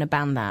we're never going to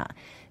ban that.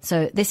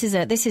 So this is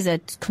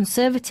a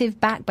Conservative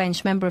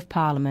backbench member of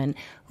Parliament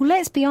who,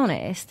 let's be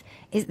honest,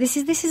 this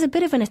is a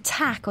bit of an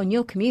attack on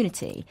your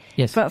community.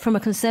 Yes. From a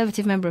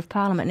Conservative member of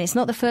Parliament, and it's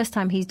not the first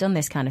time he's done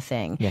this kind of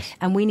thing. Yes.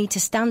 And we need to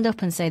stand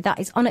up and say that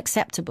is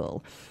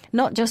unacceptable.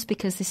 Not just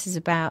because this is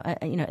about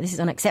this is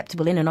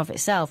unacceptable in and of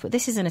itself, but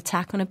this is an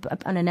attack on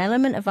an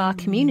element of our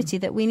community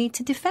that we need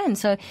to defend.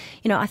 So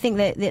I think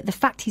that the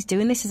fact he's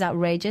doing this is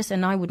outrageous,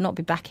 and I would not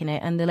be backing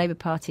it. And the Labour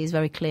Party is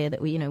very clear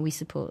that we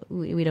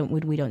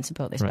don't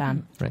support this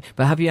ban. Right.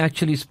 But have you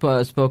actually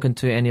spoken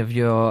to any of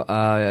any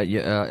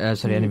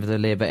of the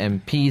Labour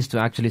MPs to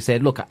actually say,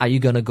 look, are you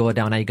going to go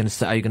down? Are you going to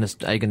speak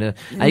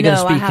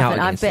out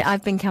against it?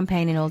 I've been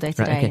campaigning all day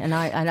today, and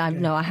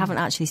I haven't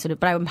actually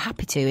but I'm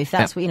happy to if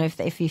that's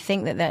if you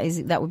think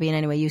that would be in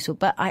any way useful.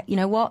 But you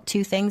know what?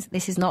 Two things: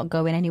 this is not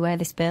going anywhere.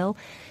 This bill,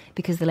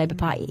 because the Labour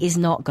Party is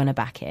not going to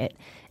back it.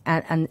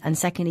 And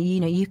secondly,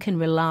 you can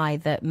rely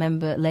that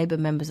Labour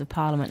members of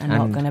Parliament are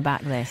not going to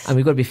back this. And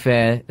we've got to be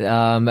fair.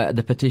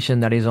 The petition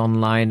that is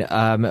online,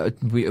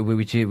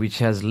 which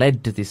has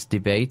led to this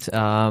debate,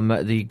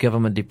 the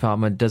government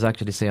department does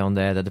actually say on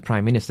there that the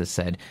Prime Minister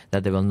said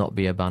that there will not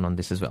be a ban on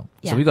this as well.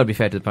 Yeah. So we've got to be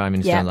fair to the Prime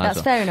Minister on that as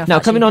well. Fair enough. Now,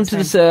 coming on to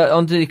this,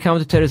 on the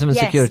counter-terrorism and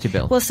security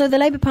bill. Well, so the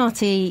Labour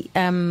Party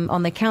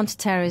on the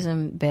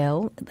counter-terrorism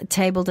bill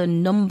tabled a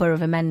number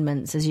of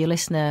amendments, as your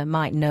listener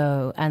might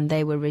know, and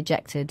they were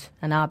rejected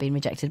and are being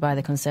rejected by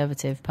the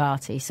Conservative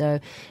Party.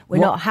 So we're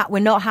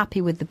not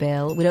happy with the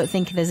bill. We don't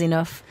think there's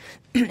enough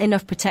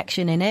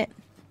protection in it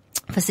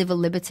for civil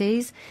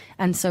liberties,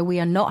 and so we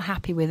are not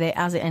happy with it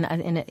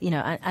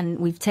and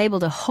we've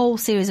tabled a whole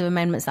series of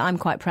amendments that I'm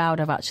quite proud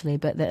of actually,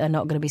 but that are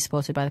not going to be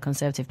supported by the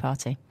Conservative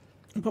Party.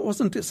 But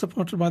wasn't it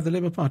supported by the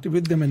Labour Party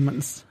with the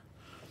amendments?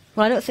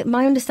 Well,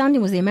 my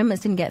understanding was the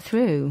amendments didn't get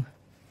through.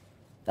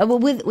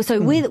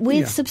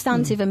 With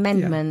substantive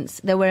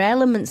amendments, there were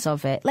elements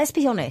of it. Let's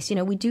be honest,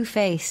 we do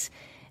face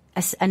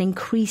an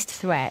increased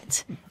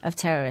threat of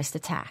terrorist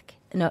attack.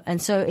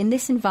 And so in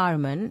this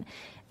environment,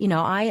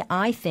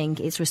 I think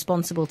it's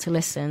responsible to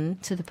listen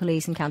to the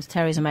police and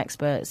counter-terrorism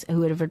experts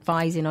who are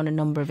advising on a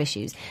number of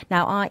issues.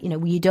 Now,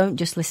 you don't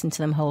just listen to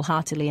them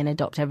wholeheartedly and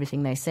adopt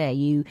everything they say.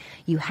 You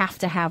have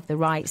to have the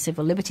right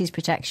civil liberties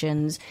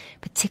protections,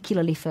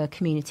 particularly for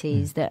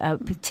communities that are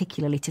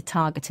particularly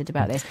targeted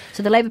about this.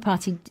 So the Labour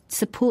Party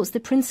supports the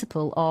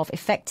principle of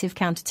effective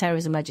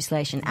counter-terrorism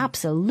legislation.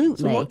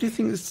 Absolutely. So what do you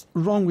think is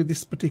wrong with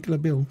this particular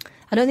bill?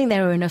 I don't think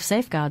there are enough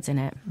safeguards in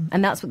it.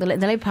 And that's what the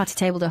Labour Party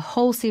tabled a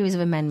whole series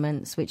of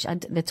amendments which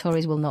the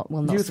Tories will not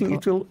support. Do you think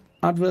it will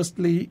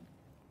adversely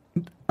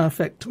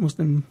affect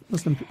Muslims I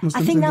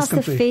think in that's this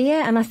country? the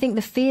fear, and I think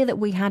the fear that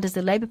we had as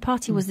the Labour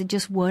Party was there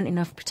just weren't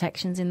enough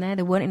protections in there.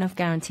 There weren't enough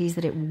guarantees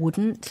that it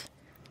wouldn't.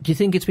 Do you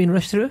think it's been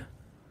rushed through?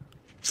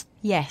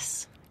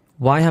 Yes.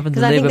 Why haven't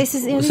the Because I Labour...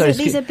 think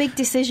these are big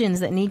decisions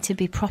that need to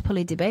be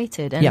properly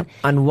debated.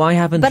 And why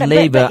haven't but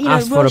Labour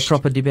asked for a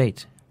proper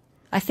debate?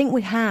 I think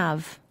we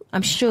have.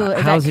 I'm sure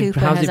how's Yvette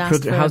Cooper has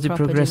asked for a how's it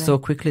proper progressed so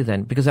debate. quickly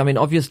then? Because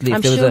obviously,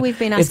 I'm sure we've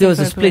been if there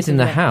was asking a for a split in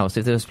the debate.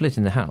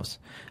 House,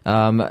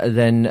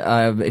 then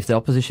if the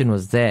opposition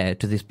was there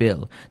to this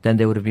bill, then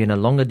there would have been a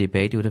longer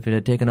debate. It would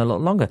have taken a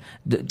lot longer.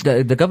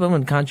 The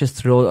government can't just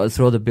throw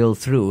the bill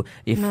through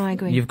if I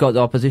agree. you've got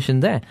the opposition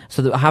there.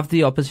 So have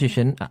the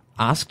opposition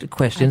asked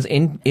questions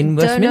in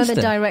Westminster. I don't know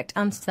the direct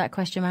answer to that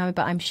question, Mohammed,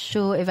 but I'm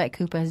sure Yvette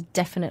Cooper has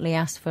definitely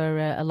asked for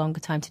a longer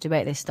time to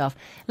debate this stuff.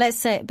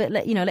 Let's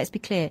be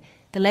clear.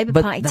 The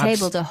Labour Party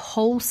tabled a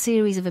whole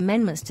series of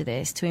amendments to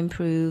this to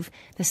improve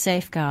the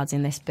safeguards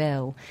in this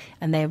bill,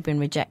 and they have been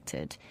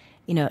rejected.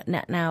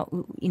 Now,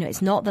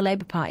 it's not the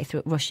Labour Party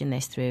rushing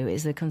this through,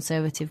 it's the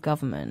Conservative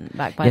government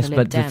backed by the Lib Dems. Yes,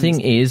 but the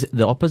thing is,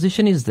 the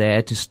opposition is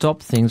there to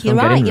stop things from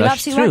getting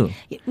rushed through.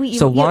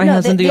 So why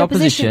hasn't the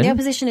opposition... The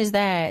opposition is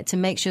there to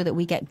make sure that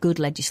we get good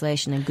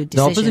legislation and good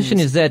decisions. The opposition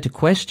is there to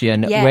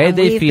question where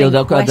they feel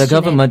the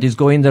government is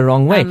going the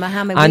wrong way.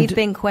 Mohammed, we've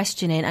been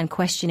questioning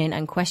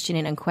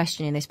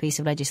this piece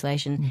of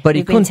legislation. But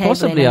it couldn't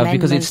possibly have,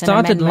 because it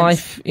started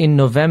life in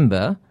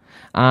November,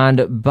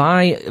 and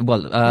by,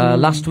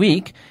 last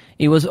week,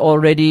 it was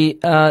already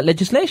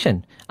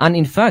legislation. And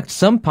in fact,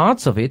 some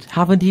parts of it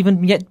haven't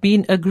even yet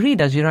been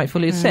agreed, as you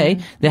rightfully say.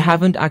 They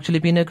haven't actually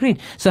been agreed.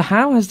 So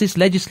how has this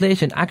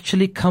legislation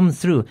actually come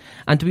through?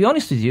 And to be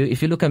honest with you,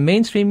 if you look at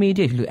mainstream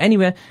media, if you look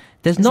anywhere,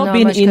 there's not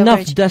been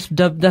enough that's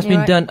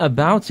been done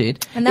about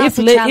it. And that's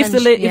if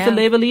the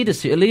Labour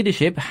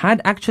leadership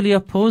had actually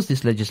opposed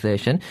this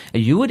legislation,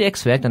 you would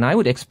expect, and I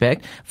would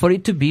expect, for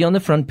it to be on the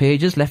front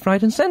pages, left,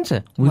 right and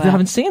centre. We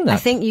haven't seen that. I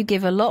think you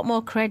give a lot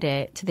more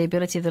credit to the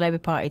ability of the Labour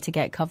Party to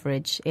get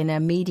coverage in a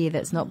media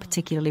that's not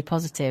particularly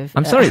positive.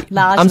 I'm sorry.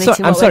 Largely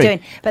to what we're doing.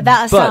 But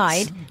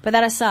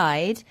that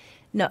aside,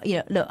 no,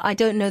 look, I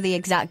don't know the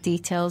exact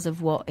details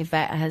of what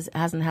Yvette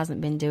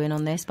hasn't been doing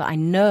on this, but I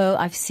know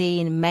I've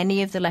seen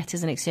many of the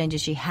letters and exchanges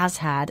she has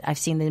had. I've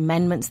seen the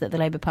amendments that the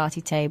Labour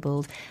Party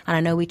tabled, and I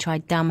know we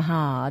tried damn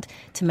hard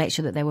to make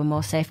sure that there were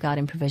more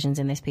safeguarding provisions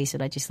in this piece of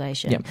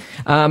legislation.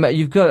 Yeah.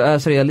 You've got,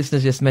 our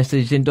listeners just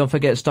messaged in, don't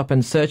forget stop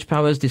and search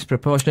powers,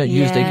 disproportionate,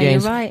 used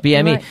against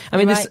BME.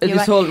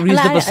 This whole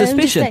reasonable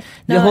suspicion.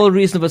 The whole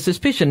reasonable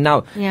suspicion.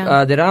 Now,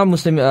 there are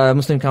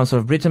Muslim Council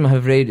of Britain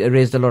have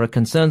raised a lot of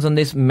concerns on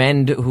this.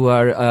 Men who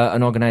are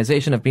an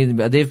organisation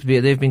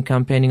they've been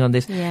campaigning on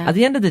this. At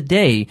the end of the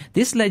day,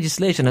 this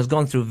legislation has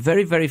gone through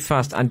very, very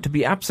fast, and to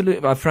be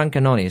absolutely frank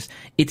and honest,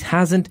 it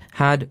hasn't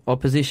had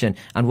opposition.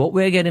 And what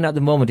we're getting at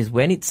the moment is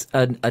when it's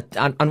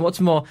and what's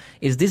more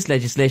is this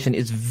legislation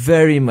is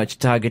very much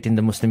targeting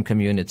the Muslim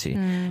community.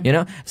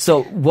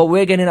 So what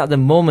we're getting at the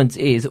moment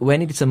is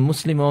when it's a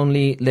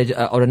Muslim-only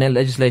or a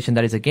legislation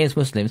that is against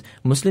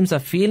Muslims are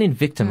feeling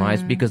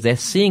victimised because they're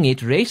seeing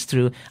it race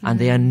through, and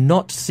they are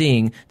not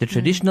seeing the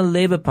traditional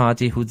Labour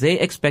Party, who they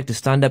expect to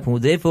stand up, who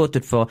they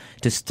voted for,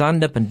 to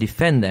stand up and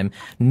defend them,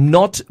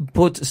 not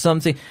put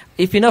something...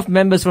 If enough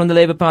members from the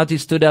Labour Party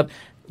stood up,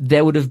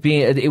 it would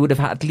have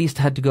at least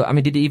had to go...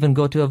 did it even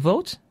go to a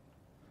vote?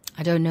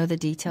 I don't know the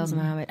details,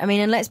 Mohammed.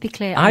 And let's be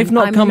clear. I've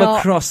not come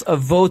across a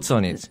vote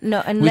on it,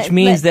 which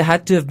means there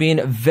had to have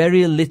been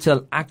very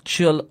little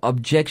actual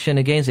objection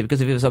against it, because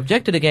if it was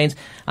objected against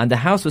and the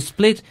House was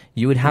split,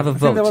 you would have a vote. I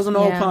think there was an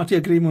all-party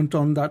agreement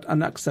on that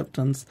and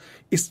acceptance.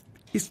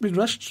 It's been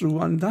rushed through,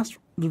 and that's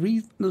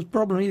the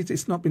problem is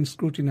it's not been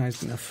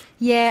scrutinised enough.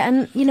 Yeah,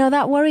 and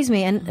that worries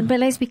me. But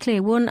let's be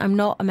clear: one, I'm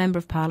not a member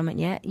of Parliament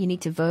yet. You need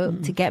to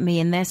vote to get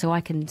me in there, so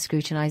I can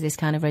scrutinise this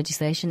kind of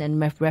legislation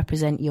and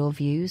represent your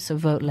views. So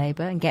vote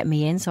Labour and get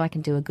me in, so I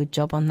can do a good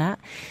job on that.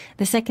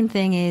 The second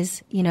thing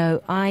is,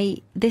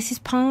 this is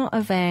part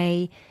of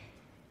a.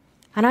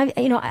 And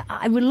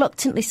I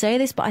reluctantly say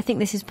this, but I think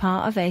this is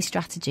part of a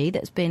strategy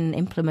that's been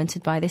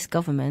implemented by this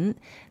government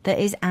that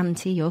is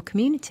anti your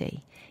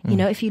community.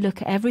 If you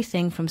look at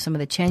everything from some of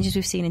the changes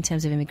we've seen in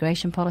terms of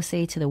immigration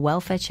policy to the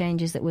welfare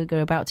changes that we're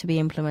about to be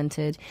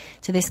implemented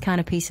to this kind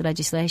of piece of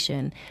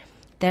legislation,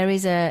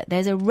 there's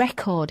a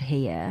record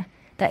here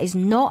that is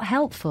not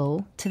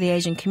helpful to the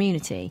Asian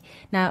community.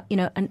 Now,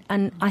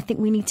 and I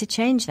think we need to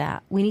change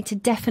that. We need to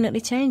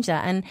definitely change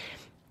that. And,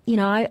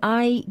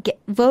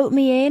 vote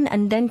me in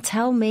and then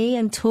tell me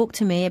and talk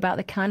to me about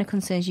the kind of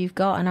concerns you've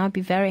got, and I'd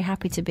be very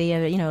happy to be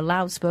a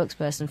loud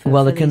spokesperson for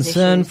Well, for the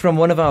concern issues. from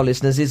one of our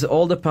listeners is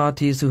all the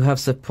parties who have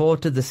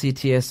supported the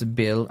CTS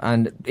bill,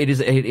 and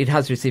it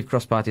has received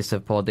cross-party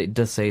support. It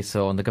does say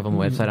so on the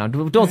government website. I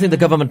don't think the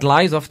government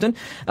lies often,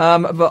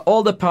 but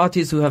all the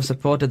parties who have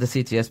supported the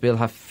CTS bill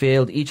have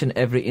failed each and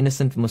every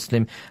innocent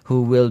Muslim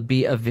who will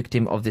be a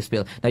victim of this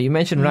bill. Now, you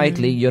mentioned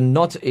rightly, you're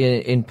not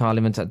in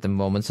Parliament at the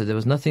moment, so there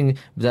was nothing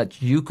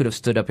that you could have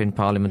stood up in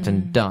Parliament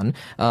and done.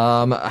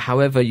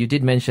 However, you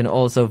did mention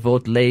also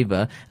vote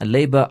Labour, and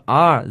Labour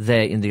are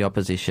there in the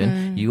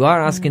opposition. You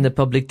are asking the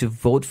public to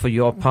vote for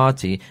your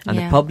party, and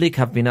the public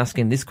have been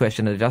asking this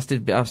question. I've asked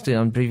it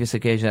on previous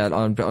occasions,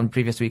 on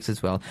previous weeks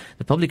as well.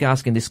 The public are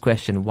asking this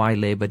question: why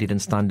Labour didn't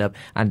stand up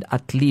and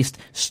at least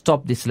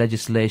stop this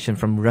legislation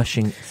from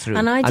rushing through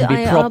And be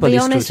I'll properly be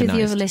honest with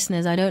scrutinised? you,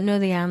 listeners, I don't know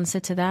the answer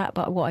to that,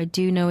 but what I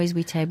do know is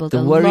we tabled The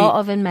a worry- lot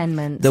of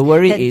amendments the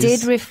worry that is-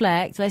 did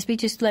reflect,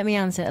 let me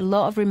answer, a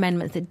lot of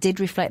amendments that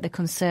did reflect the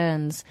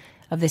concerns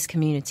of this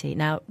community.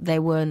 Now, we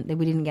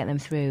didn't get them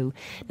through.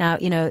 Now,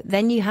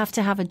 then you have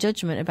to have a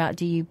judgment about,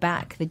 do you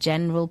back the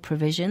general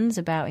provisions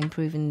about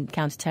improving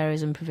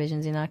counter-terrorism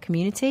provisions in our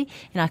community,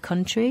 in our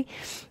country?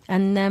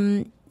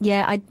 And,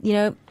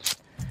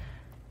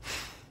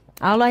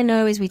 all I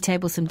know is we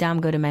tabled some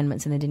damn good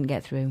amendments and they didn't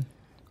get through.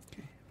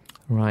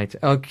 Right.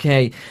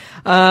 Okay.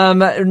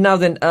 Now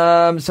then,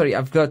 sorry,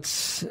 I've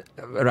got.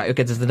 Right.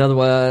 Okay. There's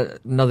another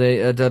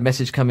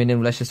message coming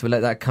in. Let's just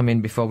let that come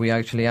in before we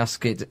actually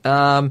ask it.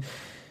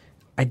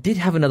 I did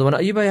have another one.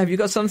 Ayuba, have you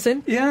got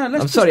something? Yeah.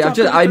 I'm sorry.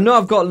 I know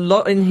I've got a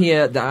lot in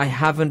here that I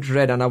haven't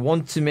read, and I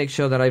want to make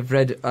sure that I've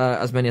read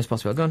as many as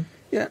possible. Go on.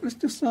 Yeah, let's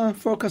just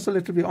focus a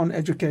little bit on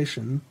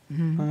education.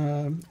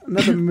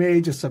 Another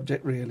major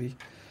subject, really.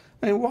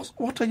 I mean,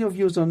 what are your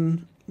views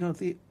on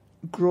the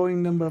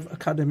growing number of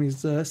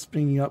academies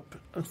springing up?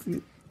 I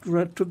think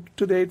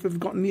to date we've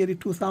got nearly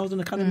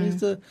 2,000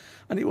 academies,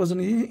 and it was an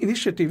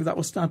initiative that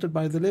was started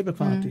by the Labour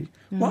Party.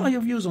 What are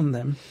your views on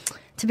them?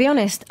 To be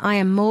honest, I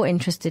am more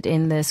interested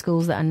in the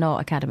schools that are not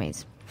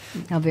academies.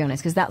 I'll be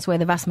honest, because that's where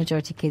the vast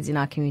majority of kids in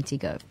our community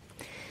go.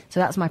 So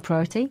that's my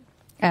priority.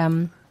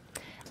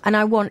 And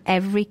I want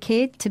every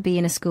kid to be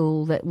in a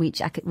school that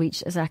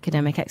reaches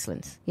academic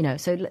excellence.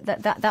 So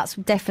that's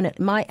definite.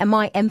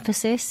 My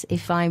emphasis.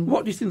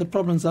 What do you think the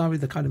problems are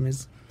with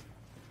academies?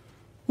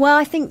 Well,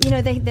 I think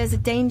there's a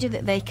danger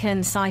that they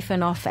can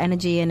siphon off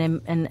energy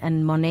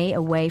and money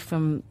away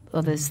from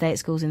other state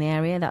schools in the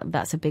area.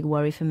 That's a big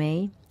worry for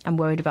me. I'm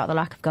worried about the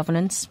lack of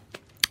governance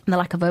and the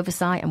lack of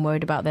oversight. I'm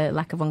worried about the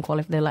lack of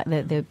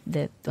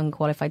the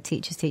unqualified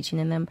teachers teaching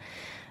in them.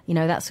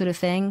 That sort of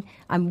thing.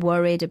 I'm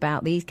worried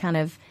about these kind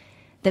of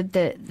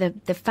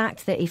the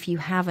fact that if you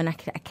have an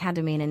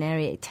academy in an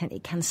area,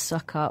 it can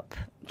suck up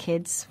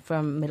kids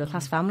from middle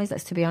class families.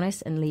 Let's to be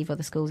honest, and leave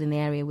other schools in the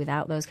area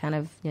without those kind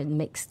of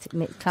mixed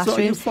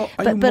classrooms. So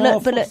I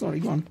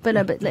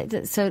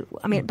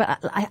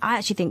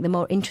actually think the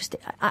more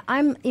interesting.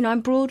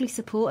 I'm broadly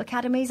support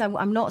academies.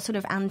 I'm not sort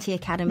of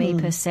anti-academy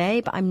per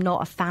se, but I'm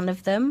not a fan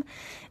of them.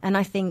 And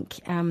I think,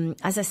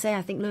 as I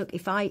say, look,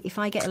 if I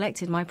get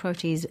elected, my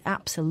approach is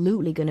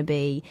absolutely going to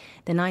be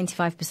the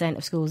 95%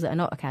 of schools that are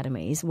not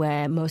academies,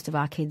 where most of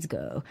our kids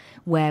go,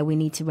 where we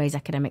need to raise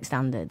academic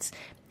standards.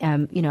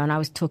 And I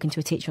was talking to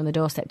a teacher on the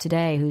doorstep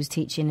today who's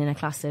teaching in a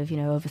class of,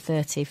 over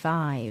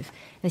 35.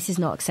 This is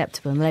not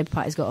acceptable. And the Labour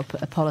Party's got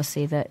a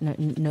policy that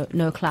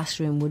no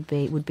classroom would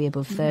be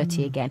above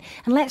 30 again.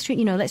 And let's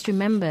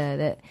remember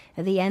that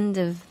at the end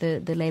of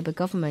the Labour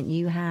government,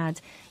 you had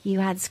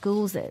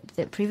schools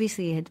that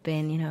previously had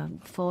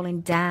been,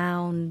 falling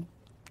down,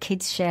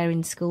 kids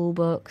sharing school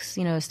books,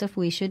 stuff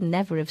we should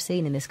never have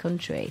seen in this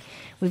country.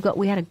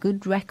 We had a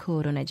good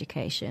record on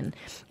education,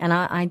 and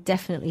I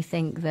definitely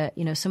think that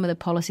some of the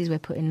policies we're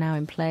putting now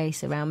in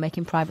place around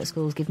making private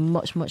schools give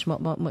much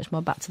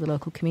more back to the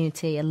local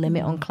community, a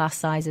limit on class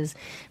sizes,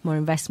 more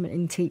investment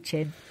in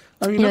teaching.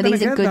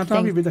 These are good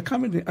things. With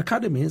the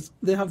academies,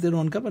 they have their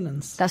own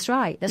governance. That's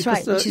right. Which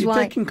is you're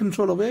why taking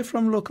control away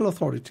from local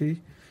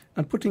authority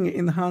and putting it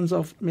in the hands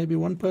of maybe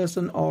one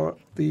person or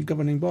the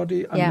governing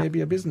body and maybe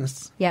a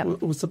business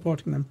who's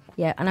supporting them.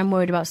 Yeah, and I'm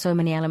worried about so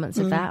many elements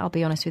of that, I'll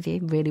be honest with you.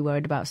 Really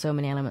worried about so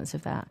many elements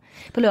of that.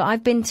 But look,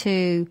 I've been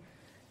to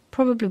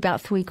probably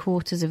about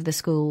 3/4 of the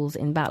schools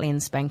in Batley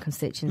and Spen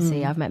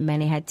constituency. I've met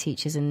many head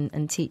teachers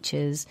and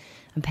teachers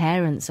and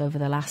parents over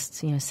the last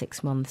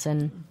 6 months.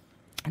 And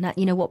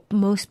what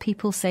most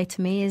people say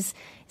to me is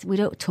we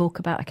don't talk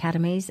about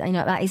academies.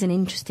 That is an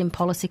interesting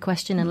policy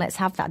question, and let's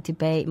have that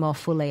debate more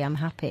fully. I'm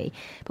happy.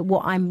 But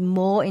what I'm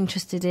more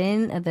interested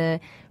in are the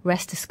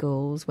rest of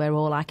schools where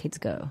all our kids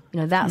go.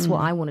 That's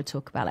what I want to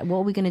talk about. Like, what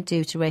are we going to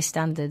do to raise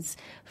standards?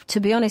 To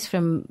be honest,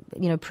 from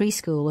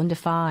preschool, under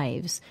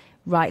 5s,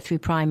 right through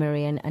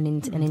primary and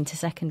into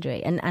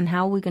secondary, and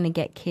how we're going to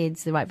get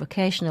kids the right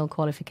vocational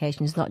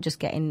qualifications, not just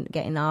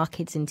getting our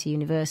kids into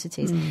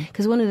universities.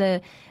 Because one of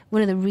the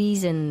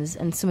reasons,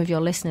 and some of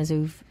your listeners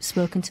who've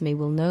spoken to me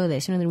will know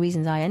this, one of the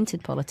reasons I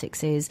entered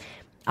politics is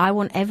I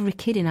want every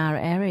kid in our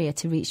area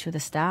to reach for the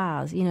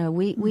stars. You know,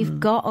 we've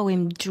got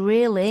to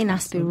drill in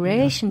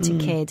aspiration to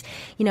kids.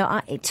 You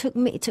know, it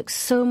took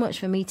so much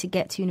for me to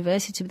get to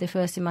university, to be the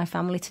first in my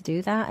family to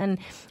do that, and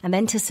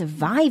then to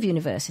survive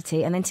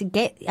university, and then to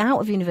get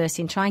out of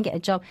university and try and get a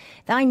job.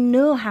 I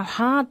know how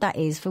hard that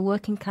is for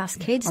working class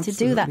kids to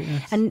do that.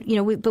 Yes. And you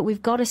know, but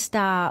we've got to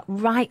start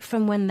right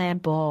from when they're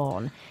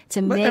born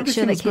to make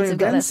sure that kids have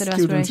got that sort of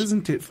aspiration.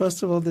 Isn't it?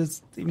 First of all,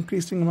 there's the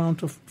increasing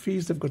amount of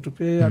fees they've got to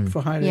pay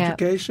for higher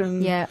education.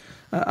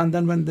 And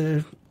then when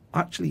they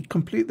actually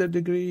complete their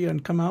degree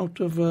and come out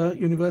of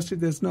university,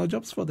 there's no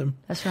jobs for them.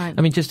 That's right.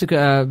 I mean, just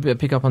to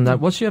pick up on that,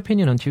 what's your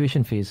opinion on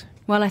tuition fees?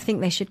 Well, I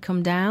think they should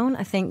come down.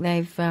 I think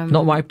they've...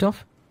 Not wiped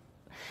off?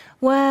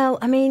 Well,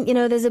 I mean, you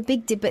know, there's a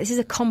big debate. This is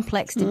a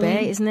complex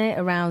debate, isn't it,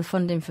 around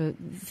funding for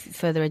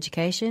further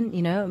education.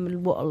 You know, I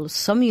mean, what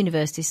some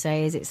universities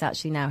say is it's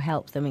actually now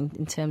helped them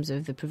in terms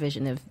of the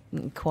provision of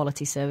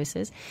quality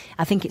services.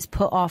 I think it's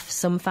put off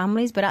some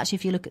families, but actually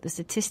if you look at the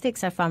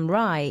statistics, if I'm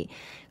right,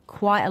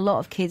 quite a lot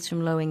of kids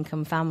from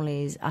low-income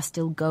families are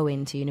still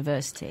going to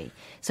university.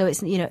 So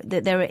it's, you know,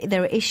 there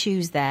are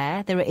issues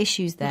there. There are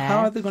issues there.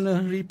 How are they going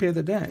to repay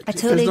the debt? I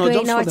totally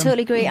agree. No, I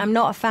totally agree. I'm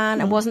not a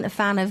fan. I wasn't a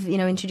fan of, you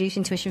know,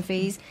 introducing tuition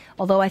fees.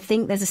 Although I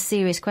think there's a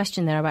serious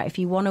question there about if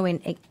you want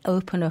to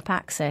open up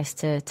access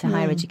to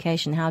higher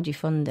education, how do you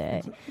fund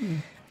it?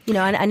 You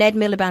know, and Ed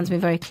Miliband's been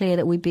very clear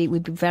that we'd be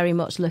very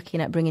much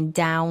looking at bringing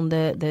down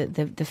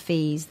the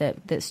fees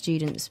that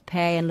students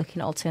pay and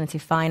looking at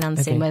alternative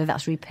financing, whether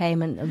that's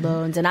repayment of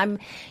loans. And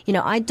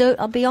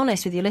I'll be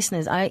honest with your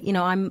listeners,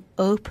 I'm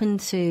open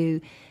to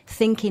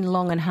thinking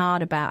long and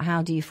hard about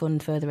how do you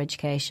fund further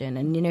education.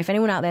 And, you know, if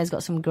anyone out there has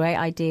got some great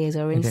ideas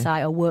or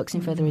insight or works in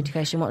further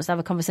education, wants to have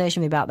a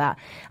conversation with me about that,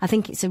 I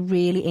think it's a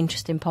really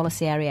interesting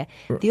policy area.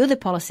 The other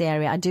policy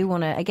area I do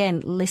want to,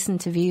 again, listen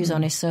to views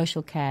on is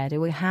social care.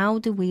 How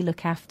do we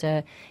look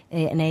after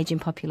an ageing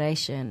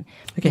population?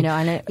 Okay. You know,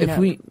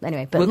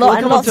 anyway, but we'll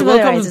come on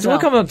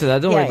to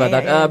that. Don't worry about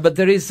that. But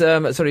there is,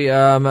 there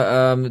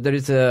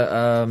is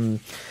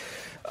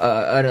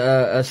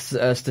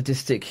a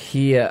statistic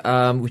here,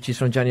 which is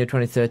from January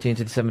 2013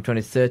 to December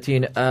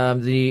 2013.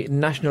 The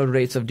national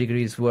rates of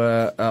degrees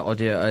were,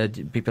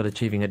 people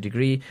achieving a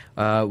degree,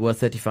 were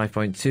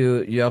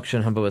 35.2. Yorkshire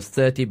and Humber was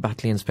 30.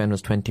 Batley and Spen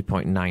was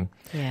 20.9.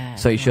 Yeah.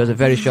 So it shows a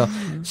very short.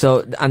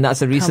 So, and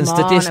that's a recent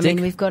statistic. I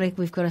mean, we've got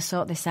to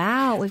sort this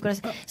out.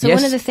 So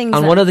yes, one of the things,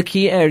 and one of the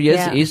key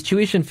areas is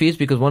tuition fees,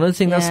 because one of the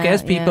things that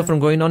scares people from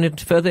going on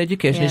into further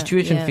education is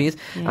tuition fees.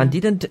 Yeah. And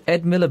didn't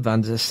Ed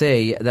Miliband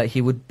say that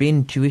he would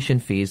bin tuition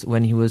fees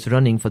when he was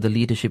running for the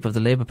leadership of the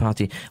Labour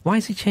Party? Why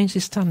has he changed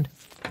his stand?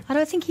 I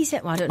don't think he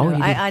said. Well, I don't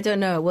know. I don't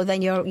know. Well,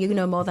 then you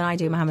know more than I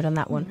do, Mohammed, on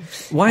that one.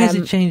 Why has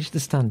he changed the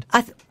stand?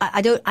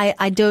 I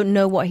don't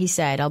know what he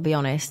said. I'll be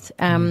honest.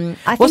 I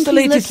What's think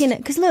the he's latest? looking at,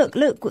 because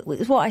look,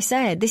 what I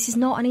said. This is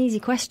not an easy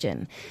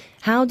question.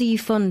 How do you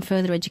fund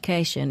further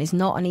education is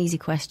not an easy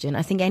question.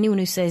 I think anyone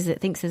who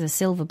thinks there's a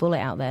silver bullet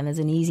out there and there's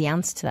an easy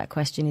answer to that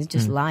question is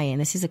just lying.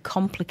 This is a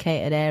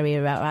complicated area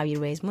about how you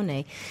raise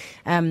money.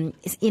 And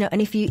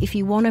if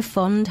you want to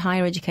fund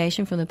higher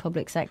education from the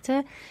public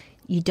sector,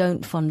 you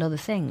don't fund other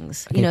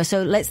things. Okay. You know,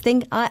 so let's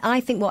think. I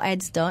think what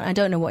Ed's done, I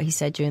don't know what he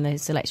said during the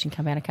selection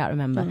campaign, I can't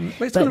remember.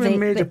 But it's going to be a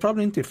major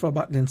problem, isn't it, for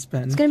Batley and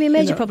Spen? It's going to be a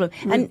major problem.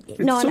 And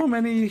so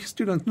many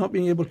students not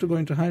being able to go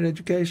into higher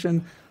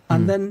education,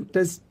 and then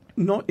there's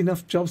not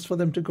enough jobs for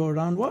them to go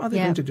around. What are they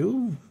going to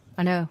do?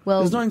 I know. Well,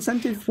 there's no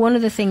incentive. One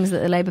of the things that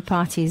the Labour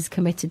Party is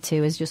committed to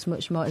is just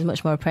much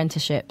more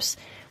apprenticeships,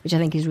 which I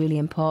think is really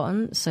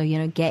important. So, you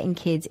know, getting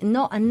kids,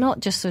 not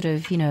just sort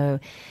of, you know,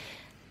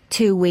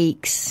 2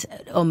 weeks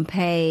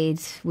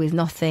unpaid with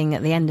nothing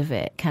at the end of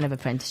it kind of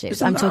apprenticeships.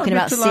 I'm talking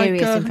about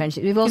serious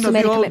apprenticeships. We've also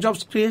made the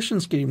jobs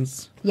creation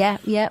schemes. Yeah.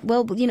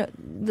 Well, you know,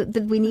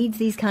 we need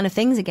these kind of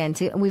things again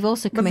too, and we've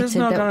also committed. But there's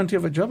no guarantee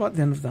of a job at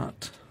the end of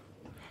that.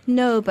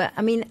 No, but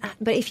I mean,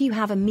 if you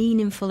have a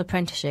meaningful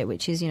apprenticeship,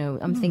 which is, you know,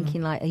 I'm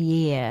thinking like a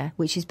year,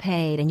 which is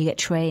paid and you get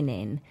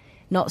training,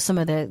 not some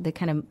of the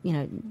kind of, you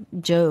know,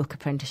 joke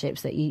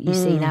apprenticeships that you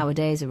see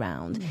nowadays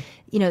around.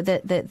 You know,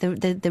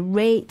 the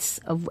rates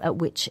at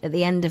which at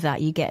the end of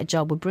that you get a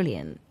job were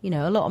brilliant. You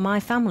know, a lot of my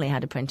family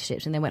had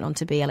apprenticeships and they went on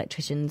to be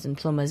electricians and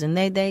plumbers, and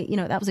they you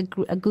know, that was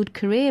a good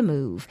career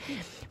move.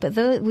 But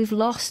though we've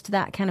lost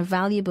that kind of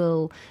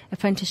valuable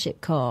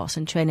apprenticeship course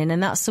and training,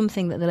 and that's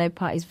something that the Labour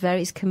Party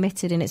is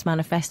committed in its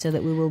manifesto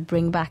that we will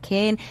bring back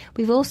in.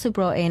 We've also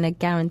brought in a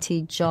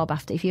guaranteed job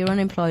if you're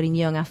unemployed and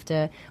young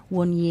after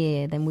 1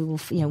 year, then we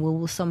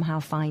will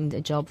somehow find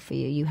a job for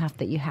you. You have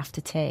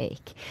to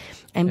take.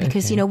 And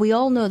because, you know, we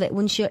all know that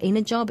once you're in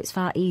a job, it's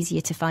far easier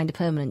to find a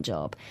permanent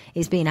job.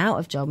 It's being out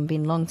of job and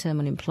being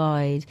long-term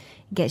unemployed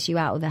gets you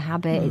out of the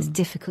habit. It's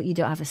difficult. You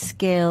don't have a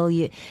skill.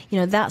 You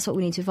know, that's what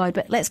we need to avoid.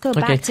 But let's go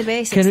back to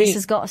basics. This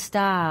has got to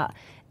start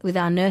with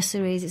our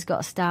nurseries. It's got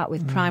to start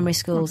with primary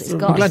schools. It's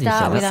got to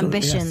start with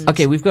ambitions. Yes.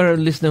 Okay, we've got a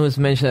listener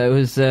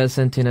who's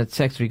sent in a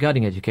text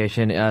regarding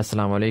education.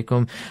 Assalamu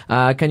alaikum.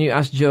 Can you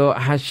ask Jo,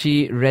 has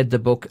she read the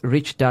book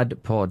Rich Dad,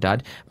 Poor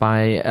Dad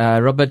by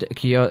Robert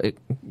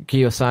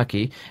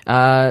Kiyosaki?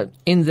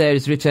 In there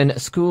is written,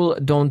 school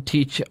don't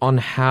teach on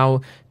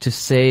how to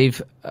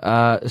save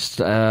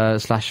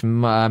 /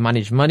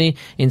 manage money,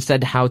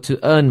 instead how to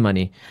earn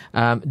money.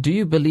 Do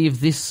you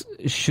believe this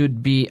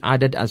should be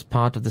added as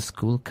part of the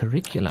school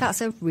curriculum?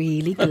 That's a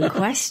really good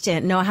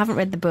question. No, I haven't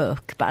read the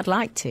book, but I'd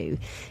like to.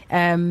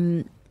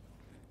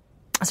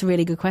 That's a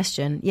really good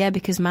question. Yeah,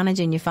 because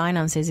managing your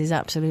finances is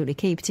absolutely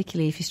key,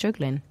 particularly if you're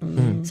struggling.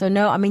 So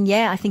no, I mean,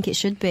 yeah, I think it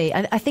should be.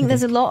 I think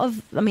there's a lot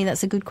of, I mean,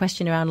 that's a good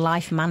question around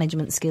life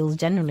management skills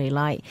generally,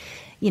 like,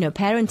 you know,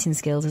 parenting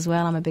skills as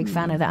well. I'm a big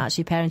fan of that.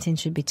 Actually, parenting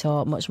should be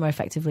taught much more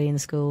effectively in the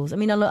schools. I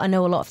mean, I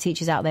know a lot of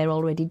teachers out there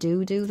already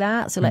do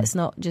that, so let's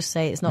not just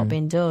say it's not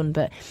been done.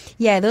 But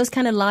yeah, those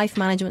kind of life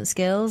management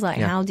skills, like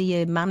how do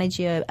you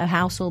manage a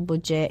household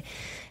budget?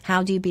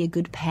 How do you be a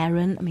good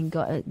parent? I mean,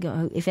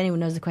 if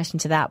anyone knows the question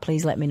to that,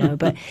 please let me know.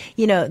 But,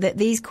 you know, that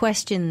these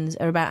questions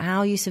are about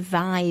how you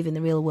survive in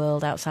the real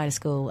world outside of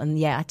school. And,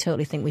 yeah, I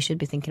totally think we should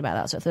be thinking about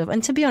that sort of stuff.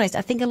 And to be honest,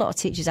 I think a lot of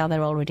teachers out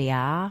there already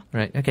are.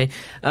 Right, okay.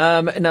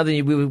 Now that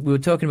we were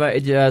talking about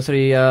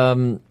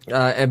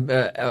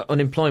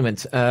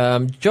unemployment.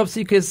 Job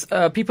seekers,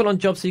 people on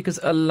job seekers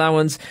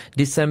allowance,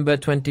 December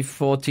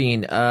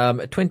 2014,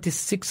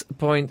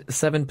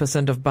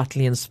 26.7% of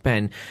Batley and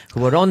Spen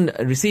who were on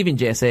receiving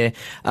JSA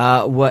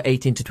were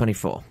 18 to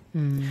 24.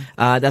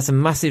 That's a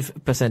massive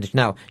percentage.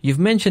 Now, you've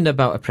mentioned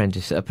about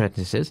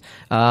apprentices,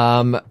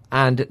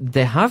 and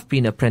there have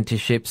been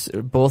apprenticeships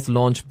both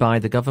launched by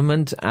the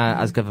government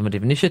as government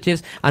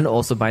initiatives and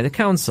also by the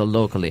council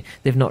locally.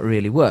 They've not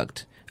really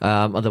worked.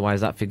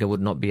 Otherwise, that figure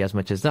would not be as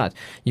much as that.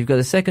 You've got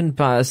the second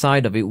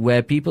side of it,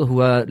 where people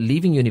who are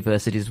leaving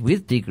universities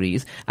with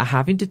degrees are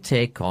having to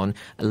take on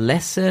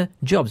lesser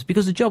jobs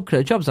because the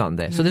jobs aren't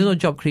there. So there's no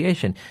job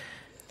creation.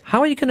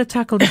 How are you going to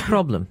tackle this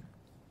problem?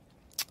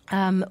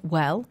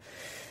 Well,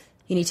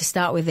 you need to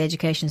start with the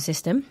education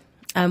system.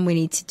 We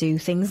need to do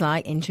things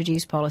like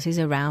introduce policies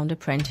around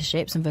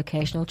apprenticeships and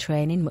vocational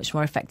training much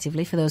more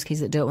effectively for those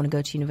kids that don't want to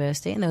go to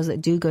university. And those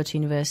that do go to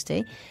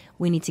university,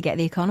 we need to get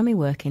the economy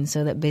working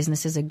so that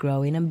businesses are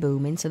growing and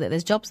booming so that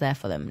there's jobs there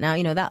for them. Now,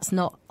 you know, that's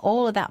not,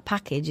 all of that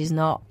package is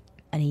not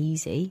an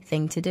easy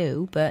thing to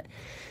do, but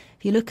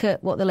if you look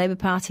at what the Labour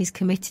Party's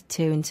committed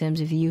to in terms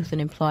of youth and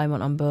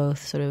employment on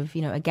both, sort of,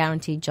 you know, a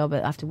guaranteed job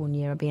after 1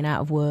 year of being out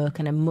of work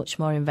and a much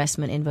more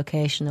investment in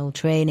vocational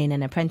training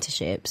and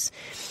apprenticeships,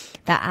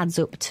 that adds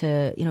up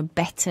to, you know,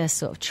 better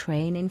sort of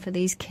training for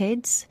these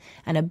kids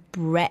and a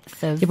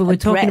breadth of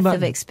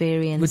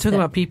experience. We're talking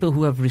about people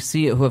who have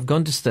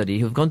gone to study,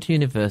 who have gone to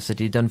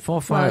university, done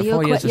 4 years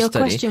of study. Your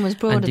question was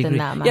broader than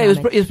that, Mohammed. Yeah,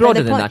 it was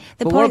broader than that.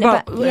 But what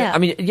about? I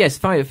mean, yes,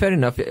 fair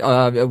enough.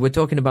 We're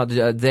talking about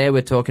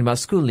we're talking about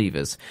school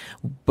leavers,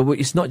 but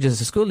it's not just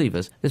the school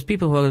leavers. There's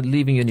people who are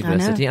leaving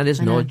university and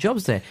there's no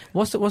jobs there.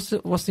 What's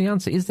the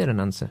answer? Is there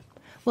an answer?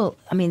 Well,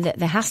 I mean,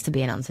 there has to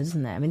be an answer,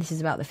 doesn't there? I mean, this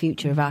is about the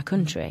future of our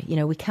country. You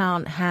know, we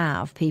can't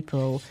have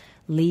people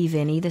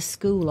leaving either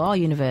school or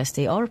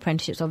university or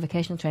apprenticeships or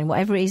vocational training,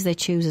 whatever it is they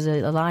choose as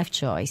a life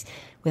choice,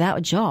 without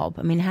a job.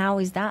 I mean, how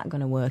is that going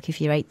to work if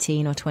you're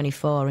 18 or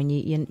 24 and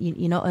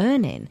you're not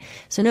earning?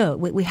 So no,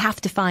 we have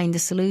to find a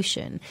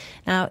solution.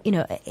 Now, you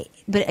know,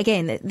 but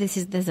again,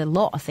 there's a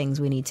lot of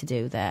things we need to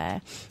do there.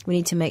 We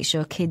need to make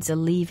sure kids are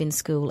leaving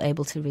school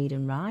able to read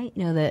and write.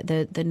 You know,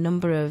 the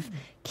number of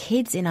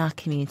kids in our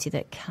community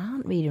that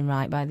can't read and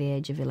write by the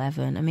age of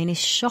 11, I mean, is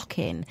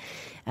shocking.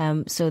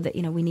 So that,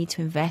 you know, we need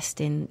to invest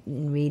in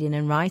reading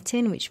and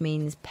writing, which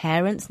means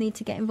parents need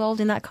to get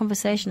involved in that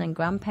conversation and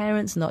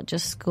grandparents, not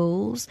just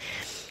schools.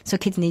 So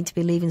kids need to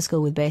be leaving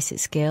school with basic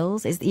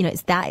skills.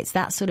 It's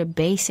that sort of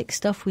basic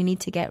stuff we need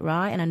to get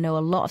right. And I know a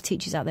lot of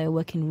teachers out there are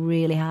working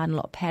really hard and a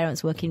lot of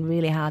parents working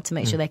really hard to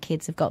make sure their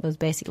kids have got those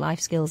basic life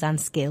skills and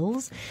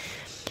skills.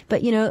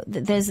 But, you know,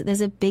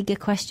 there's a bigger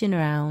question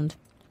around,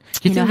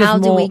 you know, how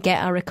do we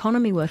get our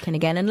economy working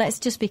again? And let's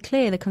just be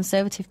clear, the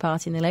Conservative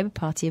Party and the Labour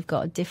Party have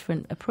got a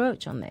different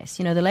approach on this.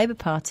 You know, the Labour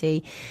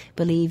Party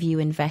believe you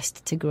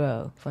invest to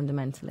grow,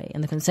 fundamentally.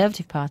 And the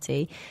Conservative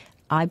Party,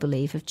 I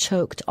believe, have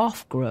choked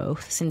off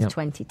growth since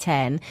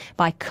 2010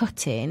 by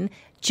cutting,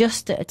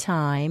 just at a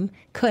time,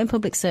 cutting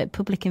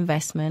public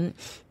investment,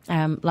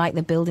 like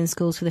the Building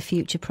Schools for the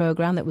Future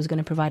programme that was going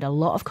to provide a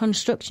lot of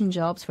construction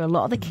jobs for a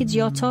lot of the kids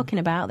you're talking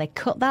about. They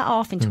cut that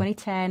off in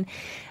 2010,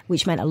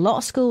 which meant a lot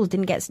of schools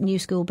didn't get new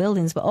school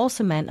buildings, but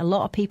also meant a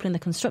lot of people in the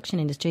construction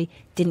industry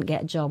didn't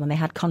get a job and they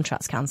had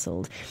contracts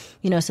cancelled.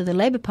 You know, so the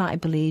Labour Party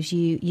believes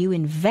you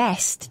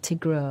invest to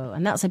grow,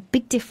 and that's a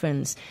big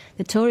difference.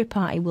 The Tory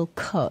Party will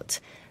cut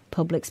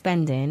public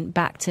spending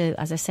back to,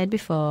 as I said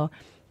before,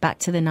 back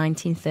to the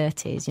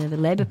 1930s. The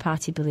Labour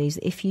Party believes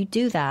that if you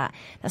do that,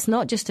 that's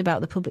not just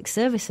about the public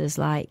services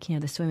like,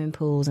 the swimming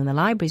pools and the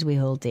libraries we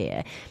hold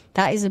dear.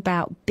 That is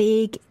about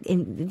the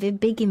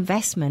big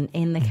investment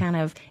in the kind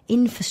of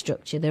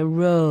infrastructure, the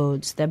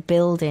roads, the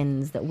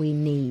buildings that we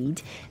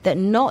need, that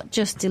not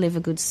just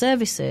deliver good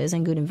services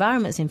and good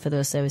environments in for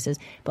those services,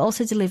 but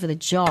also deliver the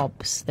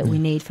jobs that we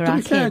need for our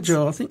kids. To be fair,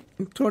 Jo, I think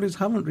Tories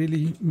haven't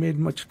really made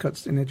much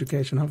cuts in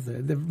education, have they?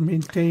 They've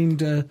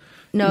maintained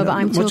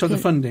much of the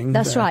funding.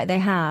 That's right, they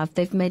have.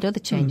 They've made other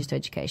changes to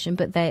education,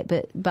 but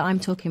I'm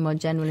talking more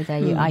generally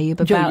there, Ayub,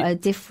 about a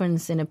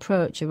difference in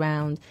approach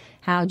around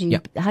how do you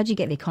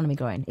get the economy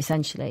growing,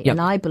 essentially. And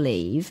I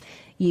believe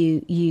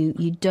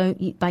you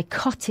don't by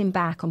cutting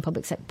back on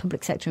public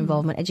sector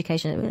involvement,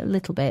 education a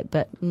little bit,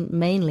 but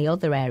mainly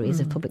other areas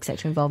of public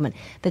sector involvement,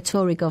 the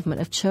Tory government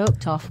have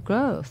choked off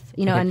growth.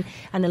 And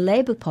the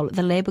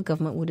Labour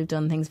government would have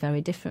done things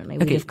very differently.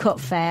 We would have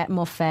cut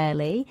more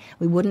fairly.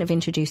 We wouldn't have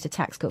introduced a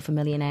tax cut for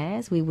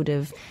millionaires. We would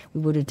have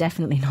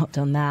definitely not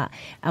done that,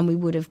 and we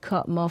would have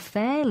cut more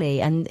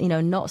fairly, and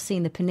not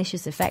seen the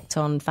pernicious effect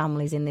on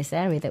families in this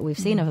area that we've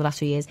seen over the last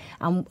few years.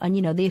 And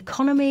the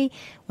economy,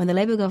 when the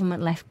Labour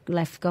government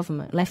left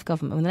government,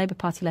 when the Labour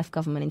Party left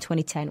government in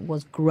 2010,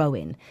 was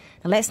growing.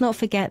 Now, let's not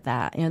forget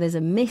that. There's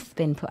a myth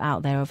been put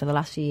out there over the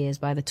last few years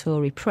by the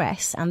Tory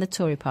press and the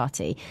Tory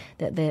Party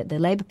that the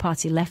Labour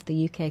Party left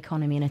the UK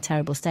economy in a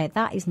terrible state.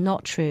 That is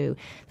not true.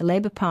 The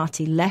Labour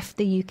Party left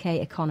the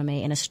UK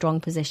economy in a strong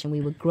position.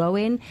 We were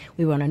growing.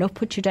 We were on an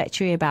upward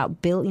trajectory about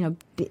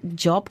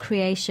job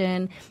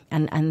creation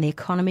and the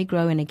economy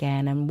growing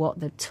again. And what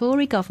the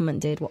Tory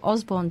government did, what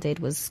Osborne did,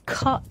 was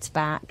cut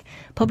back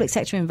public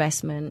sector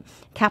investment,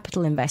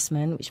 capital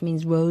investment, which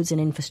means roads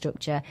and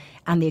infrastructure,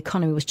 and the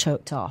economy was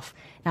choked off.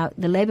 Now,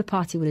 the Labour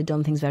Party would have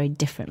done things very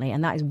differently,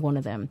 and that is one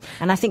of them.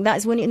 And I think that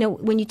is when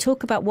you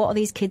talk about what are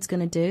these kids going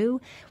to do,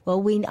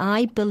 well,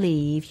 I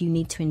believe you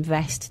need to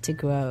invest to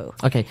grow.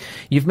 Okay,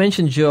 you've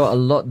mentioned, Jo, a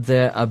lot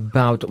there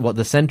about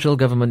what central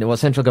government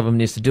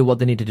needs to do, what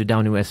they need to do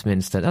down in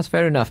Westminster. That's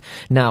fair enough.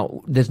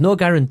 Now, there's no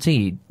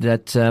guarantee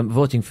that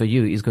voting for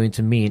you is going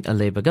to mean a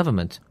Labour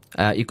government.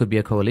 It could be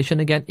a coalition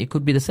again. It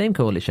could be the same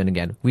coalition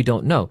again. We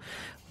don't know.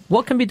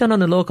 What can be done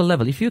on a local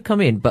level? If you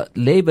come in, but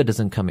Labour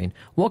doesn't come in,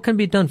 what can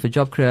be done for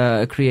job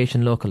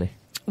creation locally?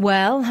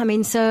 Well,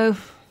 so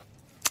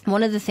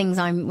one of the things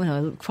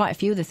quite a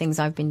few of the things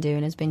I've been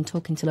doing has been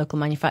talking to local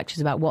manufacturers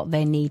about what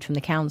they need from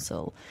the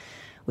council,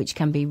 which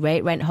can be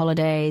rent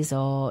holidays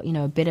or,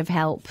 a bit of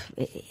help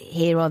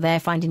here or there,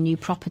 finding new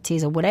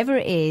properties or whatever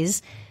it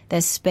is.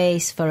 There's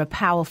space for a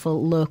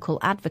powerful local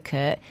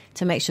advocate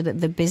to make sure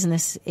that the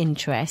business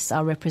interests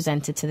are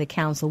represented to the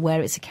council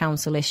where it's a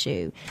council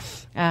issue.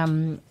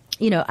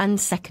 And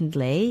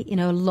secondly,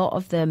 a lot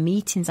of the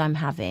meetings I'm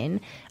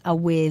having are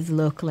with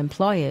local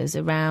employers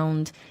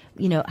around,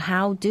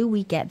 how do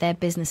we get their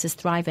businesses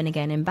thriving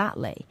again in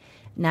Batley?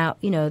 Now,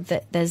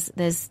 that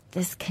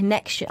there's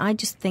connection. I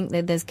just think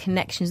that there's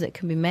connections that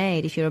can be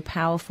made if you're a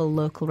powerful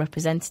local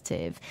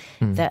representative.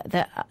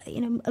 That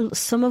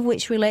some of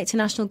which relate to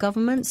national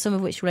government, some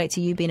of which relate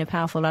to you being a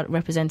powerful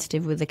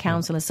representative with the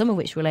council, and some of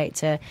which relate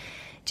to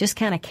just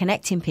kind of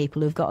connecting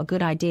people who've got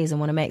good ideas and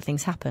want to make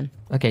things happen.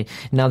 Okay,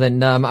 now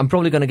then, I'm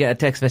probably going to get a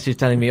text message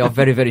telling me off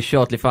very, very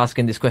shortly for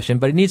asking this question,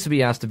 but it needs to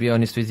be asked, to be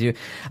honest with you.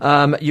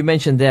 You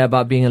mentioned there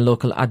about being a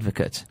local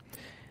advocate.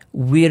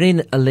 We're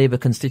in a Labour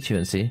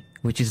constituency,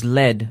 which is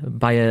led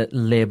by a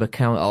Labour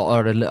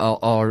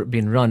or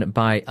being run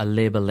by a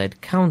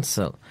Labour-led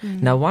council.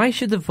 Now, why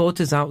should the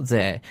voters out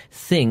there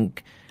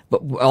think,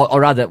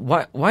 or rather,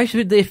 why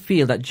should they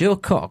feel that Jo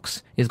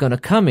Cox is going to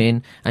come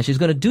in and she's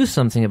going to do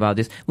something about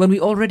this when we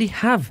already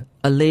have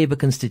a Labour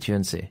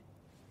constituency?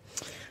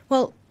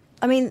 Well,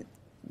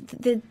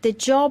 the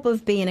job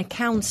of being a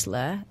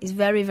councillor is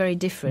very, very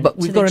different. But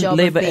we've got a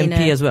Labour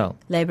MP as well.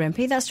 Labour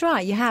MP, that's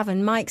right, you have.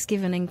 And Mike's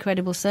given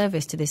incredible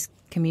service to this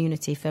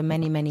community for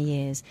many, many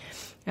years.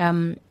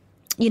 And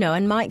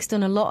Mike's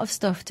done a lot of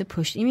stuff to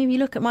push. If you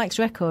look at Mike's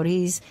record,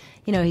 he's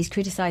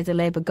criticised the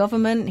Labour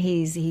government.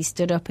 He's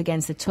stood up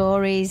against the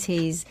Tories.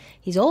 He's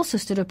also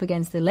stood up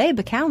against the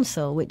Labour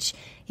Council, which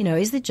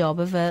is the job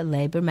of a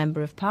Labour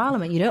member of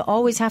Parliament. You don't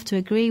always have to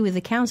agree with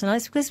the council. Now,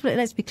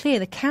 let's be clear: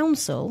 the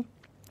council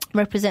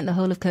represent the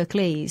whole of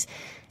Kirklees.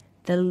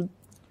 The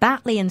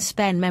Batley and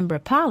Spen member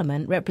of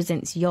Parliament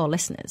represents your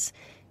listeners.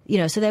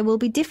 So there will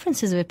be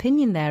differences of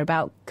opinion there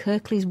about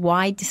Kirklees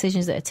wide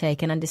decisions that are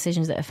taken and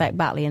decisions that affect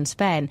Batley and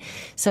Spen.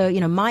 So,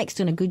 Mike's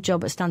done a good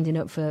job at standing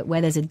up for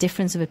where there's a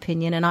difference of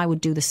opinion, and I would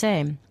do the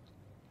same.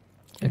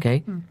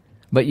 Okay.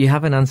 But you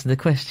haven't answered the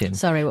question.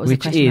 Sorry, what was the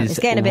question? Which is, it's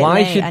getting a bit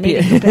late. I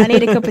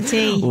need a cup of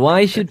tea.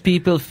 Why should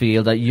people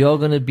feel that you're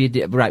going to be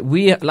right?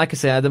 We, like I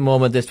say, at the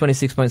moment, there's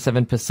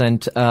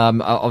 26.7%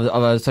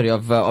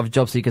 of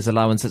job seekers'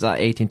 allowances at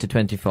 18 to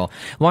 24.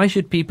 Why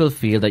should people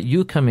feel that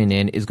you coming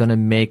in is going to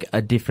make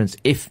a difference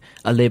if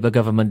a Labour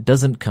government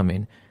doesn't come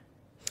in?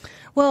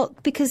 Well,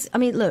 because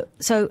look.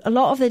 So a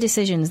lot of the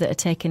decisions that are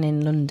taken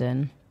in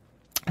London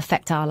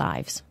affect our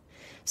lives.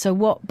 So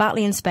what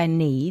Batley and Spen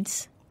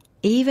needs,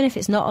 even if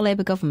it's not a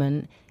Labour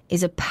government,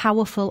 is a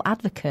powerful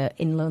advocate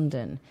in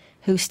London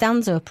who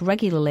stands up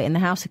regularly in the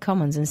House of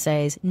Commons and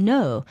says,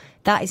 no,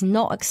 that is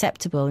not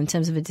acceptable in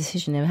terms of a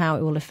decision of how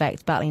it will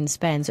affect Batley and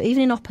Spen. So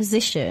even in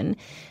opposition,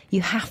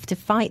 you have to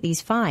fight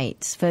these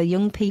fights for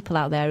young people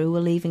out there who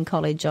are leaving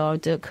college or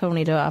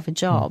currently don't have a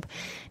job.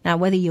 Now,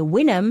 whether you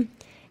win them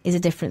is a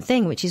different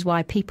thing, which is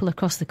why people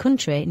across the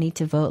country need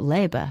to vote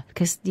Labour.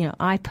 Because,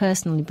 I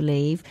personally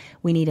believe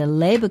we need a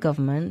Labour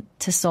government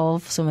to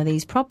solve some of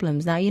these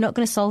problems. Now, you're not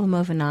going to solve them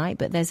overnight,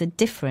 but there's a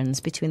difference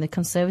between the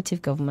Conservative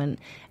government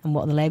and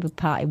what the Labour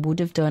Party would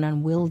have done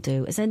and will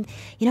do. And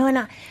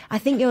I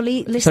think your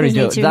listeners Sorry, need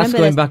Jo, to that's remember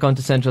going back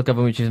onto central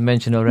government, which you've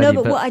mentioned already.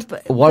 No,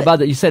 but what about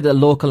that? You said a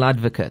local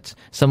advocate,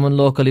 someone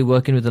locally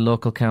working with the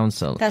local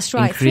council. That's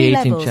right. Three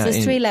levels.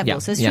 There's three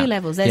levels. There's three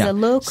levels. There's a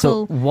local.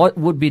 So what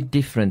would be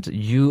different,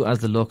 you as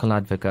the local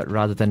advocate,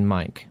 rather than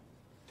Mike?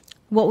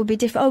 What would be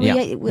different?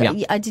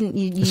 I didn't.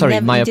 You Sorry,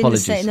 never, my you didn't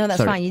apologies. Say, no, that's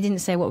Sorry. fine. You didn't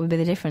say what would be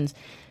the difference.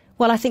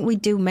 Well, I think we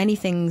do many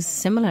things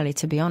similarly,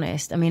 to be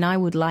honest. I mean, I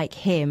would like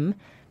him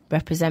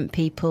represent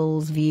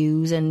people's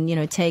views and,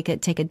 take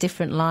a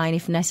different line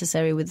if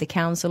necessary with the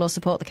council, or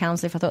support the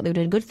council if I thought they were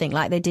doing a good thing,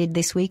 like they did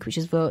this week, which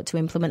is vote to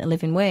implement a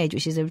living wage,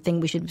 which is a thing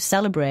we should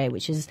celebrate,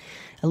 which is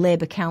a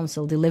Labour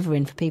council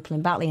delivering for people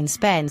in Batley and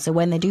Spen. So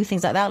when they do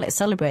things like that, let's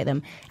celebrate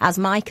them, as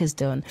Mike has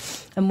done.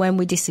 And when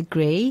we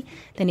disagree,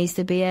 there needs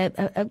to be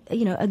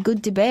a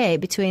good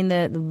debate between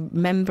the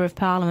Member of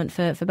Parliament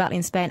for Batley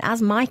and Spen,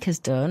 as Mike has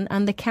done,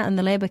 and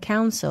the Labour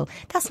council.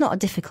 That's not a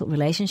difficult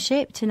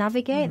relationship to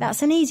navigate.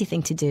 That's an easy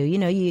thing to do.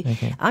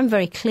 Okay. I'm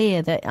very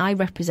clear that I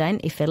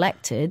represent, if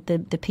elected,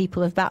 the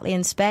people of Batley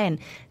and Spen.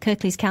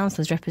 Kirklees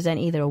councillors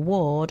represent either a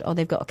ward or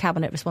they've got a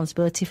cabinet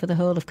responsibility for the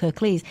whole of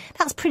Kirklees.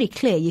 That's pretty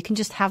clear. You can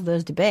just have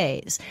those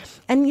debates.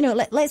 And,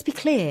 let's be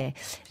clear.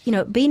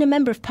 Being a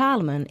Member of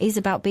Parliament is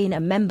about being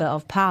a Member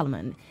of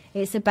Parliament.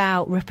 It's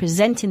about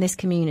representing this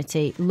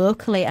community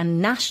locally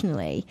and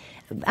nationally,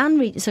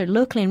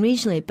 locally and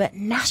regionally, but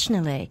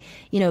nationally.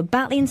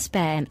 Batley and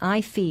Spen,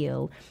 I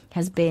feel,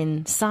 has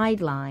been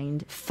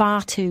sidelined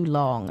far too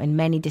long in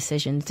many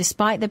decisions,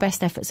 despite the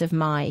best efforts of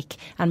Mike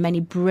and many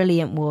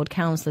brilliant ward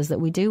councillors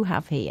that we do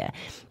have here.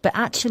 But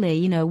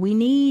actually, we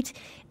need...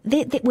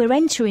 We're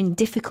entering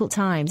difficult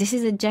times. This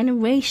is a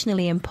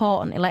generationally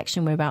important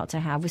election we're about to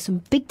have, with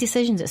some big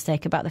decisions at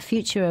stake about the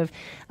future of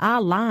our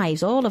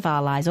lives, all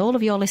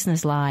of your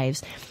listeners'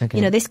 lives.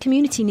 Okay. This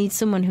community needs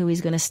someone who is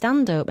going to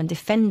stand up and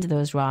defend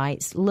those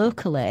rights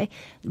locally,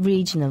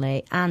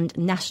 regionally and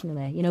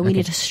nationally. We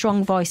need a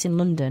strong voice in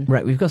London.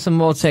 Right, we've got some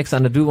more text,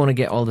 and I do want to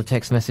get all the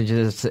text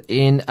messages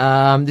in.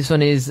 This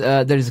one is,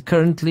 there is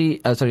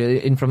currently,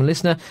 in from a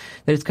listener,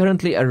 there is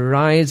currently a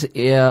rise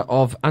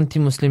of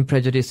anti-Muslim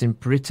prejudice in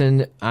Britain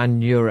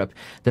and Europe.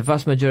 The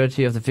vast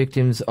majority of the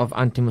victims of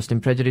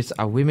anti-Muslim prejudice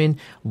are women.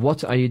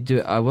 What are you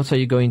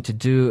going to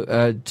do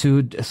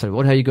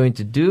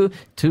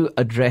to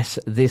address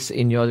this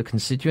in your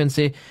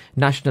constituency,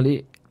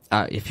 nationally?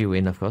 If you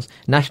win, of course,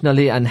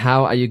 nationally, and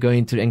how are you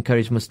going to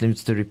encourage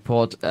Muslims to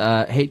report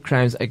hate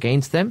crimes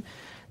against them?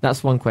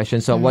 That's one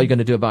question. So what are you going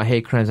to do about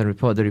hate crimes and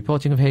the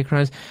reporting of hate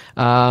crimes?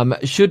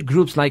 Should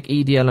groups like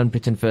EDL and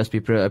Britain First be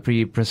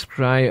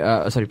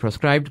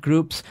proscribed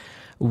groups?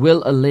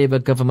 Will a Labour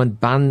government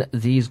ban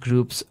these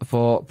groups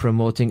for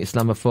promoting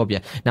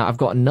Islamophobia? Now, I've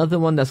got another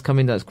one that's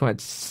coming that's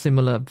quite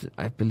similar.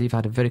 I believe I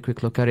had a very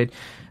quick look at it.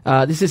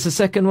 This is the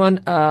second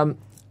one.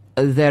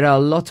 There are a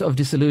lot of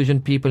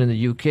disillusioned people in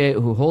the UK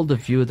who hold the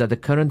view that the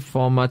current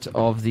format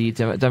of the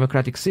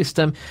democratic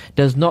system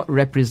does not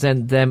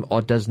represent them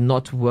or does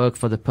not work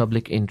for the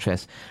public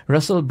interest.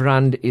 Russell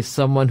Brand is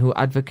someone who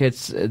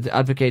advocates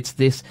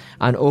this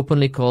and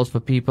openly calls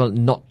for people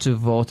not to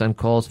vote and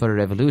calls for a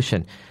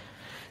revolution.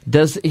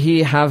 Does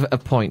he have a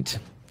point?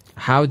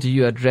 How do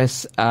you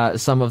address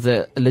some of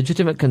the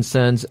legitimate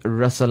concerns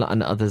Russell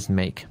and others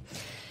make?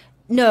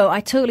 No, I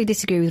totally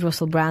disagree with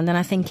Russell Brand, and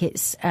I think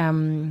it's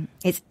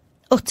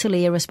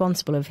utterly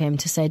irresponsible of him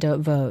to say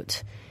don't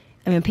vote.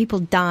 I mean, people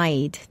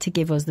died to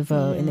give us the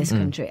vote in this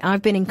country.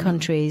 I've been in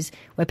countries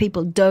where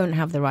people don't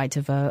have the right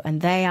to vote,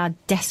 and they are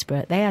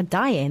desperate. They are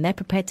dying. They're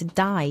prepared to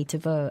die to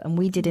vote, and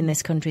we did in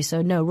this country.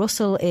 So no,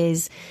 Russell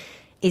is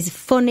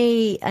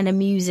funny and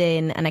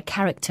amusing and a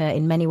character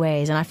in many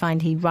ways, and I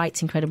find he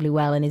writes incredibly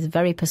well and is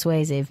very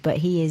persuasive, but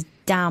he is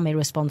damn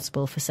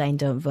irresponsible for saying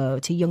don't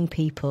vote to young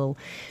people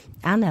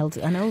and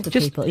older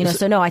people.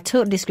 So no, I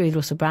totally disagree with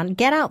Russell Brand.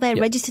 Get out there,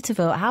 register to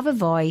vote, have a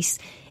voice.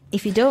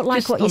 If you don't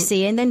like what you're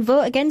seeing, then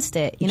vote against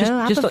it.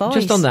 Have a voice.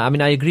 Just on that, I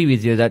mean, I agree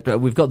with you that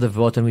we've got the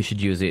vote and we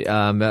should use it.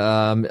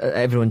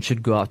 Everyone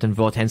should go out and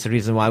vote. Hence the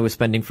reason why we're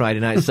spending Friday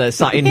nights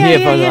sat in here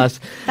for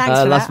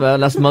the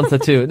last month or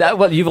two.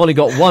 Well, you've only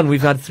got one.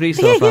 We've had three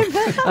so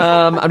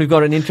far, and we've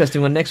got an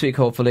interesting one next week,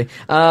 hopefully.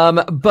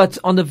 But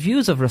on the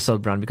views of Russell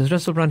Brand, because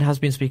Russell Brand has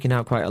been speaking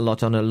out quite a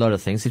lot on a lot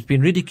of things. He's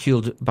been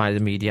ridiculed by the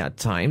media at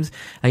times.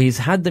 He's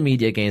had the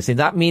media against him.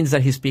 That means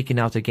that he's speaking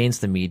out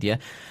against the media.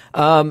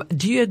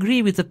 Do you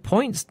agree with the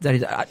points that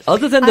is,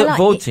 other than the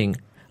voting?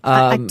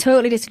 I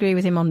totally disagree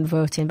with him on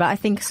voting, but I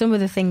think some of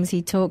the things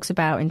he talks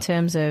about in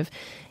terms of,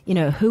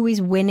 who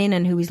is winning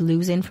and who is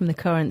losing from the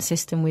current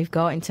system we've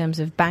got in terms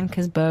of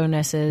bankers'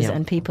 bonuses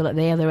and people at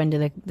the other end of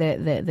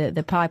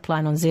the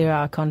pipeline on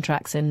 0-hour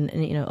contracts and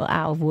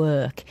out of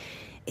work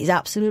is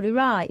absolutely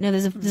right.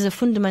 There's a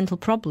fundamental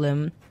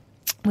problem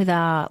with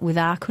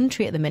our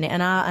country at the minute,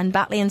 and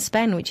Batley and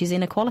Spen, which is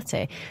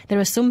inequality.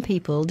 There are some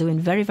people doing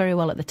very, very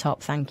well at the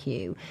top, thank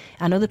you,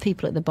 and other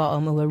people at the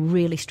bottom who are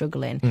really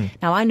struggling.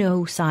 Now, I know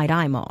whose side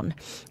I'm on,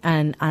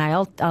 and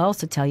I'll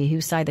also tell you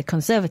whose side the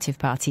Conservative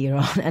Party you're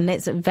on, and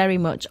it's very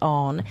much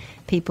on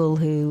people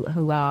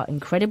who are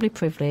incredibly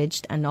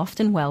privileged and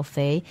often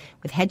wealthy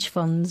with hedge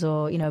funds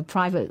or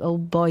private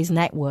old boys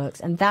networks,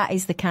 and that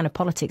is the kind of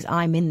politics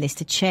I'm in this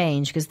to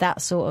change, because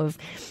that sort of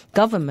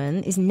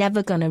government is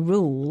never going to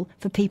rule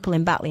for people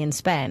in Batley and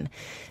Spen.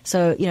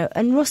 So,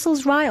 and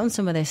Russell's right on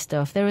some of this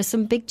stuff. There are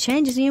some big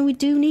changes. We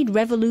do need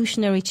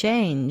revolutionary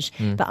change.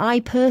 But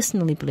I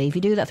personally believe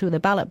you do that through the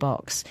ballot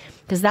box,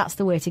 because that's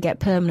the way to get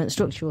permanent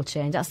structural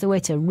change. That's the way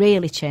to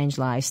really change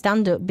lives.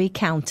 Stand up, be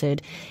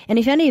counted. And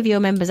if any of your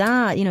members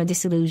are,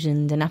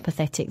 disillusioned and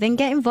apathetic, then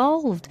get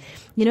involved.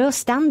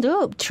 Stand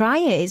up, try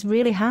it. It's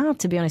really hard,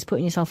 to be honest,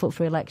 putting yourself up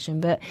for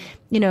election. But,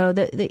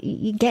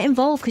 you get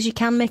involved because you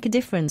can make a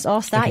difference.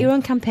 Or start your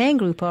own campaign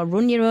group or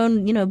run your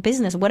own,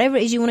 business. Whatever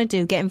it is you want to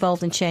do, get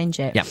involved and change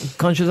it. Yeah,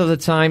 conscious of the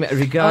time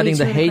regarding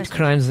the hate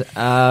crimes. So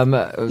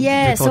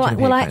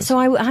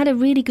I had a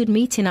really good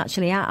meeting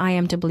actually at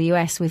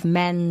IMWS with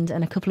MEND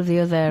and a couple of the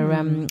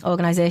other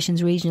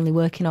organisations regionally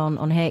working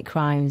on hate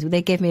crimes.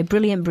 They gave me a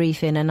brilliant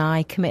briefing, and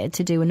I committed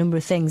to do a number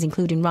of things,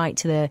 including write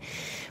to the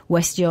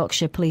West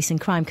Yorkshire Police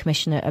and Crime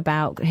Commissioner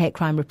about hate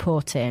crime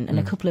reporting and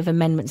a couple of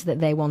amendments that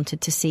they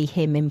wanted to see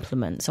him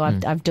implement. So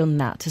I've done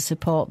that to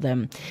support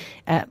them.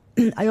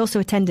 I also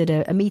attended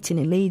a meeting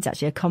in Leeds,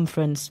 actually a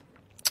conference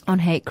on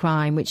hate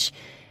crime, which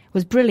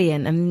was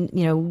brilliant, and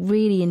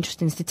really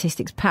interesting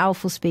statistics,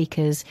 powerful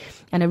speakers,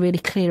 and a really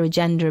clear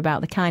agenda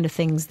about the kind of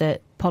things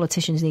that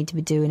politicians need to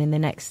be doing in the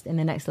next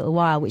little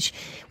while, which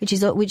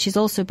is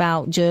also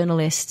about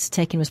journalists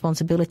taking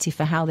responsibility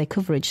for how they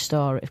cover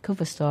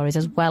stories,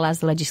 as well as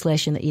the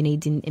legislation that you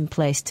need in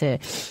place to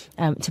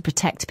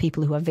protect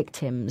people who are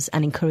victims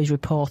and encourage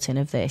reporting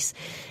of this.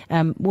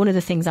 One of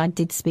the things I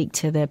did speak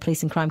to the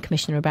Police and Crime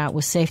Commissioner about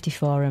was safety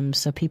forums,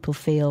 so people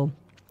feel,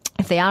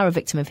 if they are a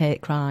victim of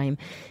hate crime,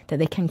 that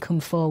they can come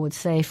forward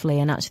safely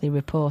and actually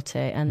report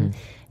it. And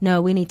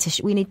no, we need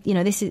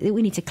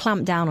to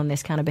clamp down on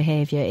this kind of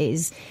behaviour.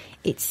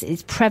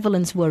 Its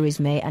prevalence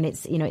worries me, and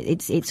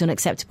it's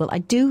unacceptable. I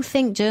do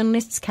think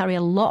journalists carry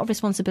a lot of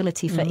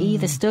responsibility for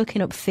either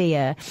stoking up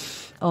fear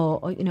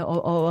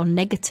or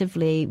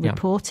negatively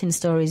reporting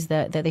stories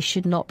that they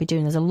should not be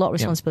doing. There's a lot of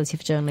responsibility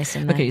for journalists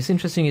in there. Okay, it's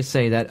interesting you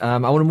say that. I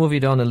want to move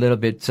it on a little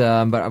bit,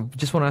 but I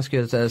just want to ask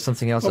you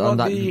something else on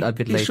that a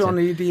bit later. Issue on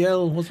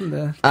EDL, wasn't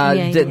there?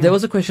 There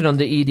was a question on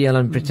the EDL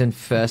and Britain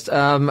first.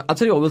 I'll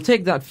tell you what, we'll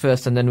take that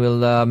first, and then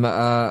we'll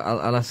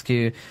I'll ask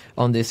you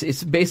on this.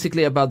 It's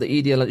basically about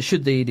the EDL.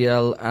 Should the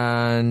EDL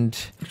and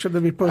should they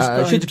be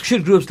proscribed?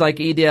 Should groups like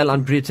EDL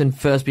and Britain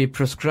first be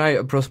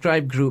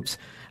proscribed groups?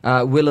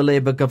 Will a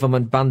Labour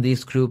government ban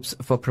these groups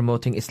for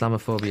promoting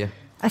Islamophobia?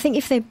 I think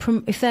if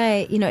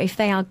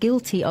they are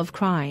guilty of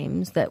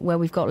crimes where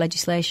we've got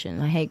legislation,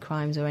 like hate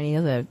crimes or any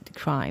other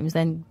crimes,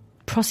 then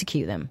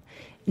prosecute them.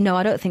 No,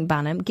 I don't think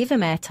ban them. Give them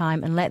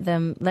airtime and let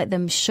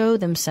them show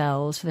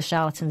themselves for the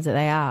charlatans that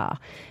they are.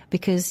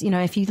 Because,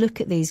 if you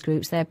look at these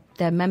groups, their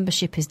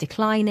membership is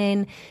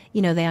declining.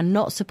 They are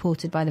not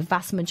supported by the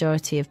vast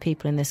majority of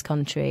people in this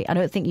country. I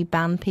don't think you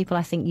ban people.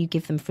 I think you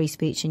give them free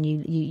speech, and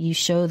you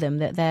show them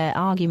that their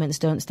arguments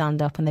don't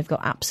stand up and they've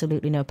got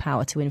absolutely no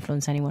power to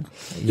influence anyone.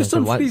 Just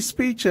on free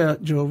speech,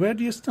 Jo, where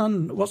do you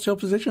stand? What's your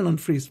position on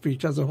free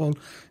speech as a whole?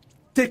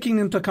 Taking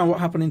into account what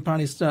happened in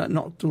Paris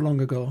not too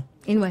long ago.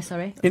 In where,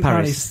 sorry? In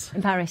Paris.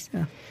 In Paris.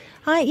 Yeah.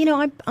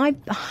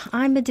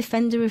 I'm a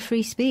defender of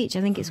free speech.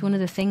 I think it's one of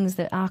the things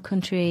that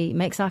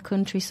makes our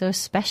country so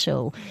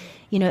special.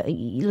 You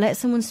let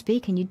someone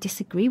speak and you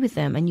disagree with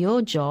them, and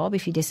your job,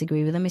 if you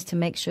disagree with them, is to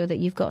make sure that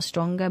you've got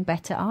stronger,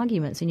 better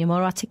arguments and you're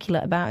more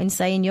articulate about in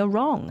saying you're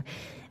wrong.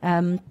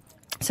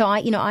 So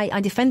I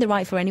defend the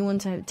right for anyone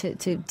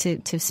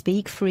to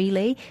speak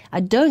freely. I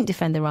don't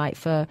defend the right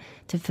for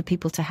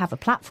people to have a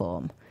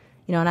platform.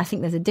 And I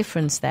think there's a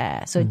difference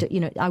there. So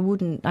I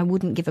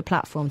wouldn't give a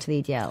platform to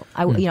the EDL.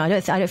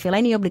 I don't feel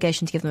any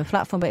obligation to give them a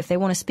platform. But if they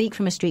want to speak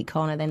from a street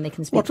corner, then they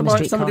can speak from a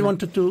street corner. What about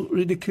if somebody wanted to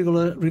ridicule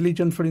a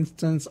religion, for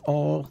instance,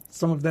 or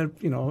some of their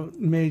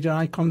major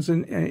icons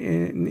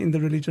in the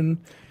religion?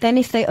 Then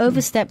if they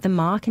overstep the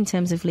mark in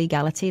terms of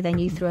legality, then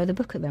you throw the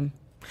book at them.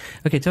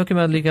 Okay, talking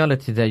about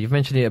legality there, you've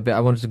mentioned it a bit.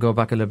 I wanted to go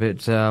back a little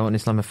bit on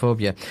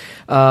Islamophobia.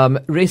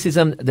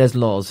 Racism, there's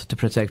laws to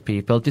protect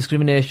people.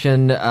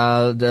 Discrimination,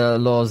 the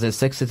laws, there's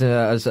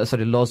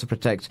sexism, laws to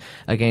protect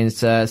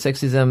against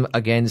sexism,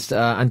 against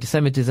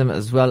anti-Semitism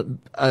as well.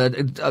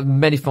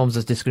 Many forms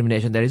of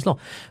discrimination there is law.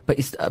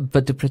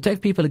 But to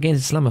protect people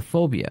against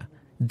Islamophobia,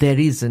 there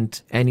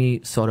isn't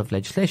any sort of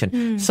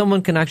legislation.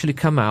 Someone can actually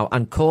come out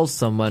and call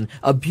someone,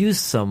 abuse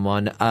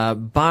someone,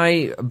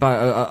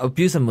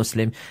 abuse a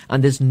Muslim,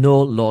 and there's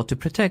no law to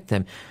protect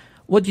them.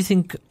 What do you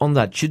think on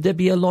that? Should there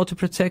be a law to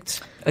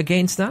protect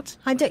against that?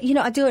 I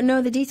don't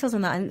know the details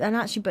on that. And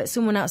actually, but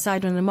someone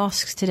outside one of the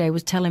mosques today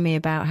was telling me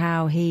about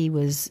how he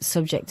was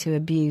subject to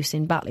abuse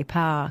in Batley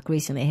Park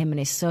recently, him and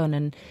his son,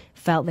 and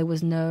felt there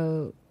was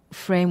no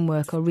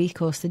framework or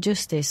recourse to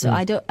justice. So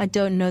I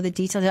don't know the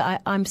details.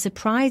 I'm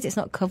surprised it's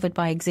not covered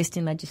by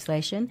existing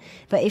legislation.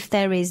 But if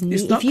there is,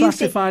 it's not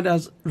classified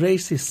as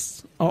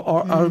racist,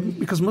 or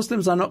because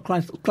Muslims are not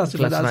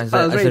classified as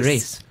a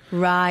race.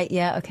 Right,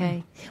 yeah,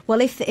 okay.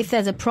 Well, if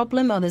there's a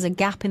problem or there's a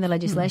gap in the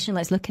legislation,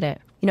 let's look at it.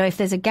 If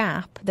there's a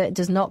gap that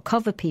does not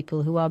cover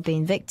people who are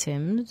being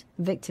victimised,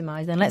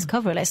 then let's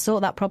cover it. Let's sort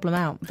that problem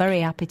out.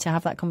 Very happy to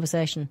have that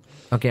conversation.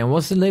 Okay, and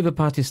what's the Labour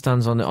Party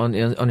stance on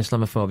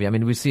Islamophobia? I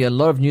mean, we see a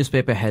lot of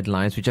newspaper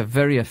headlines which are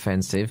very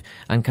offensive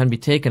and can be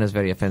taken as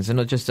very offensive.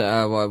 Not just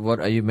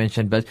what you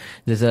mentioned, but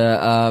there's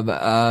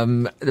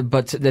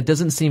but there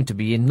doesn't seem to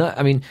be.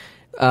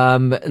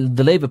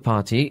 The Labour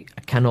Party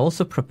can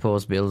also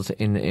propose bills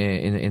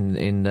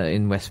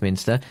in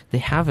Westminster. They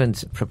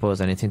haven't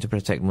proposed anything to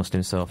protect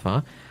Muslims so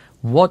far.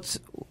 What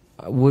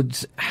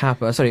would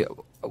happen?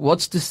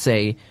 What's to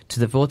say to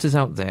the voters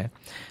out there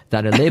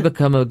that a Labour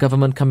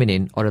government coming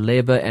in or a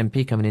Labour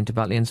MP coming into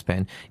Batley and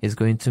Spen is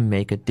going to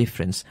make a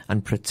difference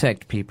and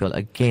protect people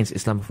against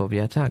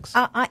Islamophobia attacks?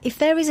 If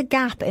there is a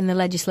gap in the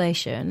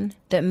legislation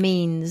that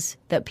means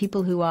that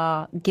people who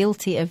are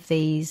guilty of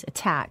these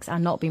attacks are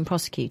not being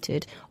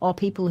prosecuted, or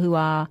people who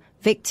are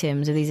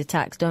victims of these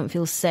attacks don't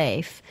feel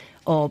safe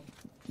or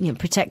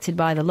protected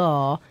by the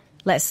law,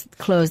 let's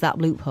close that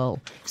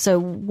loophole. So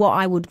what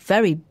I would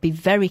be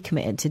very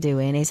committed to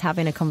doing is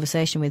having a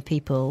conversation with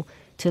people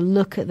to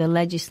look at the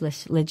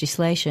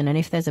legislation, and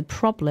if there's a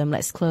problem,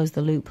 let's close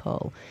the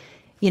loophole.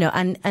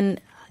 And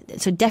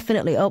so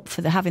definitely up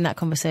for having that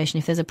conversation.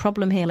 If there's a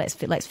problem here, let's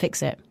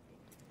fix it.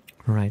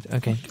 Right.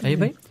 Okay. Are you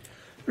ready?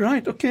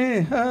 Right.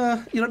 Okay.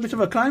 You're a bit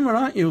of a climber,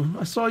 aren't you?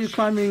 I saw you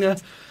climbing a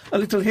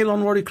little hill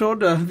on Warwick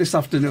Road this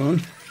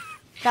afternoon.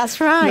 That's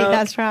right. Now,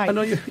 that's right. I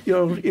know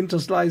your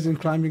interest lies in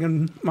climbing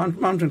and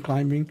mountain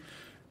climbing,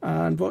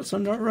 and what's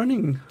under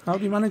running. How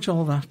do you manage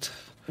all that?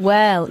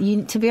 Well,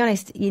 to be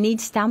honest, you need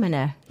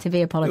stamina to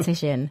be a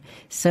politician.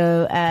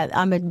 So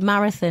I'm a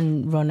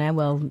marathon runner.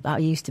 Well, I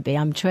used to be.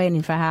 I'm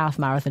training for a half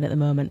marathon at the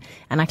moment,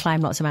 and I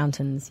climb lots of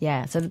mountains.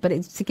 Yeah. So, but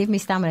it's to give me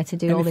stamina to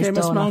do all this door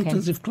knocking. Any famous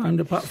mountains you've climbed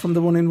apart from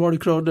the one in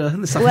Warwick Road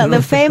this afternoon? Well,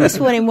 the famous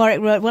one in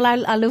Warwick Road. Well,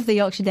 I love the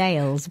Yorkshire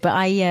Dales, but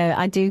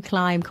I do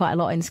climb quite a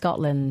lot in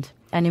Scotland.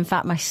 And in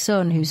fact, my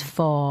son, who's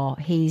 4,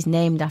 he's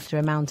named after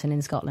a mountain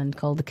in Scotland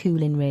called the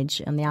Coolin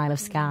Ridge on the Isle of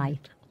Skye.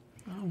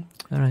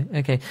 All right.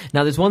 Okay.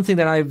 Now, there's one thing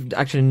that I've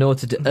actually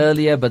noted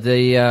earlier, but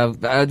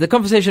the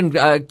conversation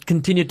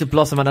continued to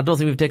blossom, and I don't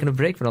think we've taken a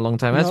break for a long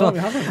time as well. We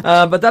haven't.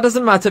 But that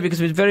doesn't matter because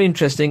it's very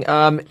interesting.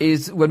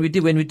 Is when we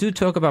do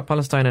talk about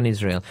Palestine and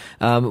Israel,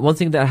 one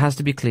thing that has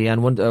to be clear,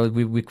 and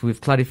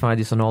we've clarified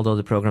this on all the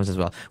other programs as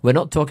well. We're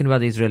not talking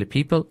about the Israeli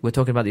people. We're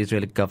talking about the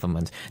Israeli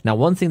government. Now,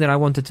 one thing that I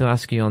wanted to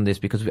ask you on this,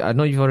 because I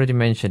know you've already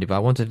mentioned it, but I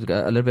wanted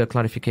a little bit of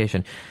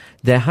clarification.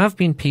 There have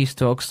been peace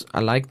talks,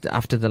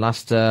 after the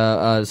last, the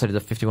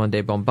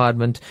 51-day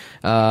bombardment,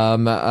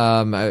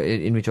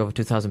 in which over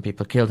 2,000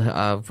 people killed,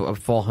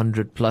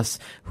 400 plus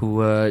who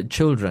were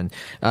children.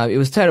 It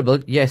was terrible.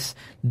 Yes.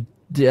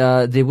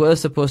 They were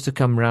supposed to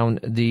come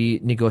round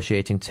the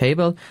negotiating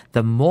table.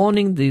 The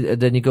morning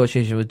the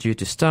negotiation was due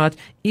to start,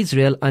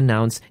 Israel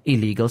announced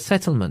illegal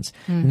settlements.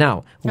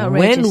 Now,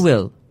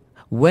 outrageous.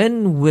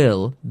 When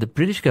will the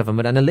British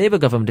government and a Labour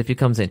government, if it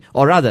comes in,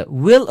 or rather,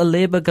 will a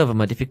Labour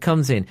government, if it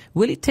comes in,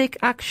 will it take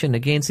action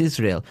against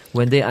Israel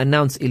when they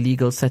announce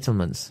illegal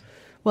settlements?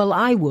 Well,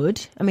 I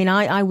would. I mean,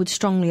 I would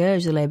strongly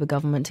urge the Labour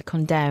government to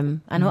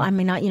condemn. And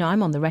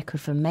I'm on the record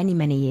for many,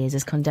 many years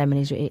as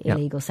condemning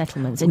illegal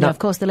settlements. And of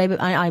course, the Labour.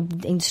 I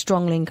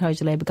strongly encourage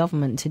the Labour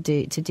government to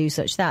do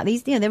such that.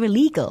 These, they're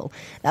illegal.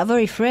 That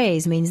very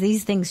phrase means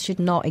these things should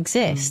not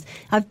exist.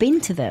 I've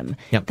been to them.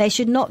 Yep. They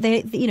should not.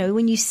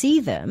 When you see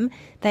them,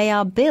 they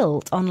are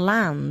built on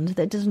land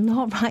that does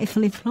not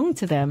rightfully belong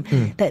to them.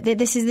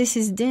 This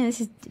is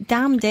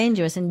damn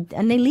dangerous and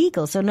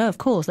illegal. So no, of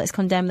course, let's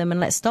condemn them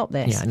and let's stop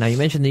this. Yeah. Now you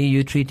mentioned the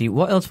EU treaty.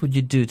 What else would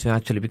you do to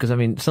actually? Because I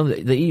mean,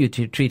 the EU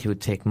treaty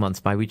would take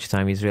months. By which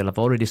time Israel have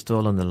already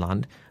stolen the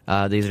land.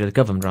 The Israeli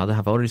government rather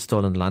have already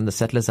stolen the land. The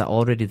settlers are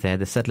already there.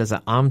 The settlers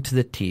are armed to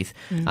the teeth,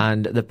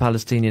 and the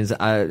Palestinians.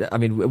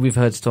 We've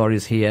heard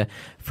stories here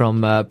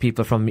from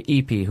people from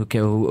EP who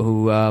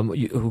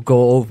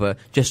go over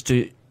just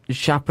to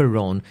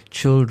chaperone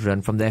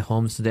children from their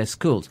homes to their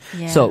schools.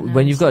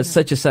 When you've got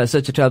such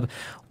a child,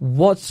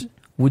 what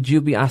would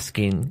you be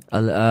asking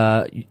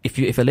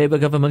if a Labour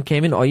government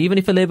came in, or even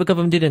if a Labour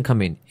government didn't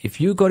come in? If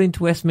you got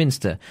into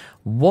Westminster,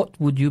 what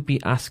would you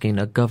be asking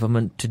a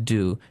government to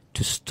do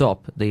to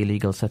stop the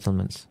illegal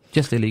settlements?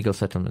 Just illegal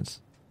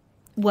settlements.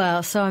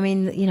 Well, so, I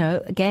mean,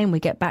 again, we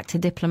get back to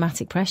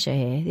diplomatic pressure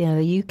here.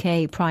 The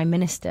UK Prime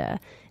Minister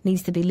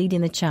needs to be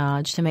leading the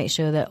charge to make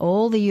sure that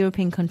all the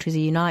European countries are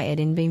united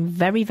in being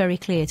very, very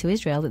clear to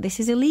Israel that this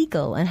is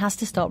illegal and has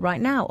to stop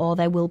right now, or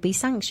there will be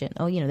sanction.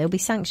 Or, there'll be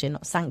sanction,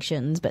 not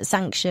sanctions, but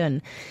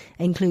sanction,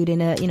 including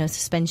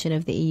suspension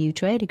of the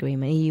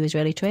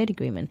EU-Israeli trade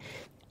agreement.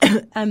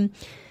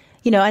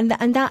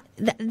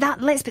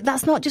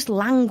 That's not just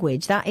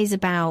language. That is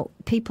about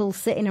people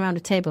sitting around a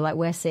table like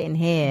we're sitting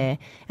here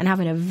and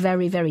having a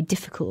very, very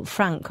difficult,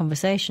 frank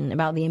conversation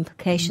about the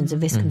implications of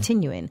this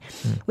continuing,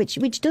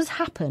 which does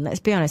happen, let's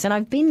be honest. And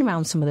I've been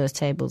around some of those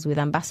tables with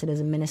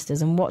ambassadors and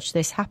ministers and watched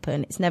this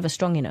happen. It's never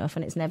strong enough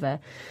and it's never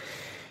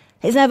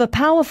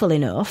powerful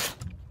enough.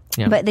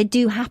 Yeah. But they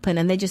do happen,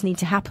 and they just need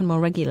to happen more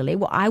regularly.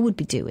 What I would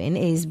be doing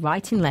is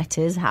writing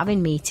letters,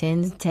 having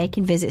meetings,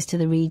 taking visits to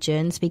the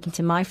region, speaking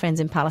to my friends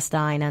in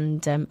Palestine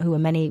and who are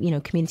many,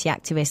 community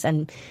activists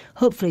and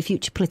hopefully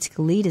future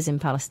political leaders in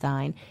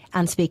Palestine,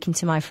 and speaking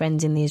to my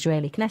friends in the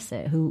Israeli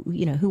Knesset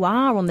who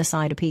are on the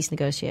side of peace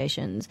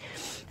negotiations,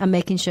 and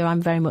making sure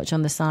I'm very much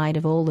on the side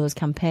of all those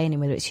campaigning,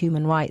 whether it's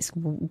human rights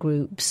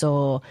groups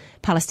or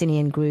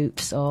Palestinian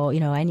groups or,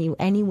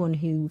 anyone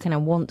who kind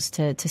of wants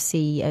to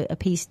see a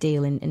peace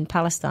deal in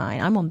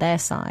Palestine. I'm on their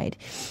side,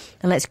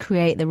 and let's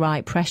create the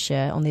right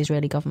pressure on the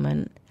Israeli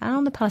government and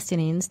on the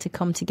Palestinians to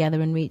come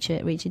together and reach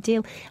a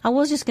deal. I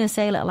was just going to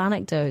say a little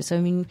anecdote. So, I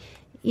mean,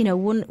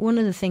 one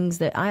of the things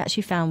that I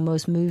actually found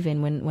most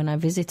moving when I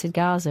visited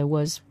Gaza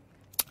was,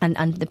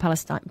 and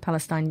the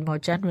Palestine more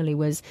generally,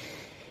 was,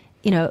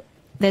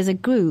 there's a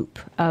group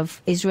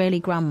of Israeli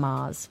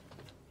grandmas.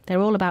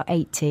 They're all about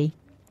 80,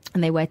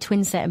 and they wear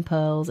twin set and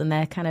pearls, and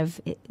they're kind of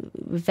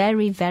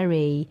very,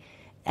 very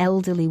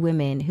elderly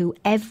women who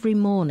every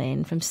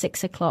morning from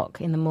 6 o'clock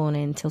in the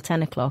morning till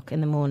 10 o'clock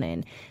in the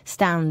morning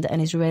stand at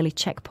an Israeli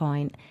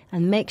checkpoint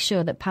and make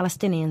sure that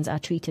Palestinians are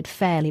treated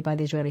fairly by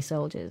the Israeli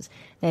soldiers.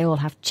 They all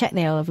have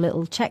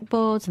little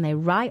checkboards, and they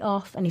write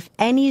off, and if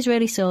any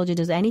Israeli soldier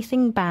does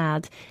anything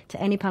bad to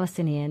any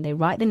Palestinian, they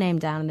write the name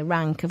down and the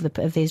rank of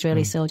the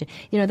Israeli soldier.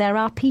 There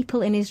are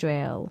people in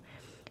Israel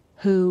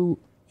who,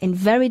 in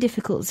very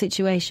difficult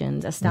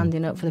situations, are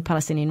standing up for the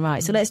Palestinian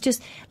rights. So let's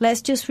just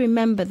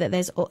remember that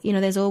there's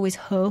always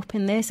hope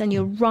in this. And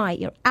you're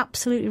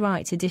absolutely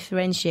right to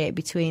differentiate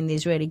between the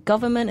Israeli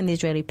government and the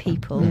Israeli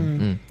people.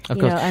 Of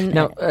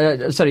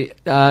course.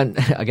 Again,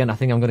 I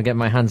think I'm going to get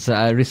my hands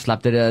wrist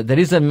slapped. There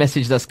is a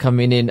message that's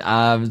coming in,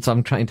 so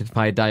I'm trying to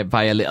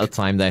buy a little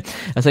time there.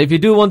 So if you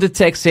do want to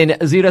text in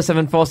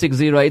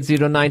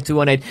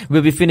 07460809218,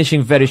 we'll be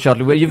finishing very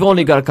shortly. You've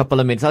only got a couple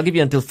of minutes. I'll give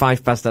you until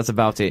 5 past. That's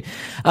about it.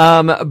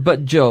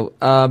 But Joe,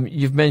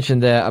 you've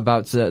mentioned there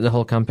about the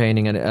whole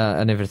campaigning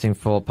and everything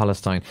for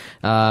Palestine,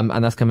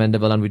 and that's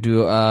commendable. And we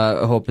do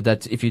hope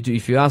that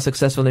if you are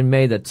successful in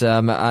May, that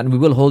and we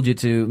will hold you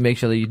to make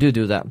sure that you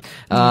do that.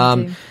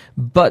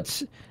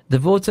 But the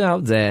voter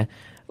out there,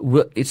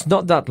 it's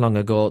not that long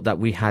ago that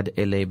we had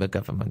a Labour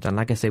government, and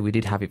like I say, we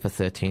did have it for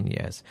 13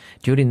 years.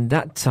 During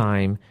that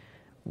time,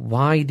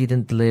 why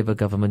didn't the Labour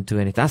government do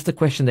anything? That's the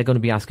question they're going to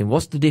be asking.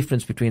 What's the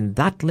difference between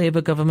that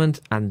Labour government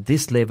and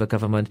this Labour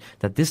government?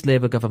 That this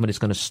Labour government is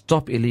going to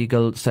stop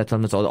illegal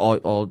settlements, or you're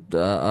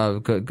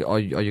going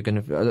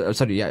to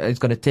it's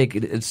going to take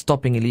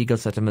stopping illegal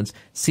settlements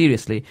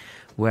seriously,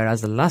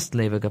 whereas the last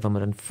Labour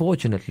government,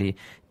 unfortunately,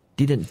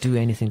 didn't do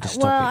anything to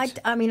stop it.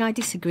 I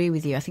disagree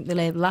with you. I think the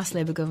last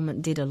Labour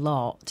government did a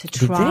lot to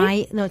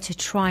try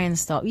and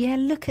stop. Yeah,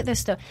 look at the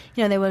stuff.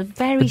 There were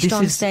very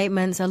strong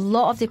statements, a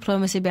lot of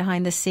diplomacy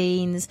behind the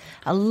scenes,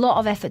 a lot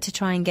of effort to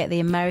try and get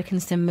the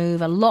Americans to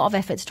move, a lot of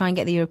effort to try and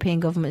get the European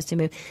governments to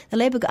move. The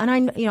Labour, and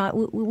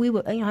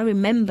I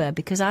remember,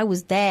 because I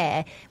was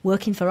there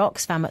working for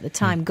Oxfam at the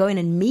time, going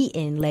and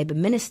meeting Labour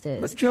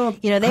ministers. But Joe,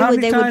 they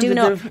would do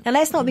not. Now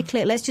let's not be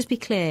clear. Let's just be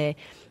clear.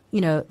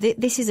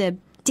 This is a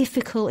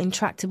difficult,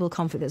 intractable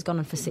conflict that's gone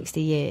on for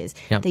 60 years.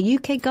 Yep. The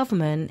UK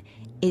government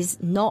is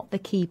not the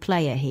key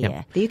player here.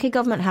 Yep. The UK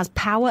government has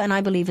power, and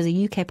I believe as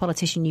a UK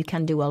politician you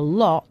can do a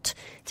lot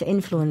to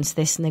influence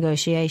this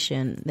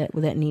negotiation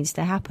that needs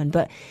to happen.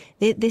 But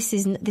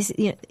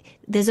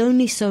there's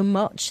only so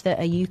much that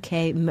a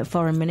UK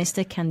foreign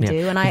minister can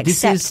do, and I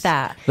accept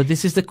that. But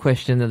this is the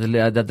question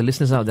that the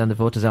listeners out there and the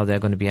voters out there are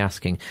going to be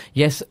asking.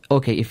 Yes,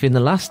 okay, if in the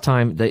last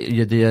time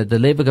the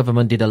Labour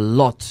government did a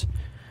lot,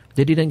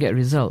 they didn't get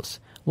results.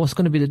 What's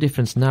going to be the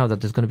difference now that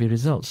there's going to be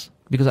results?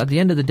 Because at the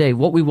end of the day,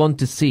 what we want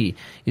to see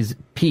is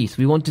peace.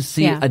 We want to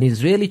see an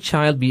Israeli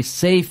child be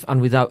safe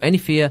and without any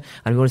fear,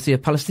 and we want to see a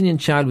Palestinian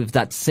child with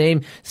that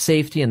same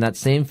safety and that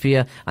same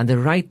fear and the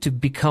right to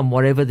become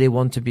whatever they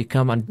want to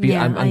become and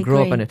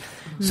grow up.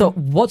 So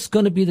what's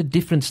going to be the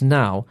difference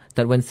now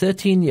that when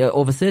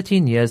over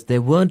 13 years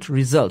there weren't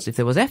results? If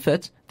there was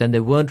effort, then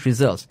there weren't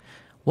results.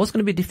 What's going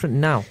to be different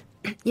now?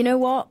 You know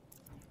what?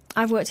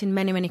 I've worked in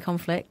many, many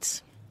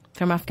conflicts,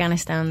 from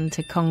Afghanistan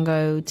to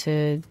Congo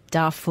to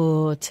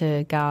Darfur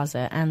to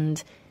Gaza,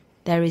 and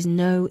there is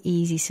no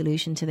easy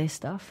solution to this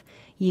stuff.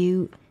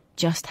 You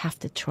just have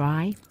to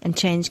try, and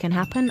change can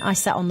happen. I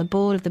sat on the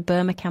board of the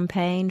Burma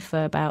campaign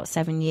for about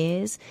 7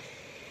 years,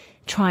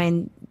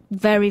 trying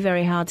very,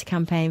 very hard to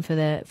campaign for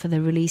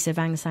the release of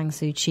Aung San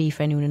Suu Kyi,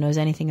 for anyone who knows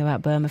anything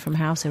about Burma, from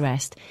house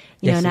arrest.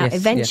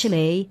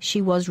 Eventually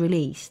she was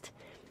released.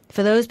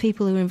 For those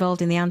people who were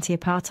involved in the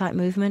anti-apartheid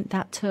movement,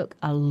 that took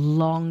a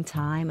long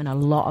time and a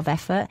lot of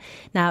effort.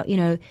 Now,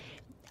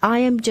 I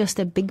am just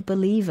a big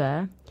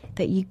believer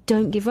that you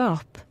don't give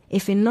up.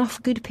 If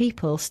enough good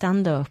people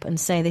stand up and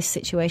say this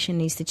situation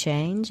needs to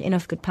change,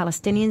 enough good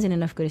Palestinians and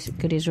enough good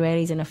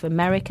Israelis, enough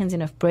Americans,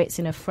 enough Brits,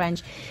 enough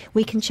French,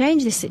 we can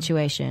change this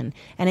situation.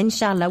 And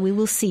inshallah, we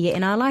will see it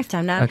in our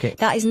lifetime. Now,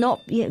 that is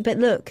not... But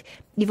look,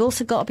 you've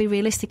also got to be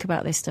realistic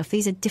about this stuff.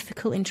 These are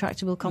difficult,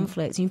 intractable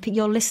conflicts.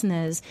 Your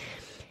listeners...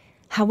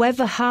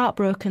 However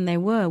heartbroken they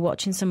were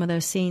watching some of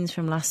those scenes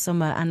from last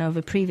summer and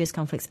over previous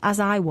conflicts, as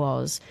I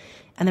was,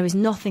 and there is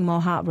nothing more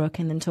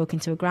heartbroken than talking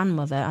to a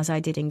grandmother, as I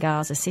did in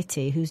Gaza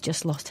City, who's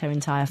just lost her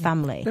entire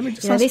family. Let me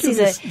just ask you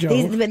this, Jo.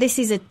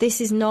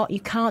 This is not. You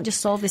can't just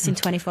solve this in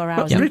 24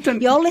 hours.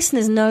 Britain, your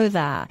listeners know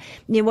that.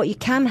 What you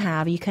can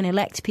have, you can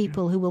elect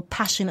people who will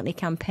passionately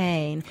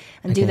campaign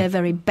and do their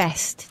very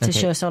best to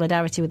show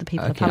solidarity with the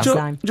people of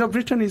Palestine. Jo,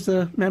 Britain is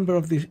a member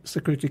of the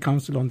Security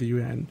Council on the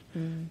UN.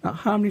 Now,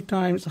 how many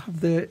times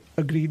have they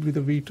agreed with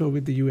a veto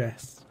with the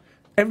US?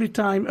 Every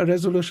time a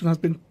resolution has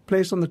been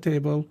placed on the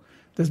table,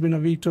 there's been a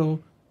veto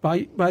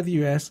by the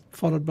US,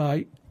 followed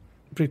by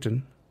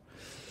Britain.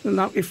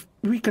 Now, if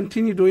we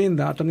continue doing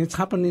that, and it's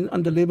happening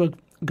under Labour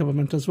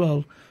government as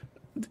well,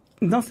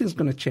 nothing's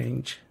going to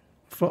change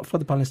for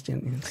the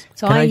Palestinians.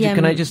 So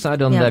can I just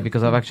add on there,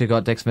 because I've actually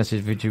got a text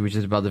message which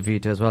is about the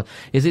veto as well.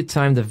 Is it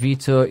time the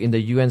veto in the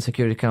UN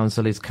Security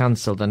Council is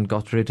cancelled and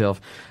got rid of?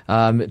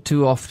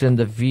 Too often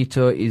the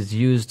veto is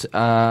used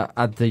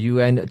at the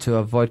UN to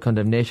avoid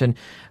condemnation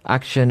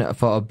action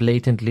for a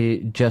blatantly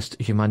just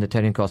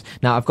humanitarian cause.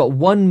 Now, I've got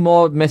one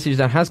more message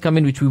that has come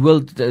in, which we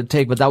will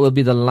take, but that will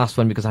be the last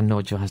one because I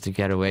know Jo has to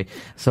get away.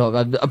 So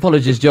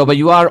apologies, Jo, but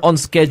you are on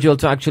schedule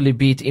to actually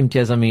beat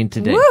Imtiaz Amin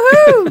today.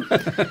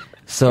 Woohoo!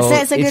 So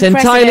it's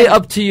entirely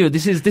up to you.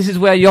 This is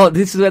where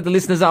the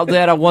listeners out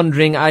there are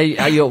wondering, are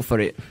you up for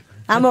it?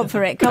 I'm up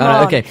for it. Come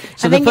on. Okay.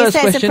 So I think it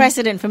sets a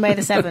precedent for May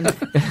the 7th.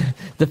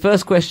 The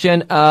first question,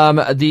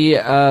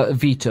 the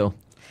veto.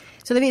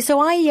 So I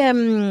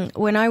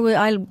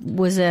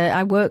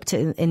worked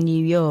in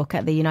New York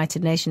at the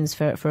United Nations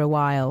for a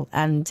while,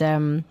 and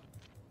there's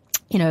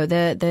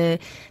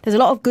a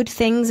lot of good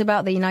things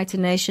about the United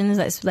Nations.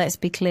 Let's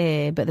be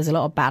clear, but there's a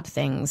lot of bad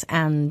things,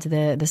 and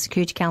the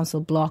Security Council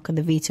block and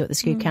the veto at the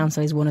Security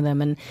Council is one of them.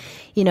 And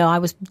I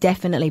was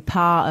definitely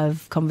part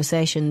of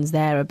conversations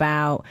there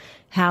about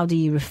how do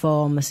you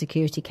reform the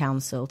Security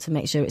Council to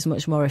make sure it's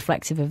much more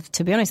reflective of,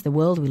 to be honest, the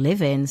world we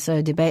live in.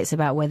 So debates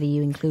about whether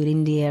you include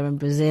India and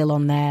Brazil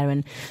on there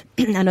and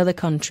other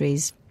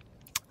countries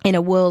in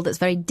a world that's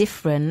very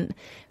different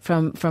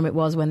from it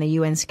was when the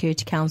UN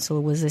Security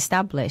Council was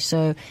established.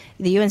 So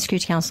the UN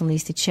Security Council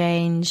needs to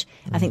change.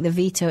 I think the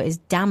veto is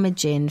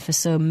damaging for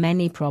so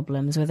many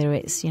problems, whether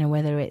it's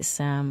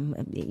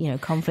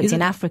conflict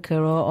in Africa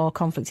or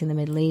conflict in the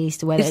Middle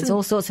East, whether it's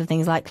all sorts of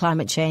things like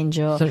climate change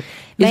or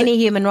many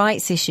human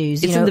rights issues.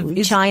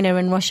 China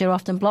and Russia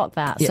often block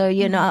that. Yeah. So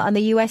and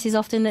the US is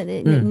often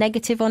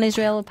negative on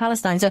Israel or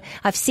Palestine. So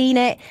I've seen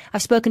it.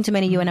 I've spoken to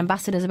many UN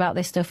ambassadors about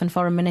this stuff and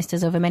foreign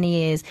ministers over many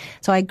years.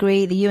 So I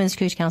agree the UN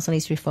Security Council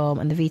needs to reform,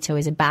 and the veto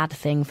is a bad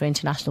thing for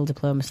international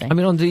diplomacy. I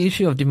mean, on the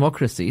issue of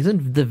democracy,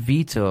 isn't the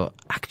veto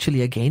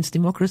actually against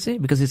democracy?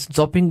 Because it's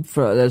stopping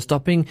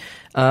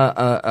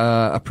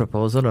a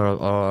proposal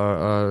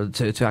or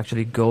to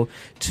actually go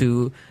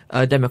to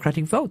a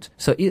democratic vote.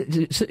 So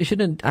it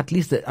shouldn't, at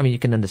least, you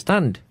can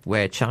understand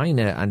where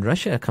China and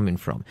Russia are coming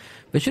from.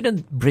 But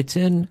shouldn't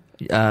Britain,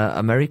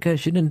 America,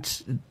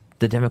 shouldn't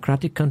the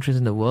democratic countries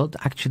in the world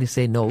actually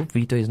say, no,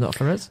 veto is not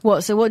for us?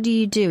 So what do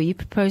you do? Are you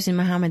proposing,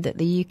 Mohammed, that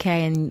the UK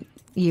and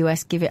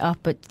US give it up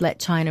but let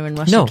China and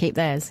Russia keep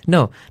theirs?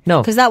 No.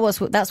 Because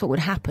that's what would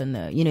happen,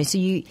 though. So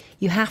you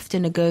have to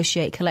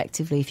negotiate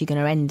collectively if you're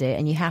going to end it,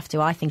 and you have to,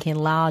 I think,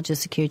 enlarge the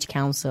Security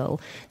Council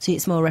so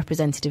it's more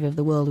representative of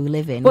the world we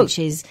live in, which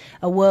is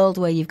a world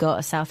where you've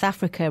got South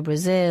Africa,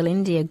 Brazil,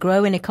 India,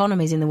 growing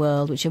economies in the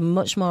world, which are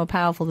much more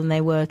powerful than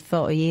they were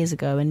 40 years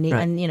ago, and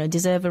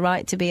deserve a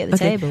right to be at the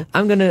table.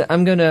 I'm gonna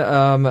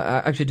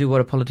actually do what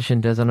a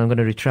politician does, and I'm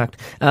gonna retract.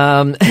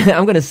 I'm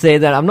gonna say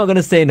that I'm not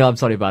gonna say no. I'm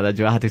sorry about that,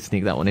 Jo. I had to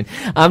sneak that one in.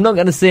 I'm not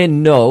going to say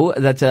no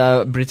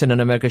that Britain and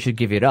America should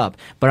give it up,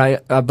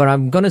 but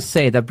I'm going to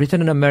say that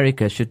Britain and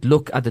America should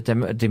look at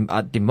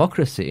at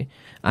democracy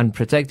and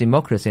protect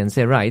democracy and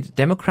say, right,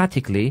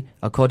 democratically,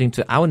 according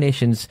to our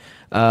nation's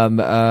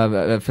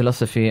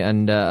philosophy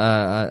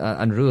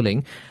and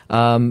ruling,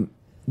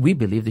 we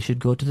believe they should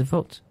go to the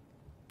vote.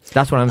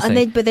 That's what I'm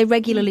saying. But they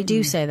regularly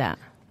do say that.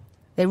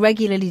 They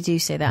regularly do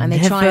say that, and they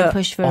try and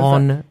push for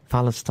on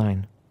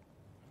Palestine.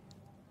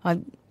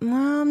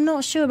 Well, I'm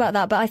not sure about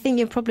that, but I think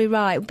you're probably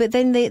right. But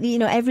then,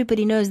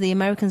 everybody knows the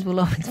Americans will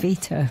always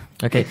veto.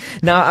 Okay,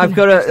 now I've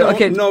got a...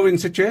 Okay, no-win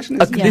situation.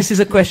 This is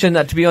a question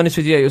that, to be honest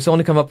with you, it's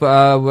only come up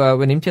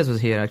when Imtiaz was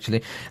here,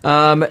 actually.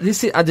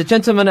 The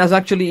gentleman has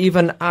actually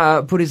even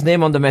put his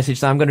name on the message,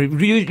 so I'm going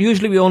to...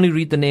 Usually we only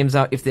read the names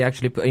out if they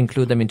actually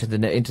include them into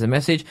the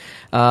message,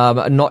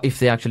 not if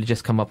they actually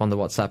just come up on the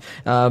WhatsApp.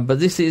 But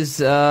this is...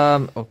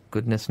 oh,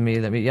 goodness me,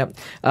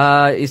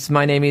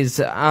 my name is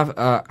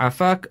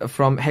Afaq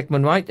from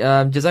Heckman White.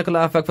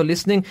 Jazakallah Afaq for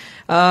listening.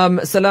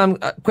 Salam,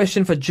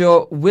 question for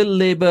Joe. Will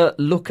Labour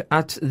look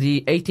at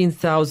the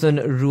 18,000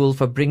 rule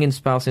for bringing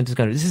spouse into the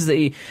country? This is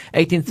the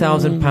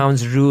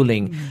 £18,000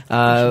 ruling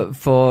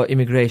for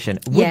immigration.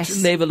 Would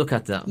Labour look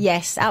at that?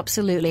 Yes,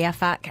 absolutely,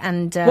 Afaq.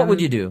 And what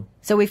would you do?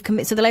 So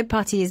so the Labour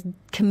Party is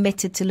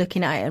committed to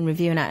looking at it and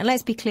reviewing it. And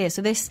let's be clear.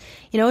 So this,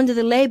 under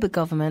the Labour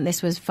government,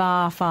 this was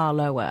far, far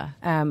lower,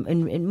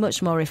 and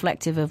much more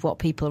reflective of what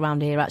people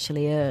around here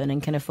actually earn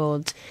and can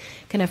afford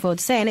to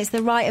say. And it's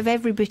the right of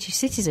every British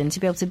citizen to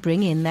be able to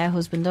bring in their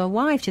husband or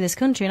wife to this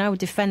country. And I would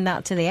defend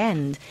that to the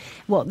end.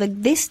 What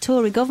this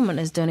Tory government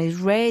has done is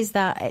raise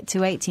that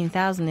to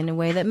 18,000 in a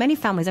way that many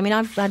families,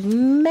 I've had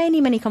many,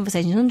 many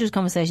conversations, hundreds of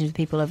conversations with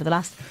people over the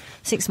last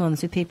 6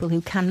 months with people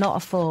who cannot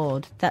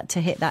afford that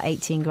to hit that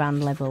 18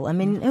 grand level.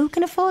 Who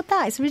can afford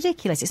that? It's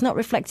ridiculous. It's not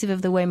reflective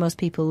of the way most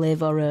people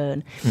live or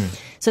earn.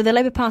 So the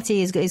Labour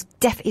Party is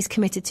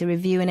committed to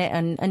reviewing it.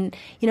 And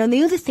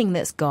the other thing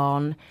that's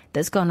gone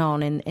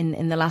on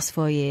in the last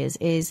 4 years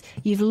is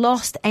you've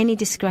lost any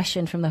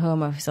discretion from the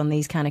Home Office on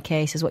these kind of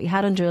cases. What you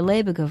had under a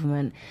Labour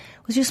government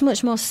was just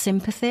much more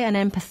sympathy and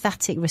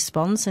empathetic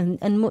response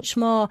and much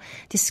more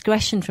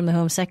discretion from the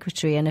Home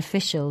Secretary and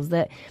officials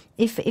that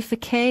if a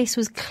case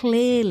was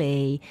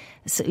clearly,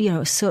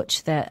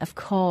 such that of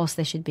course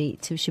there should be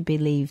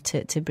leave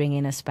to bring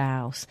in a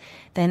spouse,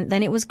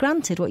 then it was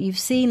granted. What you've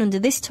seen under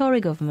this Tory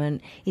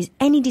government is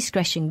any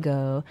discretion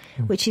go,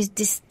 which is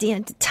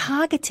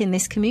targeting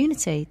this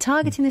community.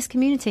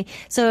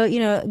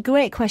 So,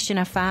 great question,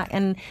 Afaq,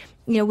 and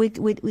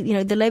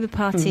the Labour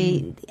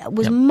Party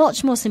was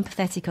much more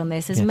sympathetic on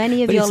this, as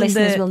many of your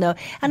listeners will know.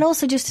 And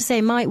also, just to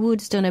say, Mike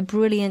Wood's done a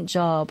brilliant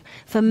job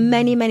for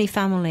many, many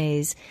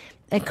families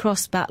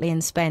across Batley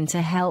and Spen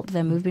to help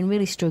them who've been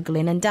really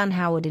struggling. And Dan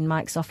Howard in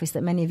Mike's office,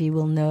 that many of you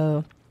will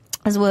know,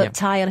 has worked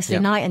tirelessly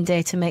night and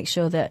day to make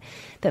sure that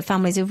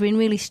families who've been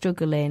really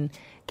struggling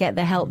get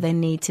the help they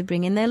need to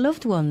bring in their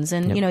loved ones.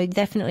 And,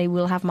 definitely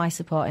will have my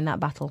support in that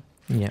battle.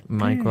 Yeah,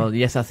 Mike. Well,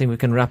 yes, I think we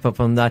can wrap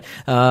up on that.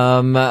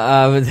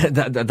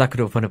 That could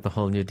open up a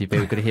whole new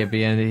debate. We could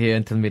be here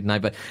until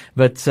midnight, but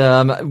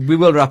we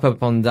will wrap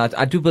up on that.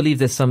 I do believe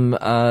there's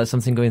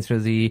something going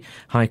through the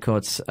High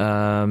Courts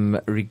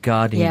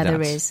regarding that. Yeah,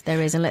 there is,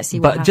 and let's see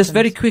what happens. But just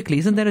very quickly,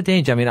 isn't there a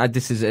danger?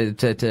 This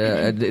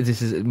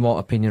is more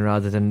opinion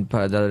rather than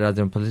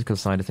political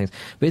side of things.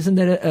 But isn't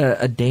there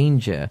a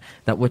danger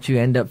that what you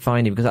end up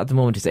finding, because at the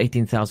moment it's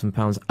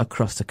 £18,000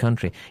 across the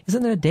country,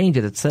 isn't there a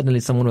danger that suddenly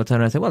someone will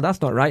turn around and say, well,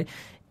 that's not right.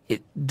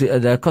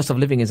 The cost of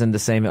living isn't the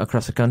same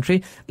across the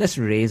country. Let's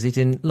raise it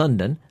in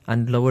London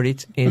and lower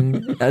it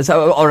in,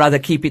 or rather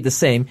keep it the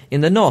same in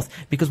the north.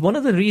 Because one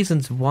of the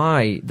reasons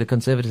why the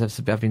Conservatives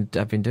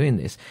have been doing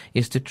this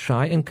is to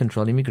try and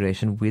control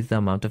immigration with the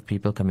amount of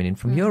people coming in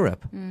from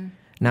Europe.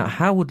 Now,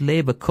 how would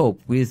Labour cope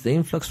with the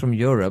influx from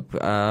Europe,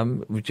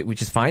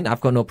 which is fine?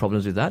 I've got no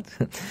problems with that.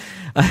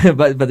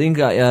 but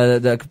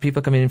the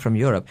people coming in from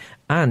Europe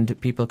and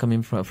people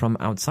coming from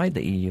outside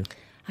the EU.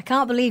 I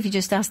can't believe you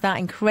just asked that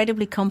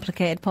incredibly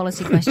complicated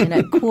policy question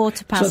at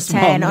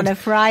 10:15 on a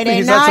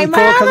Friday night.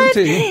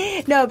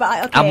 No,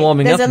 but okay. I'm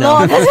warming up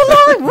now. There's a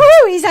lot. Woo!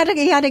 He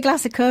had a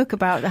glass of Coke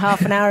about half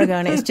an hour ago,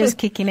 and it's just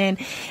kicking in.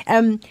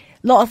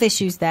 Lot of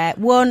issues there.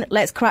 One,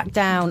 let's crack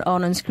down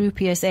on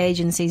unscrupulous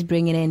agencies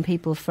bringing in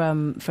people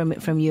from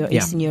Europe,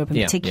 Eastern Europe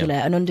in particular,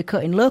 and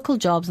undercutting local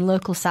jobs and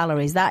local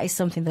salaries. That is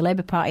something the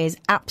Labour Party is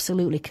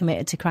absolutely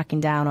committed to cracking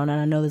down on,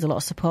 and I know there's a lot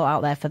of support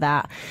out there for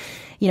that.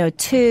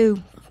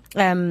 Two,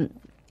 let's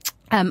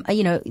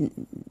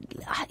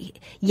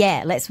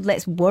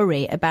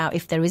worry about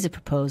if there is a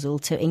proposal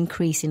to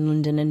increase in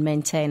London and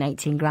maintain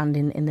 18 grand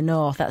in the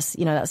north. That's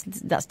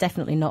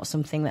definitely not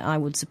something that I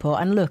would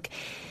support. And look,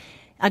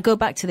 I go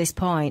back to this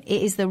point.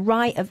 It is the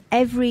right of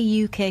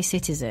every UK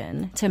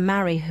citizen to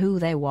marry who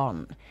they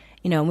want.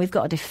 And we've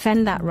got to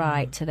defend that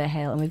right to the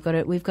hill, and we've got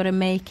to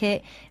make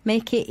it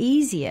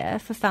easier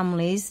for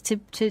families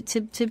to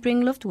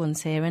bring loved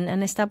ones here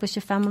and establish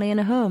a family and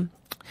a home.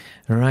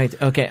 Right.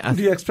 Okay.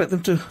 Do you expect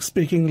them to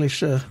speak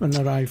English when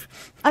they arrive?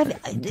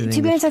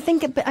 To be honest, I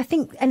think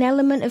an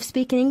element of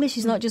speaking English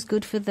is not just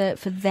good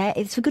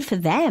it's good for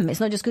them. It's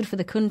not just good for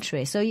the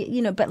country. So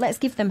but let's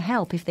give them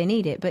help if they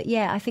need it. But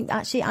yeah, I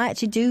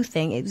actually do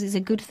think it's a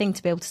good thing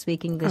to be able to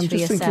speak English for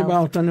yourself. I'm just thinking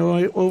about an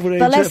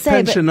overage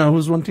pensioner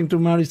who's wanting to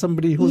marry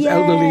somebody who's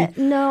elderly.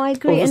 No, I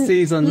agree.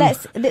 Overseas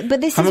but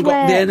this is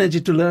where the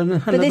energy to learn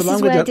another language. But this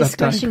is where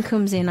discretion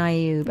comes in,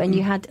 Ayub. And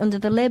you had under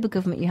the Labour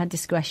government, you had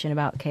discretion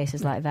about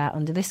cases like that.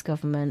 Under this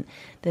government,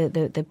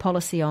 the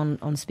policy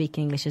on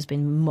speaking English has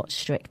been much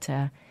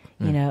stricter.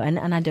 You know,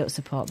 and I don't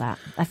support that.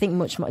 I think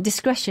much more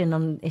discretion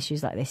on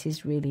issues like this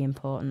is really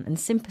important, and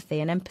sympathy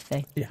and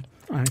empathy. Yeah.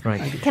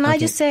 Right. Can I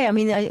just say, I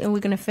mean, are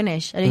we going to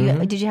finish?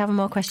 Did you have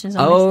more questions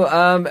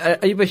on this?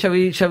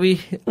 Ayuba, shall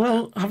we?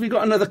 Well, have you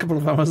got another couple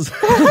of hours?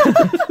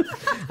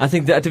 I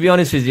think that, to be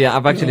honest with you,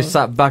 I've actually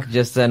sat back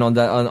just then on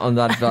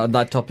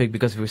that topic,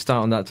 because if we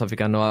start on that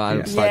topic, I know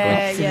I'll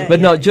start going.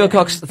 But no, Jo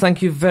Cox,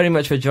 thank you very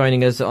much for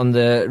joining us on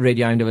the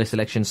Radio IMWS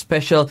Election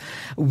Special.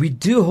 We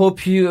do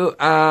hope to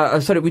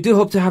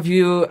have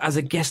you as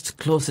a guest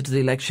closer to the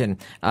election,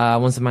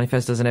 once the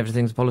manifestos and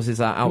everything's policies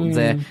are out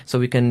there, so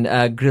we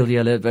can grill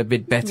you a little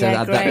bit better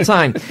at that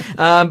time.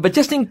 But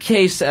just in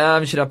case,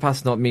 should our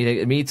paths not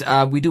meet, we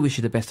do wish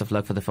you the best of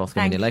luck for the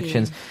forthcoming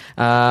elections.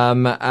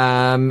 And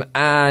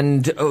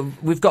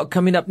we've got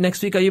coming up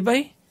next week,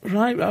 Ayuba?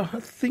 Right, I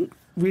think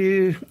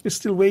we're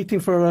still waiting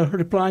for a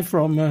reply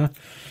from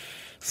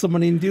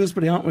someone in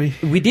Dewsbury, aren't we?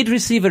 We did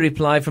receive a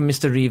reply from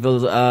Mr.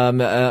 Revel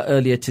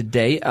earlier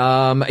today.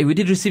 We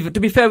did receive, to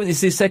be fair, this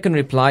is his second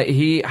reply.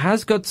 He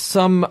has got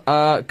some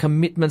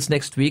commitments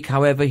next week.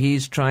 However,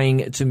 he's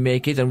trying to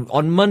make it. And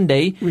on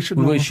Monday, we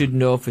should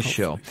know for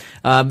sure.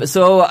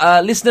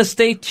 So listeners,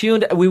 stay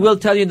tuned. We will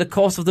tell you in the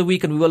course of the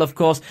week, and we will, of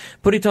course,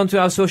 put it onto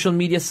our social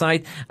media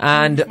site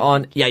and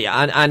on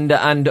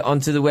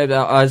onto the web.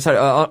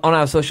 On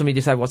our social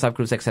media site, WhatsApp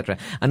groups, etc.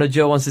 I know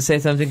Joe wants to say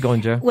something. Go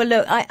on, Joe. Well,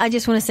 look, I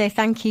just want to say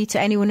thank you to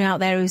anyone out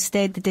there who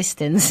stayed the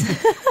distance.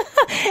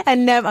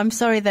 And I'm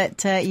sorry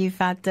that you've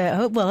had,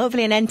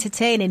 hopefully an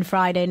entertaining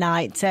Friday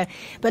night.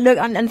 But look,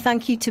 and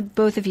thank you to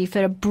both of you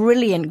for a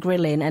brilliant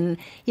grilling. And,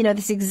 you know,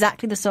 this is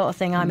exactly the sort of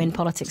thing I'm in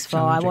politics for.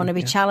 I want to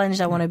be challenged.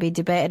 I want to be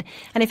debated.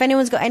 And if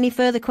anyone's got any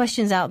further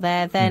questions out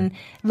there, then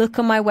look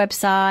on my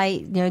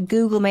website, you know,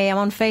 Google me. I'm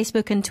on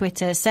Facebook and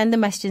Twitter. Send the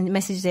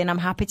messages in. I'm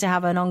happy to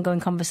have an ongoing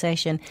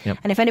conversation. Yep.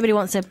 And if anybody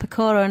wants a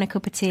pakora and a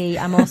cup of tea,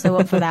 I'm also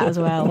up for that as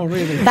well. Oh,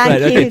 really?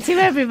 Thank you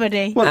to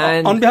everybody.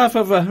 Well, on behalf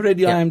of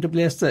Radio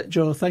IMWS,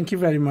 Joe, thank you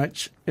very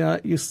much.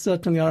 You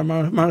certainly are a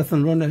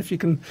marathon runner. If you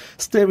can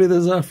stay with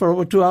us for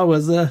over 2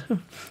 hours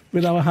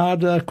with our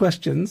hard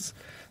questions,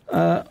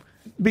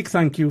 big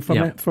thank you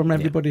from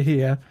everybody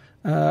here,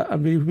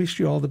 and we wish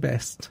you all the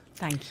best.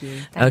 Thank you.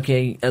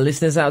 Okay,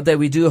 listeners out there,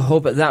 we do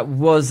hope that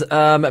was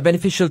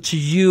beneficial to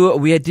you.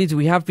 We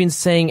have been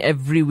saying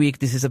every week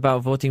this is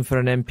about voting for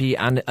an MP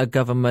and a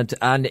government,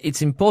 and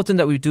it's important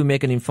that we do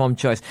make an informed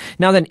choice.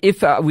 Now then,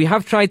 if we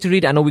have tried to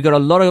read, I know we got a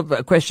lot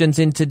of questions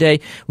in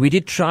today. We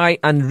did try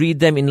and read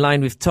them in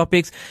line with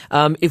topics.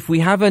 If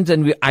we haven't,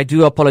 and I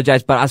do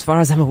apologize, but as far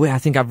as I'm aware, I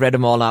think I've read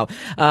them all out.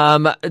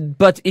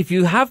 But if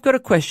you have got a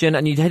question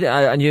and you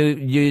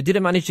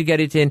didn't manage to get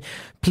it in,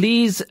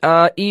 please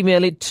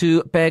email it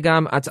to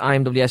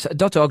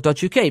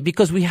pegam@imws.org.uk,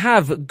 because we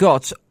have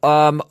got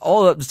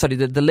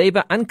the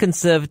Labour and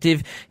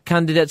Conservative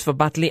candidates for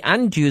Batley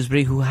and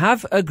Dewsbury who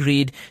have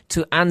agreed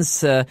to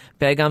answer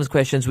Pegam's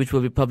questions, which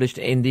will be published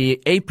in the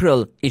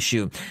April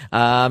issue.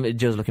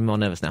 Joe's looking more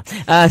nervous now.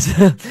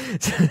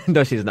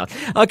 No, she's not.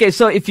 Okay,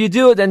 so if you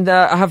do then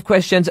have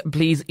questions,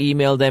 please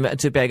email them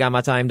to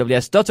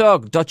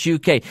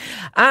pegam@imws.org.uk.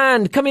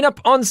 And coming up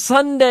on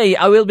Sunday,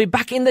 I will be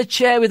back in the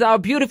chair with our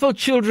beautiful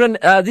children.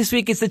 This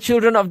week it's the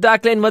children of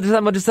Dark Lane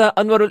Madrasa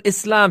Anwarul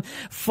Islam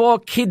for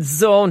Kids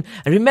Zone.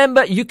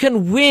 Remember, you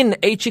can win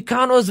a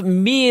Chicano's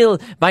meal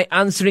by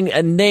answering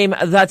a name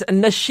that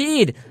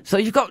Nasheed. So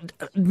you've got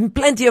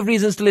plenty of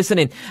reasons to listen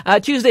in.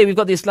 Tuesday, we've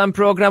got the Islam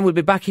program. We'll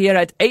be back here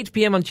at 8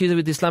 p.m. on Tuesday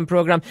with the Islam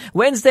program.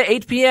 Wednesday,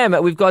 8 p.m.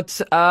 we've got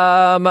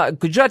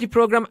Gujarati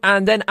program.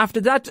 And then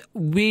after that,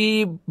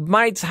 we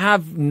might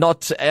have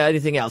not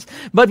anything else.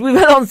 But we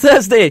will on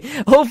Thursday.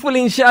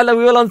 Hopefully, inshallah,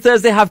 we will on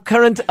Thursday have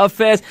current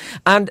affairs.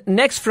 And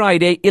next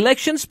Friday,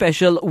 election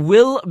special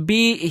will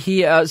be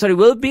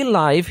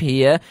live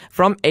here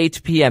from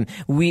 8 p.m.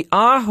 We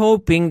are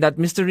hoping that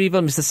Mr.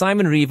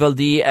 Simon Revel,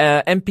 the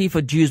MP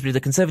for Dewsbury, the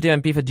Conservative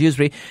MP for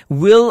Dewsbury,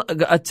 will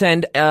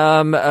attend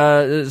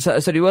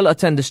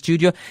the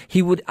studio.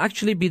 He would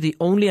actually be the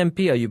only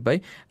MP,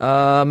 Ayuba,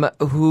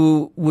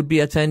 who would be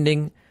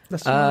attending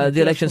the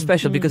election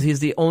special, because he's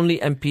the only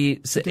MP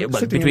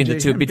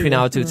between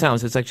our two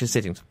towns. It's actually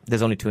sitting.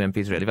 There's only two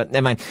MPs really, but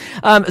never mind.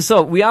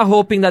 So we are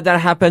hoping that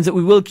happens.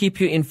 We will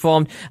keep you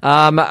informed.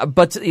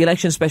 But the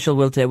election special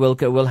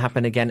will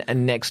happen again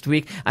next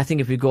week. I think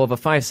if we go over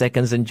 5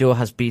 seconds, then Joe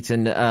has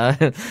beaten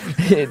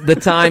the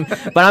time.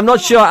 But I'm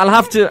not sure.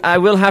 I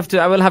will have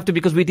to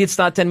because we did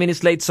start 10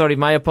 minutes late. Sorry,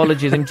 my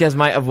apologies. Imtiaz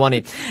might have won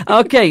it.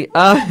 Okay.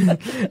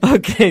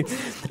 Okay.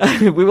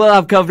 We will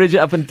have coverage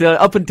up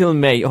until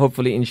May,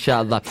 hopefully, inshallah.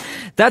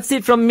 That's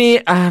it from me,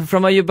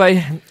 from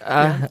Ayuba.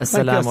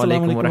 Assalamu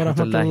alaikum wa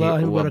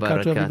rahmatullahi wa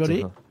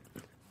barakatuh.